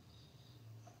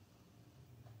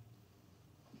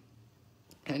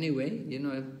 Anyway, you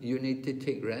know, if you need to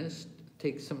take rest,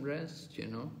 take some rest, you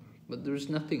know. But there's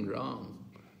nothing wrong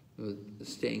with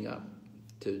staying up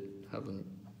to having,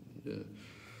 you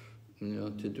know,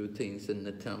 to do things in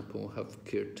the temple, have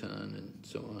kirtan and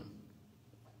so on.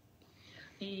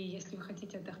 И если вы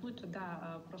хотите отдохнуть, то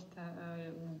да,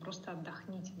 просто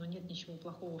отдохните. Но нет ничего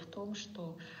плохого в том,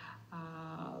 что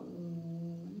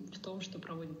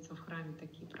проводятся в храме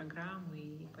такие программы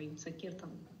и поются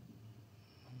киртан.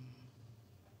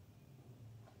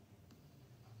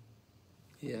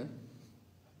 Yeah.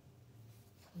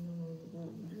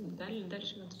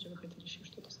 Дальше, Наташа, вы хотели еще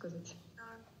что-то сказать?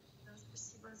 Да,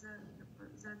 спасибо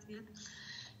за ответ.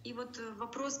 И вот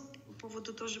вопрос по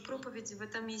поводу тоже проповеди. В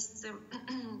этом месяце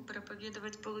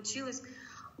проповедовать получилось,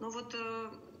 но вот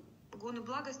гуны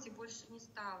благости больше не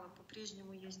стало.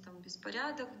 По-прежнему есть там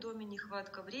беспорядок в доме,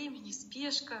 нехватка времени,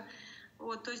 спешка.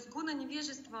 Вот, то есть гуна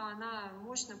невежества, она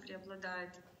мощно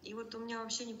преобладает. И вот у меня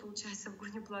вообще не получается в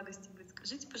гуне благости быть.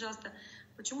 Скажите, пожалуйста,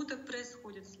 почему так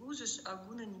происходит? Служишь, а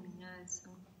гуна не меняется?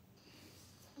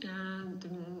 And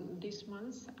this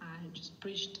month I just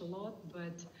preached a lot,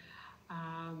 but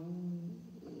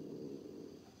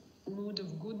mood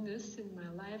of goodness in my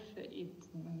life, it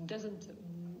doesn't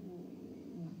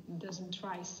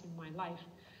rise in my life.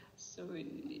 So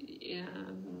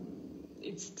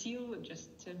it's still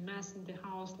just a mess in the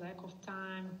house, lack of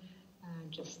time,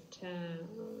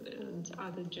 and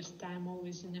other just time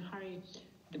always in a hurry.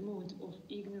 the mode of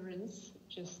ignorance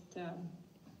just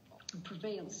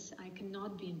prevails. I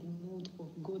cannot be in the mood of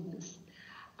goodness.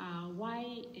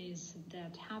 Why is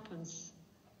that happens?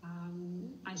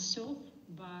 I serve,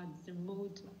 but the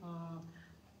mode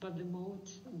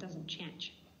doesn't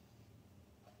change.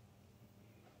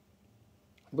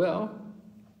 Well,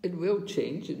 it will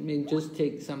change. It may just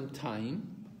take some time.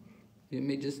 You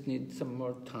may just need some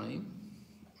more time.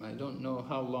 I don't know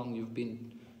how long you've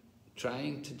been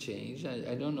trying to change.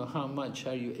 I don't know how much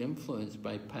are you influenced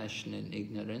by passion and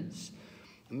ignorance.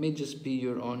 It may just be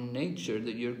your own nature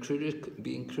that you're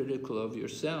being critical of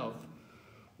yourself.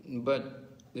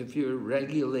 But if you're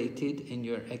regulated in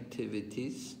your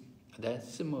activities,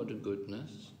 that's the mode of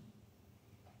goodness.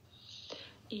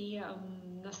 И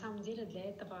на самом деле для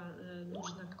этого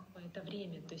нужно какое-то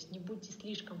время. То есть не будьте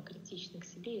слишком критичны к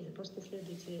себе, просто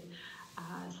следуйте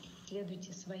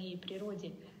своей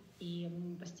природе, и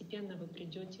постепенно вы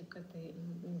придете к этой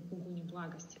гуне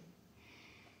благости.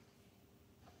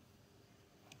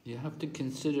 You have to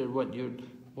consider what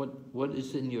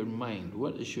is in your mind,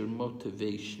 what is your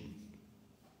motivation.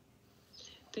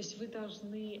 То есть вы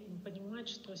должны понимать,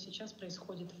 что сейчас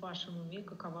происходит в вашем уме,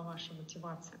 какова ваша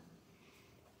мотивация.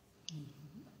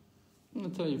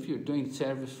 So if you're doing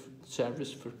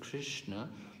service for Krishna,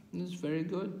 it's very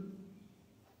good.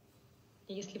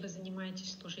 Если вы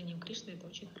занимаетесь служением Кришны, это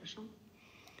очень хорошо.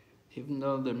 Even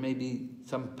though there may be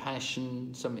some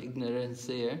passion, some ignorance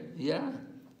there, yeah,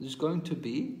 there's going to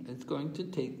be. It's going to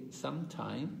take some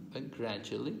time, but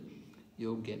gradually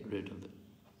you'll get rid of it.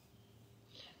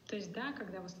 То есть, да,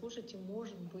 когда вы слушаете,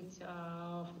 могут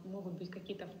быть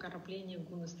какие-то вкрапления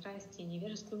гуны страсти и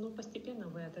невежества, но постепенно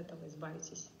вы от этого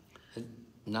избавитесь.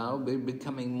 Now we're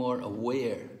becoming more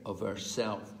aware of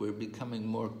ourselves. We're becoming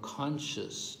more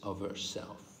conscious of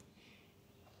ourselves.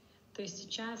 То есть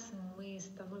сейчас мы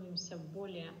становимся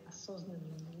более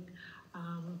осознанными,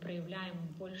 мы проявляем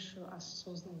большую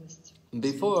осознанность.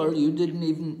 Before you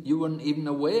weren't even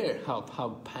aware how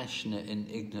passionate and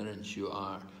ignorant you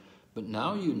are. But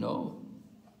now you know.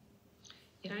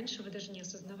 И раньше вы даже не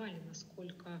осознавали,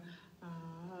 насколько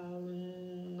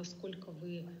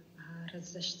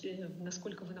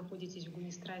вы находитесь в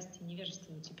гуне страсти и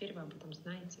невежества, но теперь вы об этом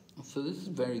знаете. So this is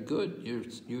very good.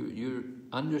 You're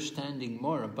understanding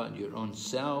more about your own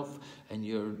self, and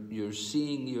you're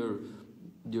seeing your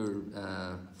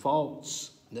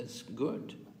faults. That's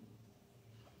good.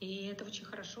 И это очень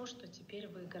хорошо, что теперь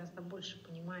вы гораздо больше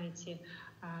понимаете,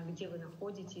 где вы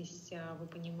находитесь, вы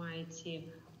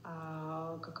понимаете,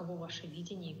 каково ваше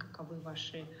видение, каковы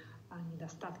ваши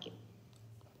недостатки.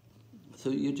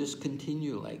 So you just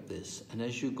continue like this, and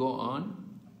as you go on,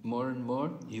 more and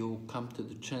more, you'll come to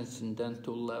the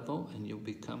transcendental level, and you'll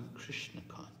become Krishna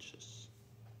conscious.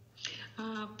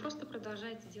 Просто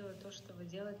продолжайте делать то, что вы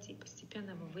делаете, и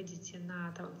постепенно вы выйдете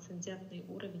на трансцендентный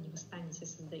уровень, и вы станете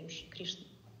создающей Кришну.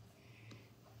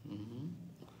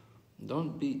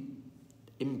 Don't be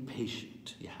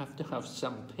impatient. You have to have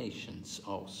some patience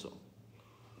also.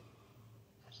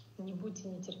 Не будьте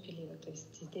нетерпеливы, то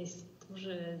есть здесь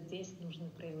нужно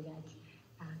проявлять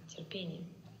терпение.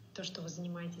 То, что вы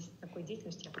занимаетесь такой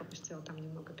деятельностью, я пропустила там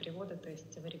немного перевода, то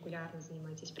есть вы регулярно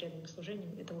занимаетесь преданным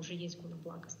служением, это уже есть гуна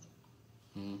благости.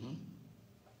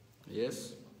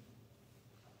 Yes?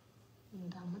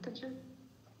 Да, мы также.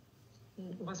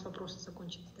 У вас вопросы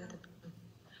закончились, да?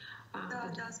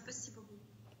 Да, спасибо.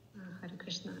 Харе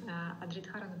Кришна.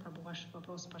 Адридхарана Прабhu, ваш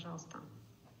вопрос, пожалуйста.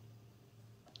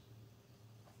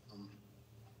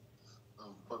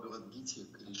 В Бхагавад-гите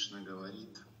Кришна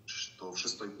говорит, что в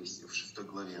 6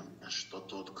 главе, что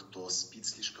тот, кто спит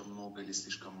слишком много или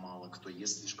слишком мало, кто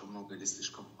ест слишком много или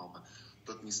слишком мало,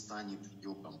 тот не станет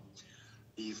йогом.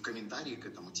 И в комментарии к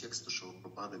этому тексту Шрила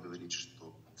Прабхупада говорит,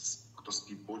 что кто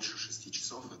спит больше 6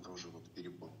 часов, это уже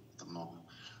перебор, это много.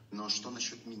 Но что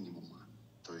насчет минимума?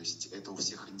 То есть это у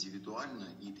всех индивидуально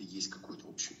или есть какой-то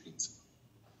общий принцип?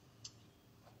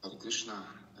 Hare Krishna,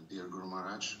 dear Guru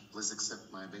Maharaj, please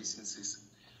accept my obeisances.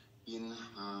 In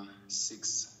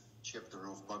 6th chapter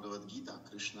of Bhagavad Gita,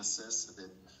 Krishna says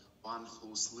that one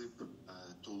who sleep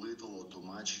too little or too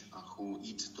much, who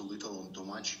eat too little or too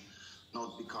much,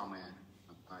 not become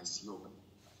a nice yoga.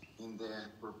 In the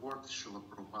report, Srila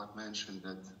Prabhupada mentioned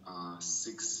that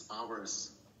 6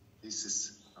 hours, this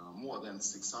is more than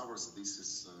 6 hours, this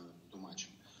is too much.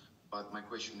 But my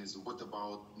question is, what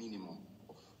about minimum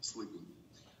of sleeping?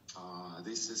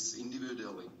 This is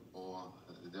individually, or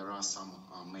there are some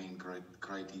main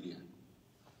criteria?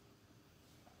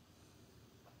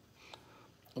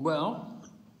 Well,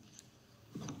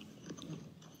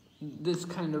 this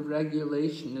kind of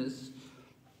regulation is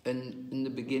in the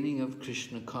beginning of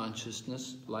Krishna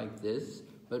consciousness like this,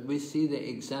 But we see the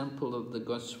example of the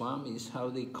Goswamis, how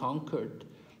they conquered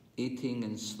eating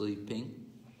and sleeping.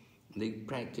 They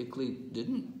practically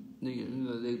didn't,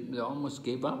 they almost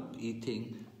gave up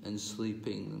eating and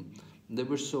sleeping. They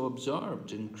were so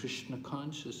absorbed in Krishna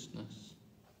consciousness.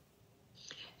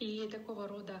 И такого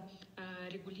рода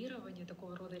регулирование,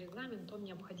 такого рода регламент, он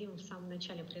необходим в самом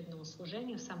начале преданного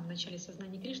служения, в самом начале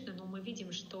сознания Кришны, но мы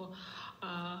видим, что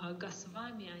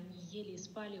Госвами, они ели и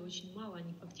спали очень мало,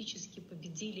 они фактически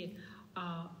победили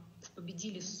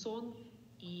сон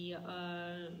и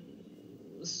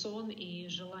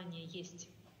желание есть.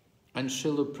 And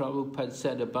Srila Prabhupada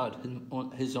said about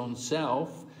his own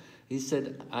self, he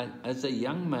said, as a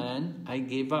young man, I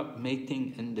gave up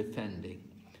mating and defending.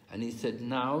 And he said,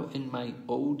 now in my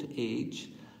old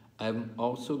age, I'm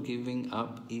also giving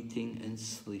up eating and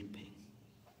sleeping.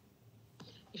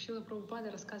 И Шрила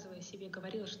Прабхупада, рассказывая о себе,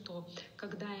 говорил, что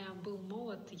когда я был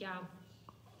молод, я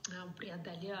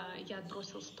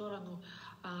отбросил в сторону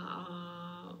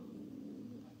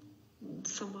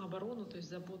самооборону, то есть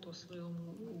заботу о своем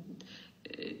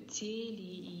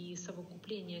теле и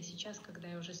совокупление. А сейчас, когда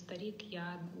я уже старик,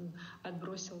 я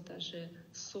отбросил даже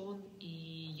сон и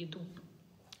еду.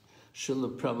 Srila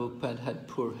Prabhupada had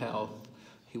poor health.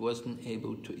 He wasn't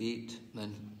able to eat,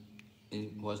 and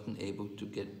he wasn't able to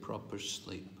get proper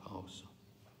sleep also.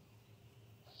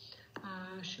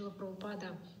 Шрила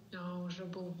Прабхупада уже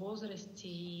был в возрасте,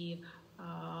 и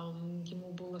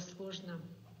ему было сложно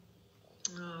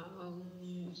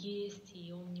есть,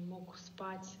 и он не мог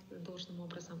спать должным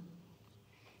образом.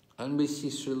 And we see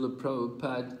Srila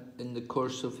Prabhupada in the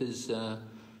course of his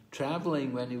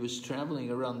traveling, when he was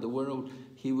traveling around the world,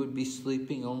 he would be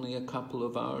sleeping only a couple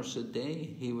of hours a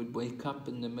day. He would wake up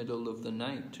in the middle of the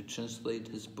night to translate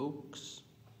his books.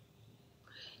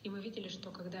 И мы видели, что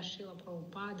когда Шрила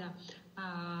Прабхупада,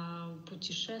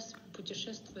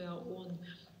 путешествуя, он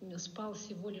спал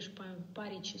всего лишь по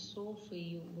паре часов,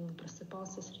 и он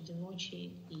просыпался среди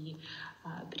ночи и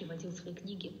переводил свои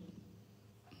книги.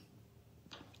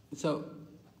 So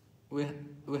we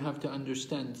have to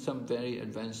understand some very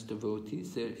advanced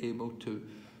devotees, they're able to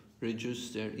reduce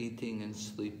their eating and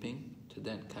sleeping to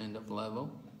that kind of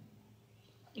level.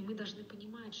 И мы должны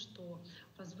понимать, что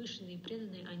возвышенные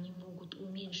преданные, они могут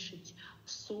уменьшить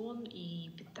сон и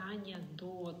питание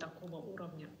до такого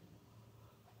уровня.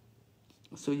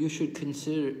 So you should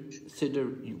consider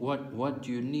what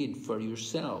you need for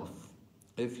yourself.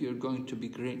 If you're going to be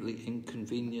greatly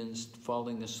inconvenienced,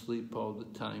 falling asleep all the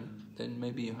time, then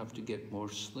maybe you have to get more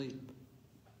sleep.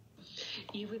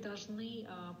 И вы должны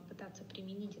попытаться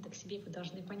применить это к себе, вы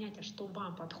должны понять, а что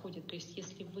вам подходит. То есть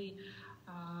если вы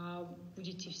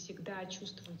будете всегда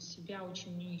чувствовать себя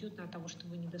очень неуютно от того, что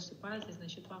вы не досыпаете,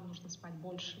 значит, вам нужно спать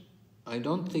больше. I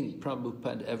don't think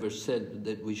Prabhupada ever said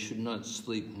that we should not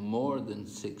sleep more than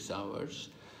 6 hours.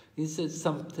 He said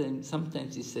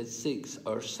sometimes he said 6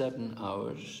 or 7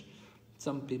 hours.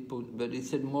 Some people, but he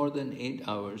said more than 8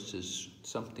 hours is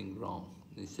something wrong.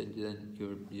 He said then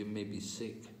you may be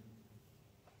sick.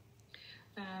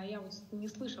 Я вот не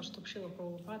слышал, чтобы Шрила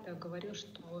Прабхупада говорил,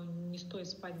 что не стоит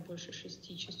спать больше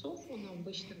 6 часов. Он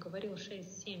обычно говорил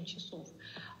 6-7 часов.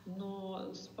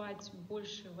 Но спать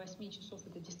больше 8 часов —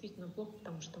 это действительно плохо,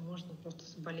 потому что можно просто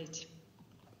заболеть.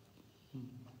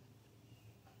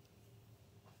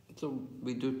 So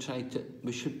we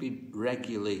should be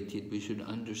regulated, we should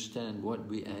understand what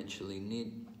we actually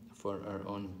need for our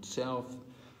own self.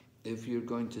 If you're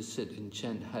going to sit and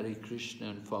chant Hare Krishna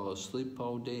and fall asleep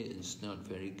all day, it's not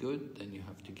very good, then you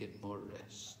have to get more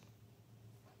rest.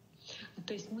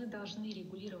 То есть мы должны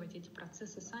регулировать эти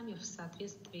процессы сами в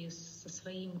соответствии со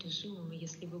своим режимом. И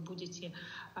если вы будете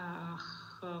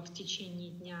в течение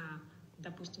дня,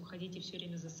 допустим, хотите все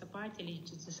время засыпать или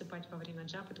засыпать во время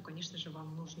джапы, то, конечно же,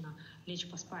 вам нужно лечь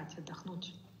поспать,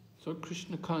 отдохнуть. So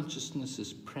Krishna consciousness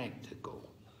is practical.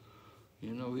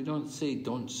 You know, we don't say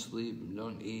don't sleep,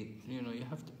 don't eat. You know, you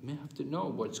have to know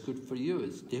what's good for you.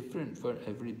 It's different for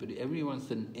everybody.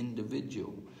 Everyone's an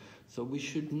individual. So we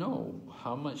should know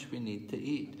how much we need to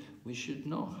eat. We should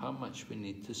know how much we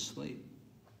need to sleep.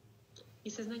 И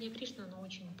сознание Кришны, оно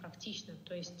очень практично.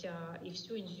 То есть и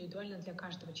все индивидуально для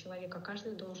каждого человека.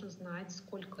 Каждый должен знать,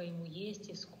 сколько ему есть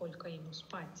и сколько ему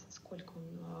спать,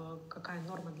 какая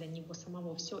норма для него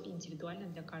самого. Все индивидуально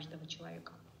для каждого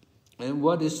человека. And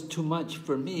what is too much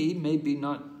for me may be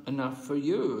not enough for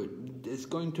you. It's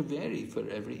going to vary for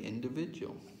every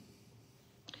individual.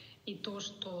 И то,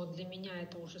 что для меня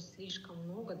это уже слишком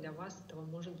много, для вас этого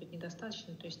может быть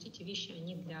недостаточно. То есть эти вещи,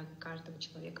 они для каждого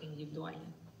человека индивидуальны.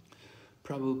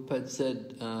 Prabhupada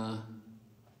said,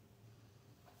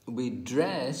 when we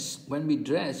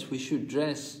dress, we should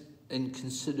dress in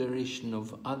consideration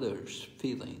of others'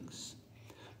 feelings.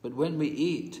 But when we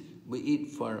eat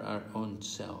for our own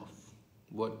self,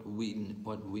 what we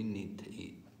need to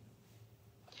eat.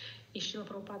 И Шрила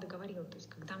Прабхупада говорил, то есть,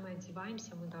 когда мы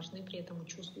одеваемся, мы должны при этом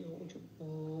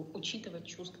учитывать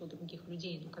чувства других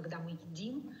людей. Но когда мы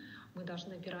едим, мы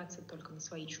должны опираться только на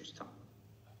свои чувства.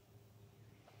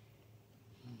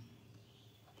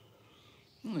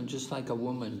 Just like a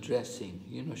woman dressing,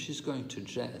 she's going to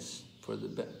dress for the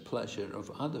pleasure of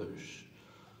others.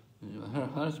 Her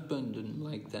husband didn't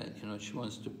like that, she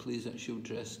wants to please him. She'll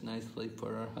dress nicely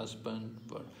for her husband,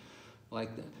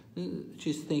 like that.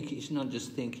 She's not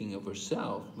just thinking of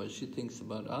herself, but she thinks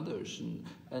about others.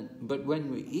 But when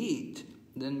we eat,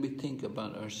 then we think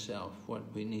about ourselves, what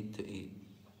we need to eat.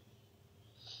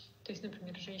 То есть,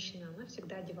 например, женщина, она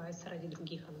всегда одевается ради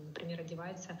других. Она, например,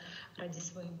 одевается ради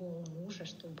своего мужа,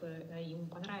 чтобы ему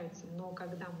понравиться. Но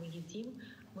когда мы едим,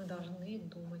 мы должны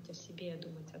думать о себе,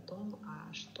 думать о том,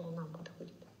 что нам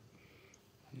подходит.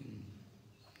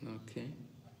 Okay.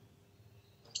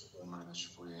 Much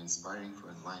for your inspiring, for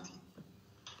enlightening.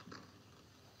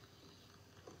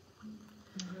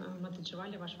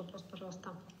 Матадживали, ваш вопрос,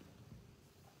 пожалуйста.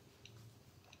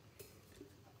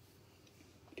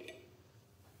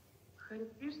 Харе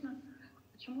Кришна,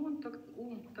 почему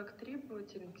ум так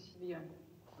требователен к себе?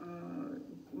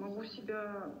 Могу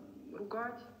себя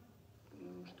ругать,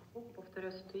 что плохо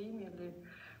повторять это имя, или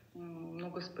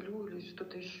много сплю, или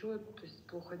что-то еще, то есть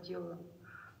плохо делаю.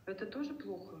 Это тоже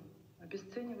плохо?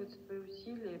 Обесценивать свои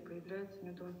усилия, появляется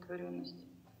неудовлетворенность.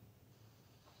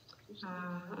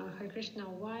 Hare Krishna,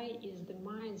 why is the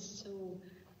mind so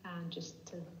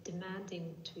just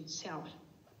demanding to itself?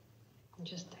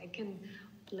 I can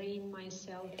blame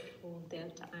myself for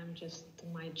that.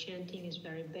 My chanting is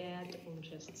very bad. I'm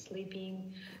just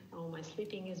sleeping. Oh, my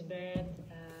sleeping is bad.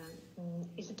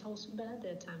 Is it also bad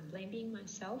that I'm blaming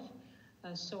myself?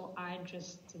 So I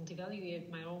just devalue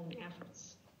my own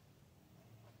efforts.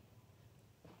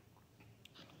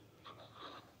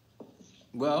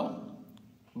 Well,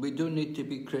 we do need to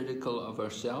be critical of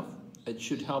ourselves. It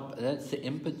should help. That's the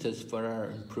impetus for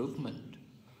our improvement.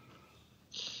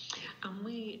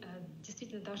 Мы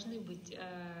действительно должны быть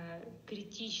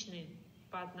критичны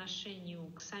по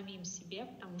отношению к самим себе,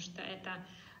 потому что это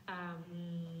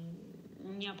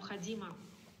необходимо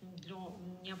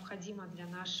для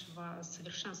нашего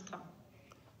совершенства.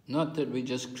 Not that we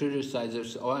just criticize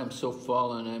ourselves, oh, I'm so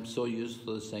fallen, I'm so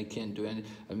useless, I can't do anything,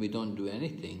 and we don't do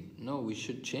anything. No, we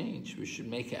should change. We should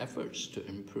make efforts to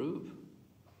improve.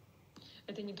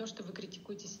 Это не то, что вы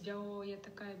критикуете себя, о, я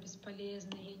такая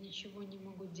бесполезная, я ничего не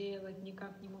могу делать,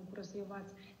 никак не могу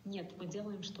развиваться. Нет, мы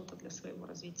делаем что-то для своего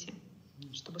развития,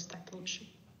 чтобы стать лучше.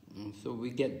 So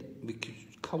we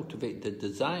cultivate the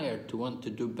desire to want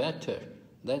to do better.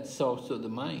 That's also the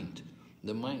mind.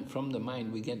 From the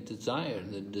mind we get desire.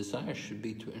 The desire should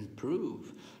be to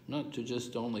improve, not to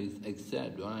just only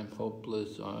accept, oh, I'm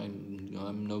hopeless, oh,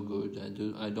 I'm no good,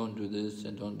 I don't do this,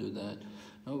 I don't do that.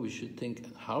 No, we should think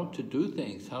how to do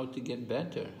things, how to get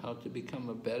better, how to become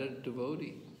a better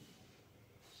devotee.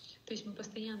 То есть мы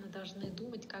постоянно должны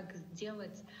думать, как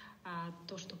сделать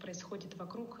то, что происходит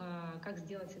вокруг, как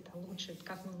сделать это лучше,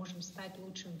 как мы можем стать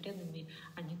лучшими преданными,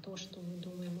 а не то, что мы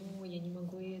думаем, о, я не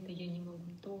могу это, я не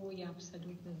могу то, я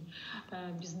абсолютно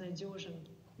безнадежен.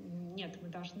 Нет, мы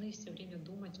должны все время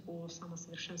думать о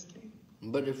самосовершенствовании.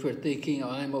 But if we're thinking, oh,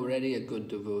 I'm already a good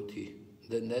devotee,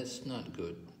 then that's not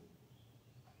good.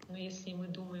 Но если мы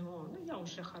думаем, о, я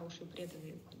уже хороший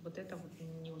преданный, вот это вот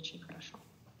не очень хорошо.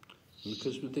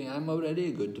 Because we think, I'm already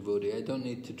a good devotee, I don't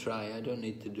need to try, I don't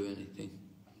need to do anything.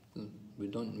 We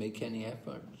don't make any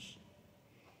efforts.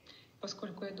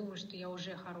 Поскольку я думаю, что я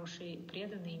уже хороший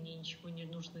преданный, и мне ничего не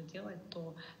нужно делать,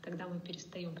 то тогда мы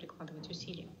перестаем прикладывать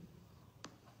усилия.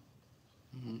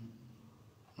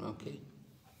 Okay.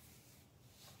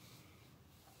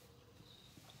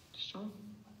 Хорошо.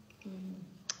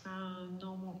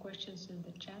 No more questions in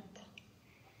the chat.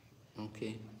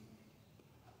 Okay.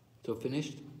 So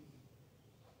finished?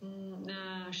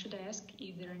 Should I ask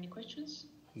if there are any questions?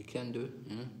 You can do it,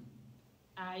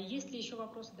 yeah. Есть ли еще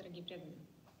вопросы, дорогие преданные?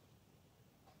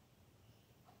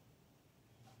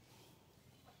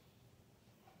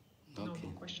 Okay. No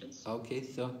more questions. Okay,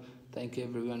 so thank you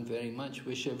everyone very much.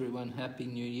 Wish everyone Happy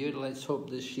New Year. Let's hope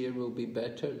this year will be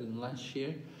better than last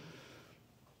year.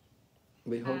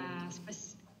 We hope.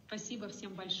 Спасибо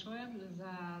всем большое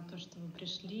за то, что вы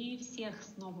пришли. Всех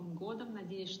с Новым годом.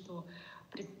 Надеюсь, что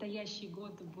предстоящий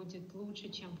год будет лучше,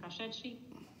 чем прошедший.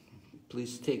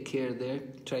 Please take care there.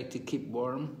 Try to keep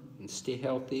warm and stay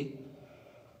healthy.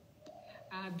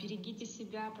 Берегите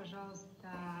себя,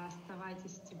 пожалуйста,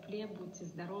 оставайтесь в тепле, будьте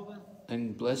здоровы.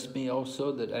 And bless me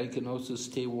also that I can also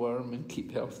stay warm and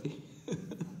keep healthy.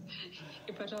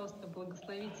 И, пожалуйста,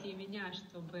 благословите и меня,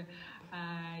 чтобы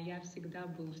я всегда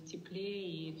был в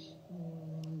тепле и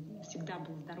всегда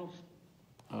был здоров.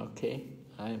 Okay,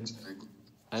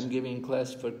 I'm giving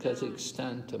class for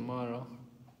Kazakhstan tomorrow.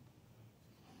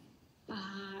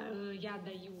 Я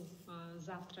даю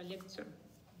завтра лекцию.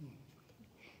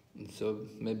 So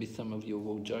maybe some of you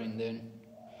will join then.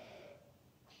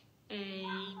 И,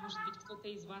 может быть, кто-то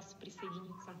из вас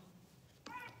присоединится.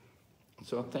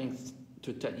 So thanks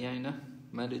to Tatyana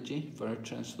Mataji for her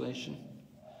translation,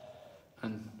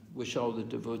 and wish all the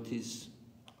devotees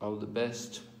all the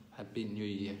best. Happy New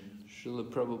Year. Srila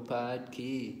Prabhupada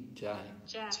ki jai.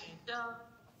 Jai.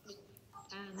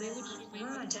 Наилучшие мои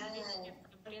поздравления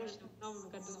в новом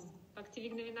году. Бхакти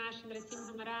Вигна Винаша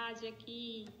Нарасимха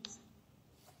ки.